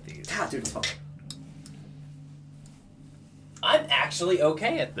really good at these. God, dude, it's fun. I'm actually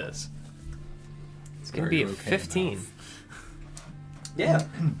okay at this. It's gonna be a 15. Yeah,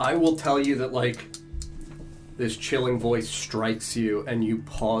 I will tell you that, like, this chilling voice strikes you and you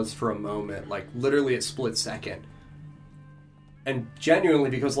pause for a moment, like, literally a split second. And genuinely,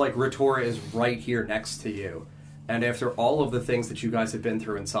 because, like, Ritora is right here next to you, and after all of the things that you guys have been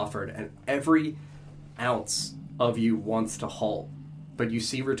through and suffered, and every ounce of you wants to halt, but you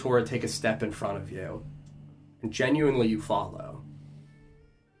see Ritora take a step in front of you, and genuinely you follow.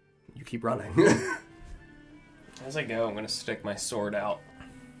 You keep running. As I go, I'm going to stick my sword out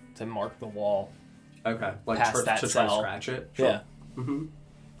to mark the wall. Okay, like past to that try to cell. scratch it? Sure. Yeah. Mm-hmm.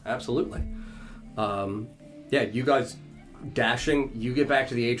 Absolutely. Yeah, you guys dashing, you get back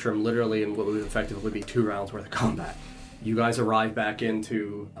to the atrium literally in what would effectively be 2 rounds worth of combat. You guys arrive back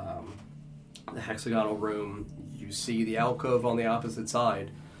into the hexagonal room. You see the alcove on the opposite side.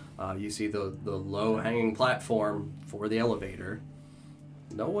 You see the low-hanging platform for the elevator.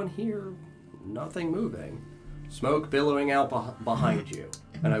 No one here, nothing moving. Smoke billowing out behind you.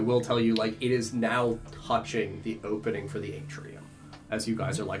 And I will tell you, like, it is now touching the opening for the atrium. As you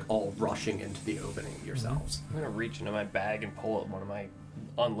guys are, like, all rushing into the opening yourselves. I'm going to reach into my bag and pull out one of my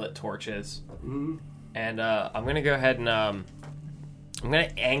unlit torches. Mm-hmm. And I'm going to go ahead and I'm going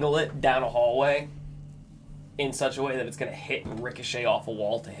to angle it down a hallway in such a way that it's going to hit and ricochet off a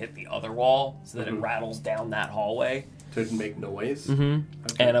wall to hit the other wall so that it rattles down that hallway. To make noise? Mm-hmm.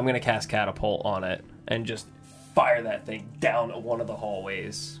 Okay. And I'm going to cast Catapult on it and just fire that thing down one of the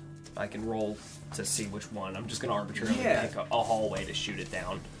hallways. I can roll to see which one. I'm just going to arbitrarily pick a hallway to shoot it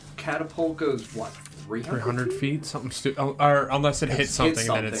down. Catapult goes, what, 300 feet? Something stupid. Or unless it hits something,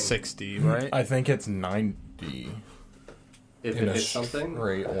 then it's 60, right? I think it's 90. If in it a hits something?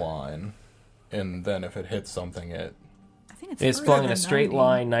 straight line. And then if it hits something, I think it's flung in a straight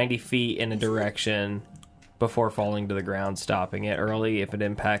line 90 feet in a direction. before falling to the ground, stopping it early if it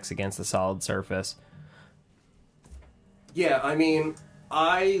impacts against the solid surface. Yeah, I mean,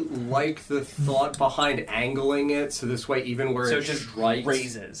 I like the thought behind angling it, so this way even where it just strikes...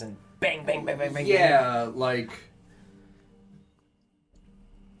 raises and bang, bang, bang, bang, bang. Yeah, like...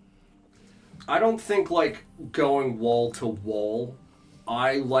 I don't think, like, going wall to wall.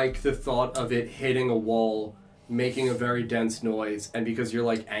 I like the thought of it hitting a wall, making a very dense noise, and because you're,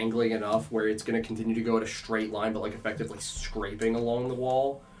 like, angling enough where it's going to continue to go at a straight line, but, like, effectively scraping along the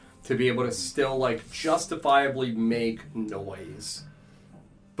wall, to be able to still, like, justifiably make noise,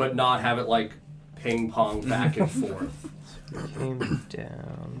 but not have it, like, ping-pong back and forth. Came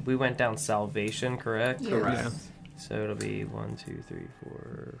down. We went down Salvation, correct? Yeah. Correct. Yeah. So it'll be 1, 2, 3,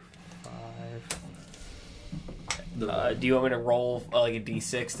 4, 5. Do you want me to roll like a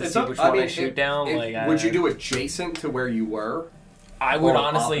d6 to see which one I shoot down? Would you do adjacent to where you were? I would or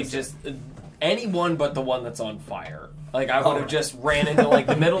honestly opposite? just anyone but the one that's on fire. Like I would have just ran into like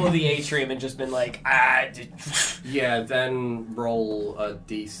the middle of the atrium and just been like, Yeah, then roll a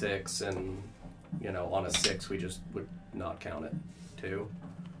d6, and on a 6 we just would not count it. 2.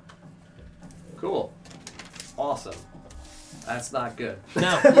 Cool. Awesome. That's not good.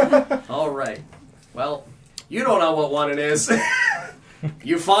 No. All right. Well, you don't know what one it is.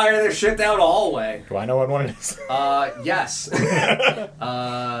 You fire this shit down the hallway. Do I know what one it is? Yes.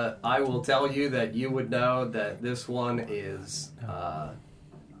 I will tell you that you would know that this one is 1,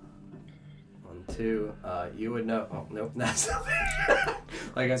 2. You would know. Oh nope, that's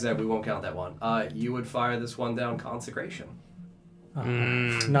like I said, we won't count that one. You would fire this one down Consecration.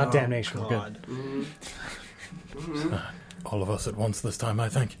 Not Damnation. We're good. All of us at once this time, I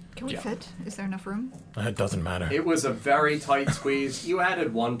think. Can we fit? Is there enough room? It doesn't matter. It was a very tight squeeze. You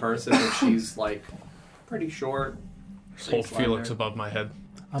added one person, but she's like pretty short. Hold Felix above my head.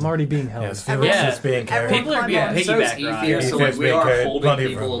 I'm already being held. Yes, Felix is being carried. People are being piggyback Ether, so like, we are holding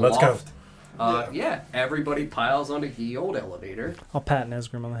people Let's go. aloft. Yeah, everybody piles onto the old elevator. I'll pat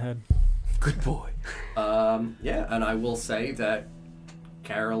Nesgrim on the head. Good boy. Yeah, and I will say that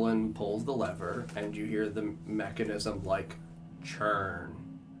Carolyn pulls the lever, and you hear the mechanism like churn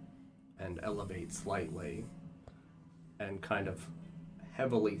and elevate slightly, and kind of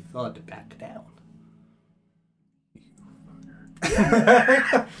heavily thud back down.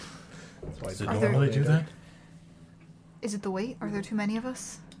 Does it normally do that? Is it the weight? Are there too many of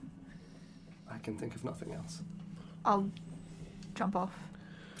us? I can think of nothing else. I'll jump off.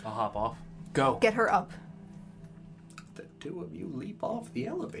 I'll hop off. Go. Get her up. The two of you leap off the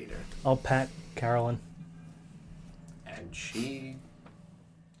elevator, I'll pat Carolyn. and she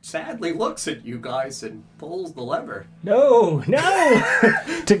sadly looks at you guys and pulls the lever. No!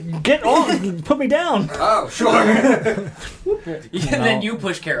 To get off! Put me down! Oh, sure. And then you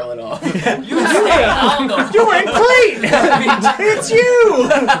push Carolyn off. You stay on the You're wearing clean! It's you!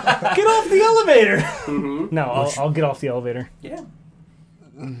 Get off the elevator! Mm-hmm. No, I'll get off the elevator. Yeah.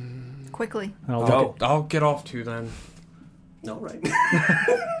 Quickly. And I'll get off too then. All right.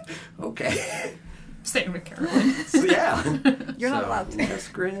 Okay. Staying with Carolyn. So, yeah. You're not allowed to.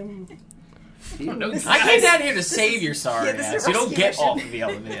 Nesgrim. I came down here to save your sorry Yeah, this is ass. a You don't rescue get mission. off of the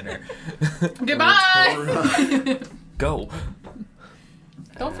elevator. Goodbye. Go.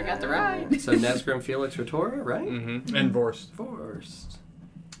 Don't forget the ride. So Nesgrim, Felix, Retora, right? Mm-hmm. And Vorst. First.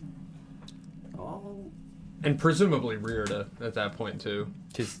 Oh. And presumably Rierda at that point too.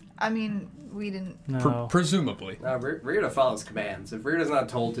 I mean, we didn't. No. Presumably. Rita follows commands. If Rita's not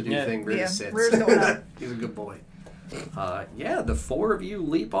told to do things, Rita sits. Rita's going up. He's a good boy. Yeah, the four of you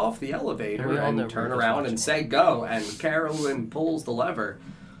leap off the elevator We all know and turn Rita's around watching. and say go, and Carolyn pulls the lever.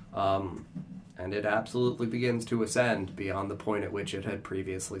 And it absolutely begins to ascend beyond the point at which it had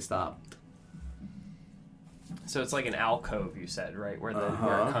previously stopped. So it's like an alcove, you said, right? Where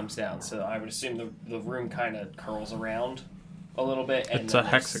where it comes down. So I would assume the room kind of curls around a little bit. And It's then a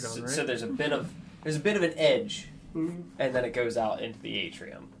hexagon, right? So there's a bit of an edge, and then it goes out into the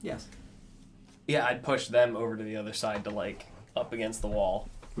atrium. Yes. Yeah, I'd push them over to the other side to like up against the wall.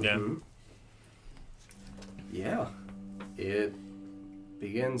 Yeah. Mm-hmm. Yeah. It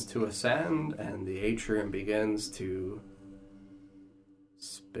begins to ascend, and the atrium begins to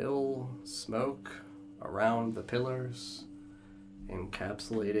spill smoke around the pillars,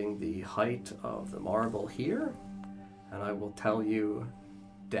 encapsulating the height of the marble here. And I will tell you,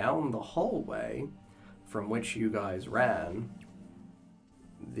 down the hallway from which you guys ran,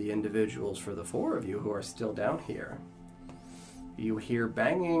 the individuals for the four of you who are still down here, you hear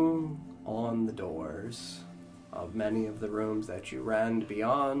banging on the doors of many of the rooms that you ran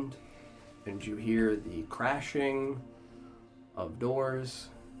beyond, and you hear the crashing of doors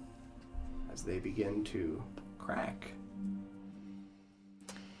as as they begin to crack.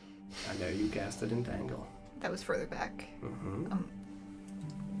 I know you casted Entangle. That was further back. Mm-hmm. I'm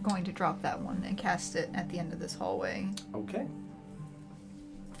going to drop that one and cast it at the end of this hallway. Okay.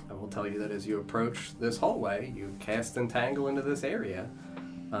 I will tell you that as you approach this hallway, you cast Entangle into this area.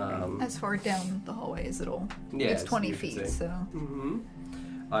 As far down the hallway as it'll... Yes, it's 20 you can feet, see. so... Mm-hmm.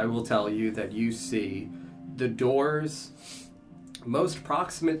 I will tell you that you see the doors most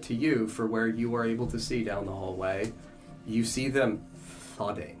proximate to you for where you are able to see down the hallway. You see them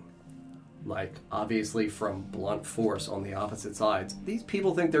thudding. Like, obviously from blunt force on the opposite sides. These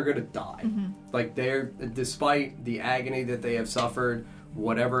people think they're going to die. Mm-hmm. Like, despite the agony that they have suffered,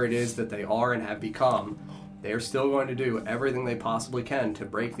 whatever it is that they are and have become, they're still going to do everything they possibly can to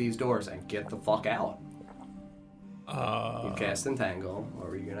break these doors and get the fuck out. You cast Entangle. What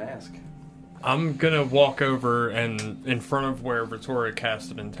were you going to ask? I'm going to walk over and in front of where Vittoria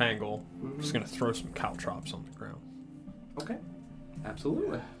casted Entangle, I'm just going to throw some caltrops on the ground. Okay.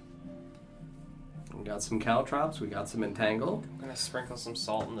 Absolutely. We got some caltrops. We got some Entangle. I'm gonna sprinkle some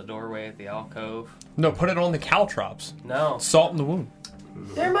salt in the doorway at the alcove. No, put it on the caltrops. No. Salt in the wound.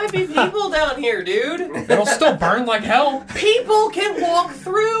 There might be people down here, dude. It'll still burn like hell. People can walk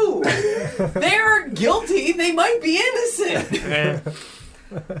through. They're guilty. They might be innocent.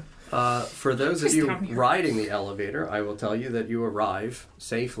 For those of you riding the elevator, I will tell you that you arrive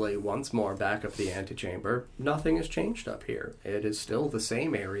safely once more back up the antechamber. Nothing has changed up here. It is still the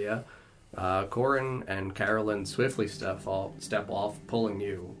same area. Corin and Carolyn swiftly step off, pulling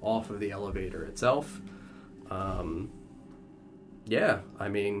you off of the elevator itself. Yeah, I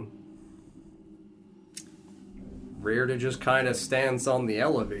mean, Rearda just kind of stands on the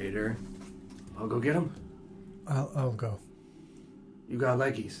elevator. I'll go get him. I'll go. You got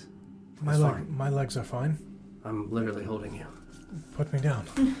leggies. My legs are fine. I'm literally holding you. Put me down.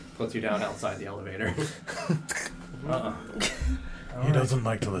 Puts you down outside the elevator. He doesn't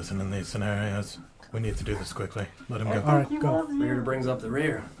like to listen in these scenarios. We need to do this quickly. Let him go. All right, go. Rearda brings up the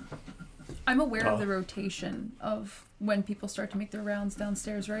rear. I'm aware of the rotation of when people start to make their rounds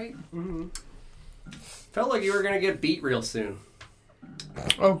downstairs, right? Mm-hmm. Felt like you were going to get beat real soon.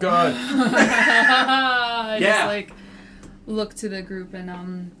 Oh, God. I just, like, look to the group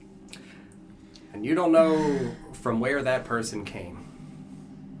and, And you don't know from where that person came.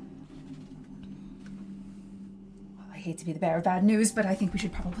 I hate to be the bearer of bad news, but I think we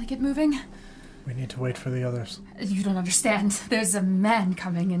should probably get moving. We need to wait for the others. You don't understand. There's a man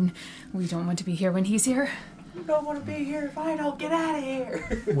coming, and we don't want to be here when he's here. You don't want to be here if I don't get out of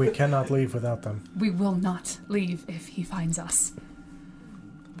here. We cannot leave without them. We will not leave if he finds us.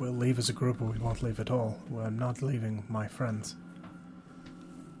 We'll leave as a group, or we won't leave at all. We're not leaving my friends.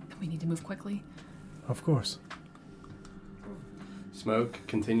 We need to move quickly. Of course. Smoke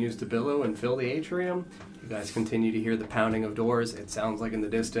continues to billow and fill the atrium. You guys continue to hear the pounding of doors. It sounds like in the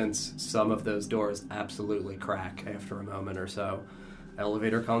distance, some of those doors absolutely crack after a moment or so.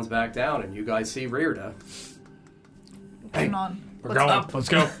 Elevator comes back down, and you guys see Rearda. Hang on. We're going. Up. Let's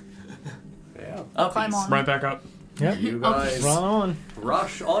go. Yeah. Up. Climb on. Right back up. Yep. You guys Run on.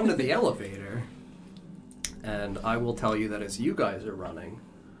 rush onto the elevator, and I will tell you that as you guys are running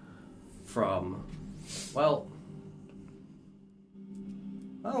from, well,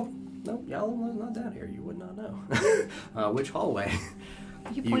 oh, no, y'all was not down here. You would not know. Which hallway?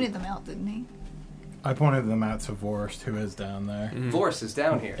 He pointed them out, didn't he? I pointed them out to Vorst, who is down there. Vorst is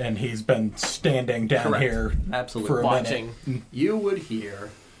down here. And he's been standing down Correct. here Absolutely. for a Watching. minute. You would hear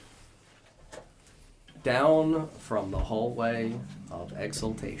down from the hallway of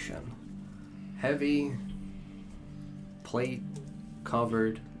exaltation heavy plate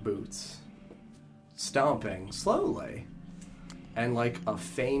covered boots stomping slowly, and like a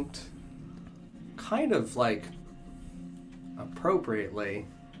faint, kind of like appropriately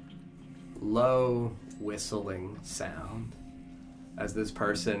low whistling sound as this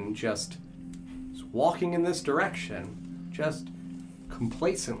person just is walking in this direction, just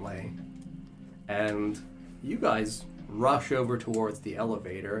complacently. And you guys rush over towards the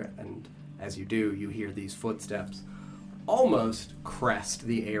elevator, and as you do, you hear these footsteps almost crest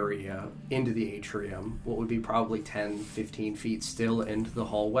the area into the atrium, what would be probably 10, 15 feet still into the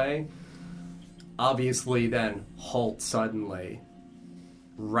hallway. Obviously then halt suddenly,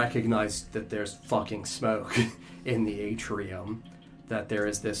 recognize that there's fucking smoke in the atrium, that there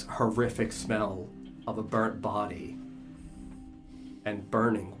is this horrific smell of a burnt body and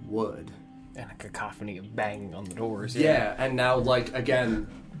burning wood. And a cacophony of banging on the doors. Yeah, and now, like, again,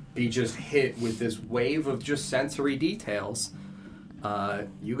 be just hit with this wave of just sensory details.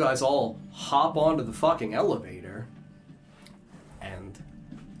 You guys all hop onto the fucking elevator, and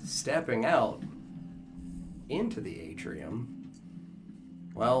stepping out into the atrium,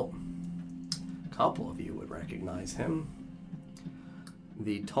 well, a couple of you would recognize him.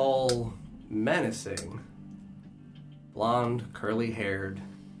 The tall, menacing, blonde, curly-haired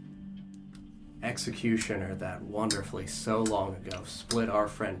executioner that wonderfully so long ago split our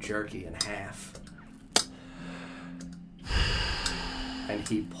friend Jerky in half. And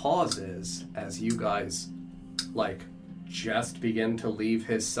he pauses as you guys, just begin to leave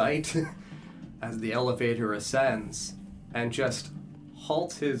his sight as the elevator ascends, and just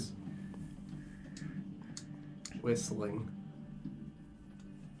halts his whistling.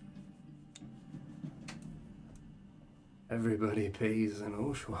 Everybody pays in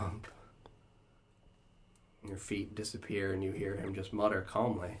Oshuamp. Your feet disappear and you hear him just mutter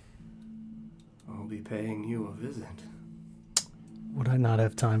calmly, I'll be paying you a visit. Would I not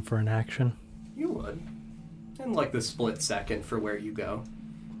have time for an action? You would. In the split second for where you go.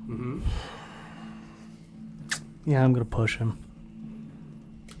 Mm-hmm. Yeah, I'm going to push him.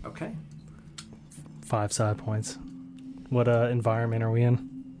 Okay. 5 side points. What environment are we in?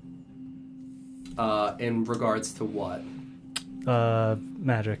 In regards to what?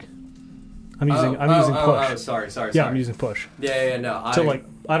 Magic. I'm using push. Oh, sorry. Yeah, I'm using push. Yeah, no. So,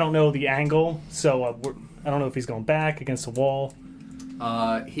 I don't know the angle, so I don't know if he's going back against the wall.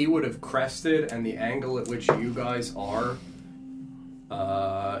 He would have crested, and the angle at which you guys are,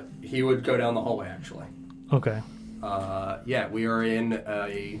 he would go down the hallway, actually. Okay. Yeah, we are in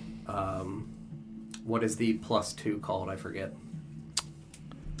a, what is the +2 called? I forget.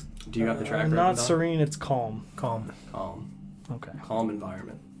 Do you have the track record? Not serene, it's calm. Calm. Okay. Calm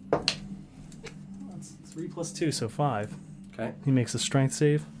environment. That's 3 + 2, so 5. Okay. He makes a strength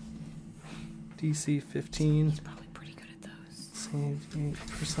save. DC 15. He's probably pretty good at those. Save 8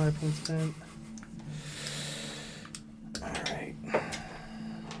 per side point spent. Alright.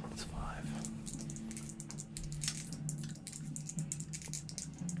 That's 5.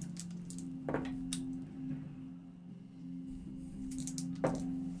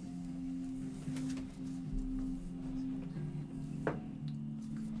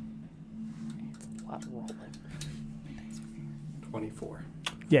 A lot of rolling. 24.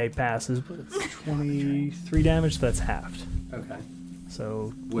 Yeah, he passes, but it's 23 damage, so that's halved. Okay.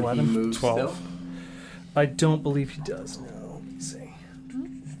 So Would 11, he move 12. still? I don't believe he does, no. Let me see.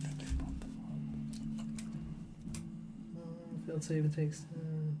 Failed save, it takes...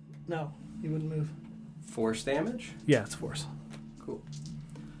 no, he wouldn't move. Force damage? Yeah, it's force. Cool.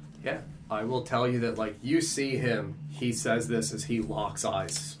 Yeah, I will tell you that, you see him, he says this as he locks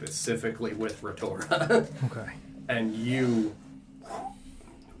eyes specifically with Retora. Okay. And you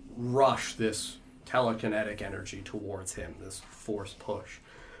rush this telekinetic energy towards him, this force push.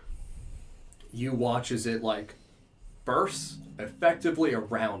 You watch as it, bursts effectively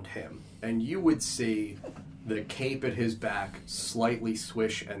around him, and you would see the cape at his back slightly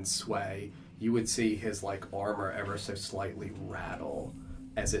swish and sway. You would see his, armor ever so slightly rattle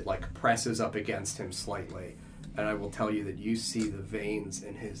as it, presses up against him slightly. And I will tell you that you see the veins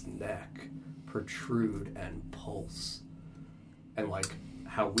in his neck protrude and pulse. And,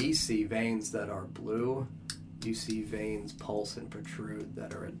 how we see veins that are blue, you see veins pulse and protrude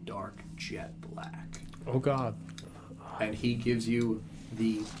that are a dark jet black. Oh, God. And he gives you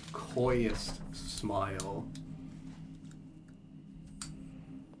the coyest smile.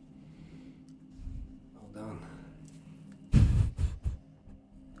 Well done. You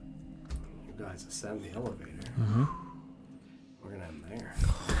guys ascend the elevator. Mm-hmm. We're gonna end there.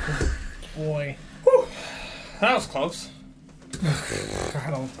 Boy. Whew. That was close. I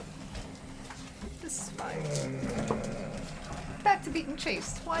don't... This is fine. Back to beating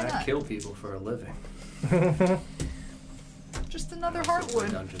chase. Why I not? kill people for a living. Just another I play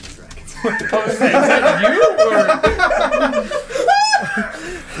Heartwood. Dungeons and Dragons. Is that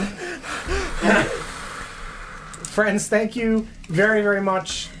you? Friends, thank you very, very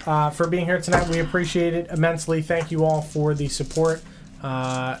much for being here tonight. We appreciate it immensely. Thank you all for the support.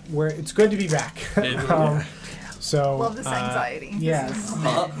 It's good to be back. So Love this anxiety. Yes.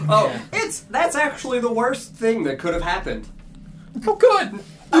 That's actually the worst thing that could have happened. Oh, good.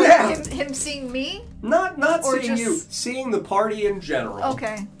 Oh, Yeah. him seeing me? Not Or seeing you, just- seeing the party in general.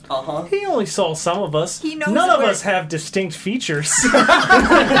 Okay. Uh-huh. He only saw some of us. He knows None that of we're- us have distinct features. We all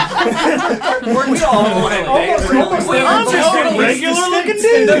almost really I'm just a totally regular looking The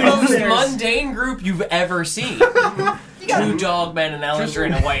dude. most mundane group you've ever seen. Two dog men, an Ellinger,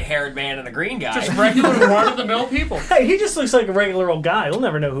 and a white-haired man and a green guy. Just regular run-of-the-mill people. Hey, he just looks like a regular old guy. We'll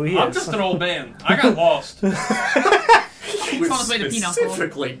never know who he is. I'm just an old man. I got lost. was on his way to Pinochle.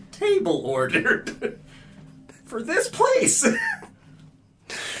 specifically table ordered for this place.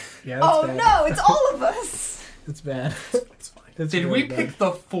 Yeah, that's Oh bad. no, it's all of us. It's bad. It's Did really we bad. pick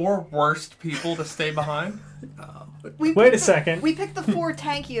the 4 worst people to stay behind? We Wait a picked second. We picked the 4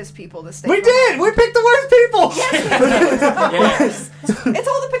 tankiest people to stay. We behind. did! We picked the worst people! Yes, it's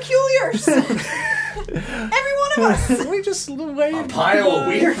all the peculiars. Every one of us. We just waved. Pile of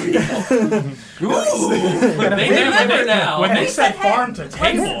weird people. When they said farm to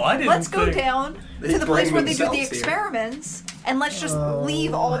table, I didn't Let's go think... down They to the place bring where they do the themselves here. experiments, and let's just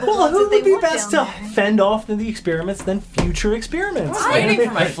leave all the Well, ones who that they would be want best to down there. fend off the experiments than future experiments? I was waiting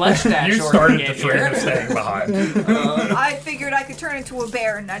for my flesh stash You order started to the get trend here. of staying behind. I figured I could turn into a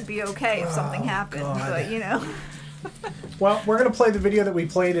bear and I'd be okay if something happened, but you know. Well, we're going to play the video that we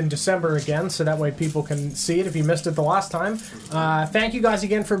played in December again, so that way people can see it if you missed it the last time. Thank you guys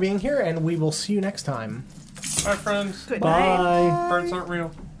again for being here, and we will see you next time. Bye, friends. Good night. Bye. Birds aren't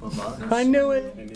real. Bye-bye. I knew it.